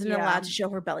 She wasn't Yeah. allowed to show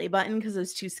her belly button because it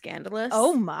was too scandalous.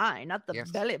 Oh my, not the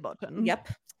Yes. belly button. Yep.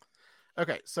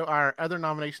 Okay, so our other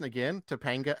nomination again,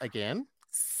 Topanga again.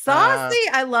 Saucy.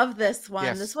 I love this one.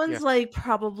 yes, This one's yes. like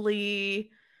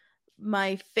probably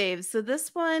my fave. So this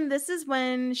is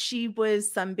when she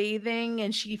was sunbathing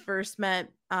and she first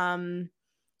met Mrs.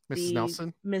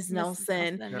 Nelson. Ms. Mrs.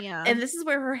 Nelson. Nelson, yeah. And this is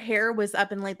where her hair was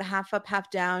up in like the half up, half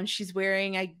down. She's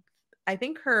wearing I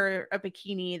think a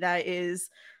bikini that is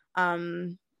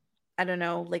I don't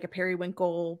know, like a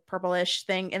periwinkle purplish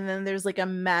thing. And then there's like a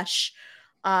mesh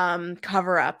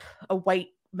cover up, a white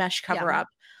mesh cover up.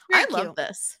 Very I love cute.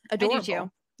 this. I do Adorable.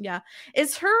 too. Yeah.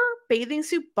 Is her bathing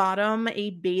suit bottom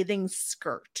a bathing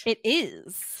skirt? It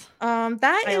is.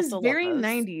 That I is also love very those.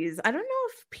 90s. I don't know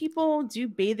if people do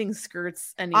bathing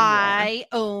skirts anymore. I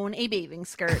own a bathing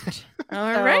skirt.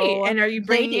 All right. So And are you they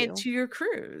bringing it do. to your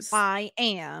cruise? I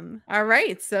am. All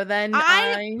right. So then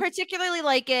I particularly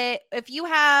like it if you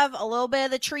have a little bit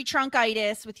of the tree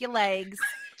trunkitis with your legs.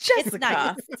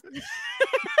 Jessica, It's nice.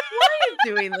 why are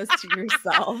you doing this to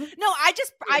yourself? No, I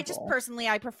just Beautiful. personally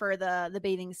I prefer the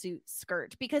bathing suit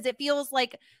skirt because it feels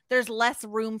like there's less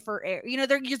room for error. You know,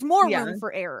 there's more Yeah. room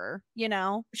for error. You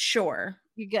know, Sure.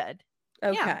 you're good.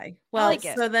 Okay. Well, like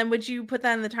it. so then would you put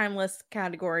that in the timeless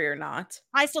category or not?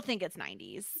 I still think it's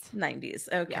 90s, 90s.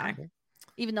 Okay. Yeah.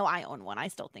 even though I own one. I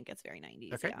still think it's very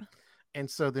 90s. Okay. Yeah. And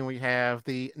so then we have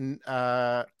the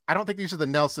I don't think these are the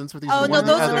Nelsons, but these Oh are no, one of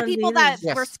those the are other. the people that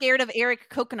Yes. were scared of Eric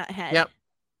Coconut Head. Yep.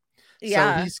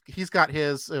 Yeah. So he's got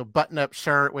his button-up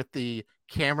shirt with the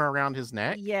camera around his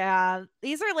neck. Yeah,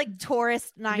 these are like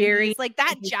tourist 90s. Very Like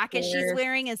that 90s jacket she's tourist.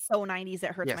 wearing is so 90s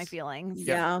it hurts my Yes. feelings.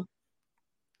 Yeah.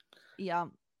 Yeah.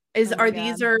 Is Oh my are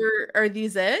these are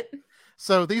these it?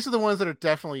 So these are the ones that are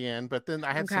definitely in, but then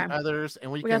I had some Okay. others,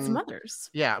 and we We can got some others.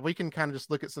 yeah, we can kind of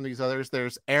just look at some of these others.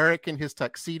 There's Eric in his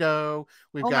tuxedo.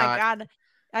 We've Oh got my god.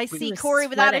 I see was Corey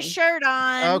without a sweating. shirt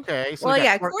on. okay. So we Well, got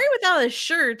yeah, Cor- Corey without a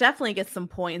shirt definitely gets some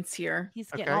points here. He's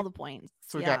getting Okay. all the points.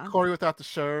 So we yeah. got Corey without the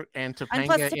shirt and plus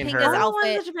Topanga in Topanga's her.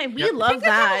 outfit. We Yep. love Topanga kinda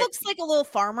that. looks like a little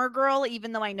farmer girl,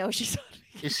 even though I know she's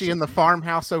Is she in the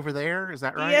farmhouse over there? Is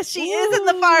that right? Yes, she is in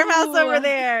the farmhouse over Ooh.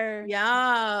 there.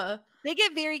 Yeah. They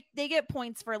get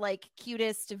points for like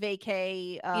cutest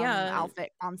vacay Yeah.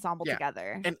 outfit ensemble Yeah.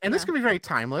 together. And this Yeah. could be very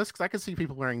timeless because I could see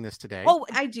people wearing this today. Oh,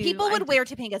 I do. people I would do. wear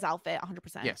Topanga's outfit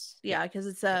 100%. yes. Yeah, because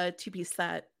it's a two-piece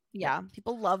set. Yeah,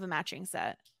 people love a matching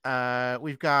set.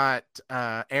 We've got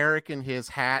Eric in his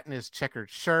hat and his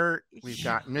checkered shirt. We've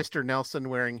got Mr. Nelson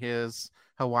wearing his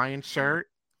Hawaiian shirt.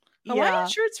 Hawaiian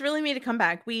shirts really made a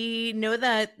comeback. We know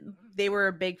that they were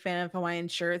a big fan of Hawaiian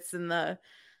shirts in the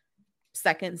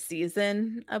second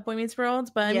season of Boy Meets World,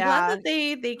 but I'm Yeah. glad that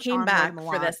they came Sean wore back them a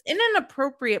for lot. this in an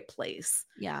appropriate place.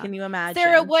 Yeah. Can you imagine?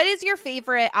 Sarah, what is your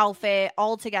favorite outfit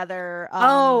altogether?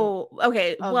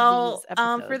 Okay. of Well, these for the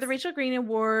episodes? Rachel Green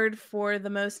Award for the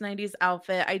most 90s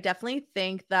outfit, I definitely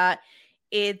think that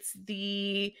it's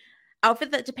the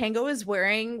outfit that Topanga is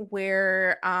wearing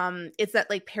where it's that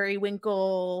like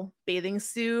periwinkle bathing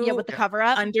suit yeah, with the cover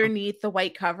up. underneath the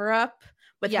white cover up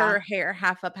with Yeah. her hair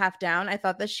half up, half down. I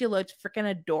thought that she looked freaking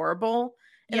adorable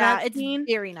in Yeah, that it's scene.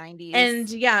 very 90s.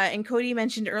 And Cody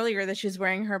mentioned earlier that she's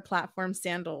wearing her platform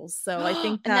sandals. So I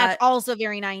think and that that's also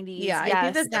very 90s. yeah, I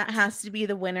yes. think that has to be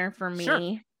the winner for me.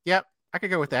 Sure. Yep, I could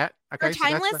go with that. Okay, For so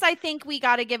that's timeless, I think we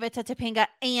got to give it to Topanga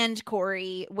and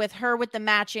Corey with her with the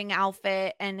matching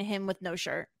outfit and him with no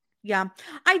shirt. Yeah,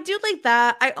 I do like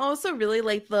that. I also really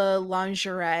like the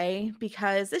lingerie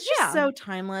because it's just Yeah. so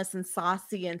timeless and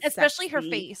saucy and Especially her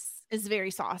sexy. face is very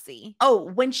saucy. Oh,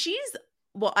 when she's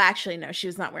well, actually, no, she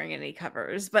was not wearing any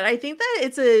covers, but I think that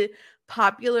it's a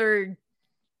popular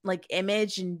like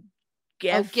image and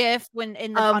GIF when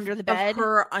in the of, under the bed. of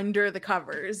her under the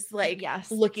covers, like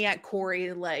Yes. looking at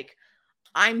Corey, like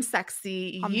I'm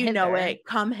sexy, Come you know hither. it,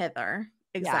 come hither.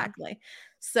 Exactly.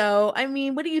 So, I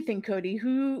mean, what do you think, Cody?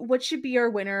 What should be our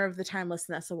winner of the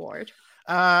Timelessness Award?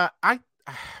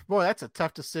 Boy, that's a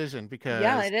tough decision because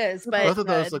Yeah, it is. But both of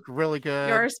those good. look really good.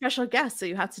 you're a special guest, so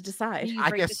you have to decide. You I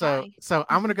break guess the so. tie. So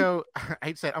I'm gonna go. I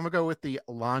hate to say it, I'm gonna go with the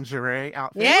lingerie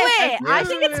outfit. Yeah. Wait, I Yes.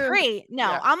 think it's great. No,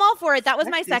 Yeah. I'm all for it. That was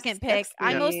my Sexy, second pick.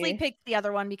 I sexy. mostly picked the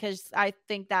other one because I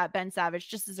think that Ben Savage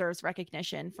just deserves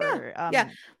recognition for yeah.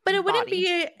 But it wouldn't body.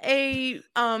 be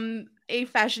a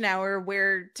fashion hour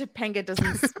where Topanga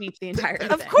doesn't speak the entire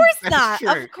thing. Of course That's not.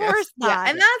 true. Of course Yeah, not.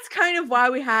 and that's kind of why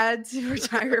we had to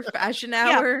retire fashion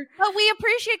hour. But we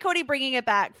appreciate Cody bringing it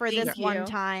back for Thank this you. one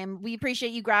time. We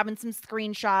appreciate you grabbing some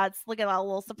screenshots. Look at that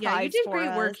little surprise. Yeah, you did for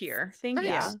great work us. here. Thank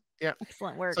Yeah. you. Yeah.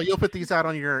 Excellent work. So you'll put these out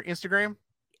on your Instagram.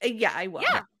 Yeah, I will.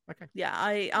 Yeah. Okay. Yeah,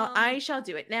 I shall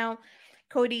do it. Now,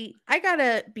 Cody, I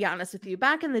gotta be honest with you.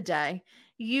 Back in the day,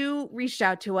 you reached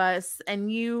out to us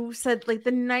and you said like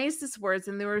the nicest words,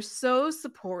 and they were so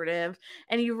supportive,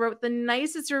 and you wrote the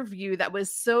nicest review that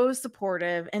was so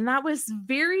supportive, and that was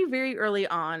very, very early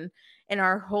on in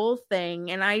our whole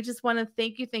thing. And I just want to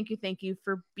thank you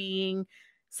for being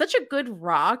such a good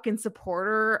rock and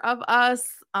supporter of us.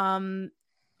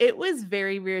 It was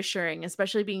very reassuring,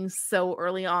 especially being so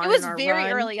early on. It was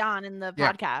very early on in the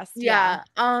podcast. Yeah.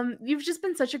 You've just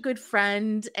been such a good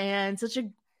friend and such a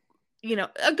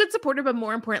good supporter, but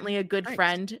more importantly, a good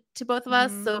friend to both of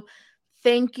us. So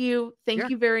thank you. Thank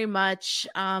you very much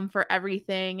for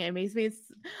everything. It makes me, I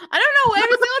don't know, every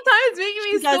single time it's making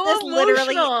me so emotional.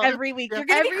 Literally every week. You're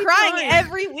going to be crying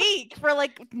every week for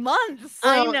like months.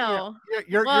 I know.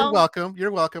 You're welcome.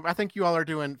 You're welcome. I think you all are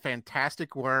doing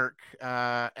fantastic work.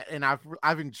 And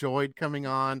I've enjoyed coming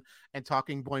on and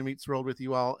talking Boy Meets World with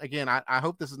you all. Again, I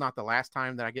hope this is not the last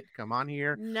time that I get to come on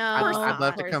here. No, I'd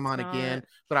love to come on again,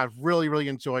 but I've really, really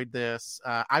enjoyed this.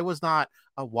 I was not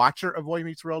a watcher of Boy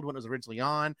Meets World when it was originally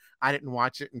on. I didn't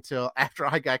watch it until after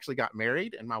I actually got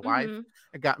married, and my wife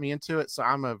got me into it. So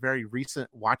I'm a very recent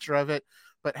watcher of it,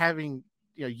 but having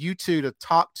you two to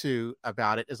talk to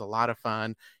about it is a lot of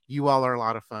fun. You all are a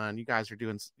lot of fun. You guys are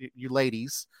doing, you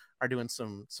ladies are doing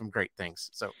some great things.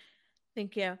 So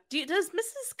thank you. Does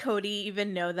Mrs. Cody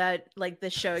even know that like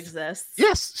this show exists?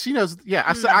 Yes, she knows. Yeah,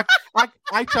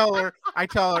 I tell her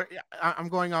I'm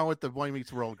going on with the Boy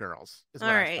Meets World girls. All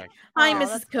right. Hi,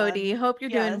 Mrs. Cody. Hope you're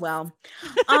doing well.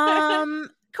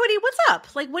 Cody, what's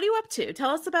up? Like, what are you up to?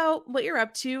 Tell us about what you're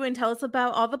up to, and tell us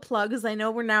about all the plugs. I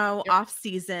know we're now off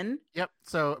season. Yep.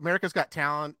 So America's Got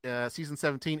Talent season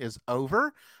 17 is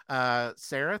over.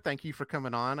 Sarah, thank you for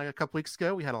coming on a couple weeks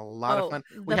ago. We had a lot of fun.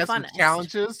 We had some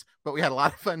challenges, but we had a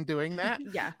lot of fun doing that.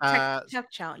 Yeah. Tech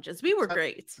challenges. We were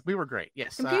great. We were great.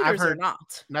 Yes. Computers I've heard are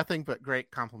not. Nothing but great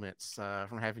compliments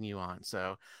from having you on.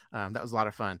 So that was a lot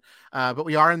of fun. But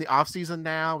we are in the off season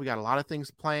now. We got a lot of things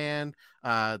planned.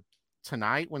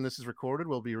 Tonight, when this is recorded,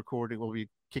 we'll be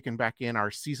kicking back in our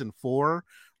season 4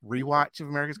 rewatch of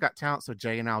America's Got Talent. So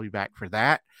Jay and I'll be back for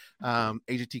that.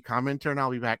 AGT commenter and I'll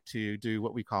be back to do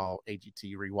what we call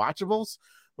AGT rewatchables,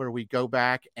 where we go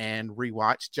back and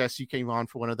rewatch. Jess, you came on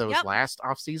for one of those last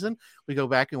off season. We go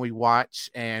back and we watch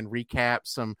and recap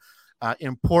some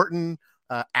important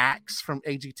acts from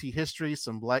AGT history,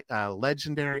 some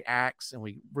legendary acts, and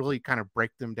we really kind of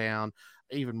break them down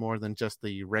even more than just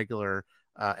the regular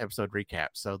episode recap.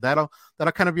 So that'll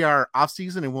kind of be our off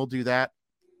season, and we'll do that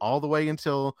all the way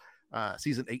until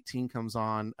season 18 comes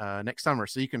on next summer.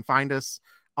 So you can find us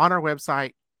on our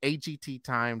website,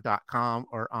 agttime.com,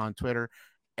 or on Twitter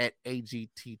at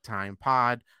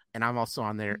agttimepod, and I'm also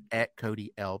on there at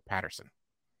Cody L. Patterson.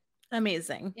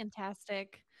 Amazing.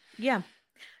 Fantastic. Yeah.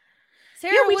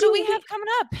 Sarah, what do we have coming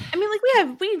up? I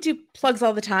mean, we do plugs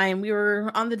all the time. We were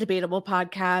on the Debatable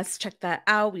podcast. Check that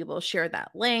out. We will share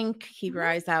that link. Keep your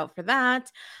eyes out for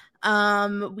that.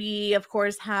 We, of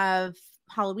course, have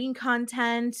Halloween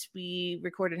content. We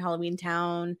recorded Halloween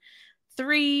Town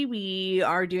 3. We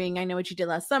are doing I Know What You Did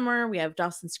Last Summer. We have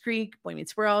Dawson's Creek, Boy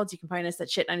Meets World. You can find us at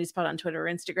Shit90spot on Twitter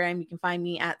or Instagram. You can find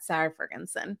me at Sarah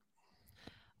Ferguson.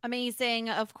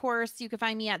 Amazing. Of course, you can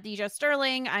find me at DJ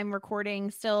Sterling. I'm recording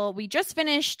still. We just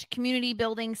finished Community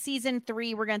Building Season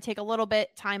 3. We're going to take a little bit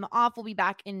time off. We'll be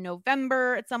back in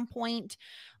November at some point.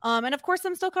 And of course,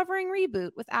 I'm still covering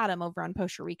Reboot with Adam over on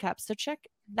Poster Recaps. So check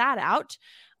that out.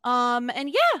 And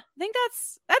yeah, I think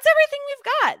that's everything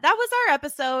we've got. That was our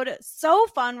episode. So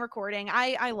fun recording.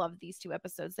 I love these 2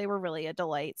 episodes. They were really a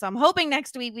delight. So I'm hoping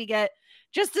next week we get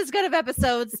just as good of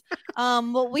episodes.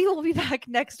 Well, we will be back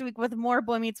next week with more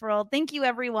Boy Meets World. Thank you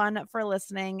everyone for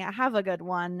listening. Have a good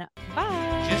one.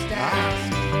 Bye. Just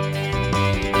ask.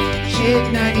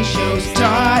 Shit 90 shows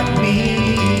taught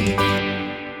me.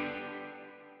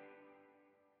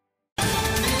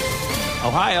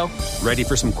 Ohio, ready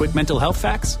for some quick mental health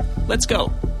facts? Let's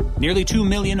go. Nearly 2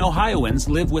 million Ohioans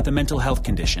live with a mental health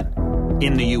condition.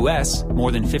 In the U.S.,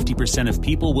 more than 50% of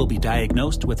people will be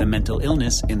diagnosed with a mental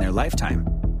illness in their lifetime.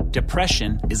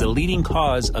 Depression is a leading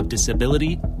cause of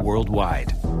disability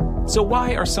worldwide. So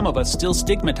why are some of us still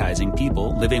stigmatizing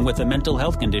people living with a mental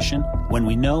health condition when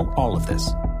we know all of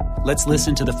this? Let's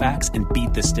listen to the facts and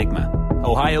beat the stigma.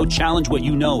 Ohio, challenge what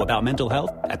you know about mental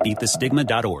health at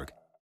beatthestigma.org.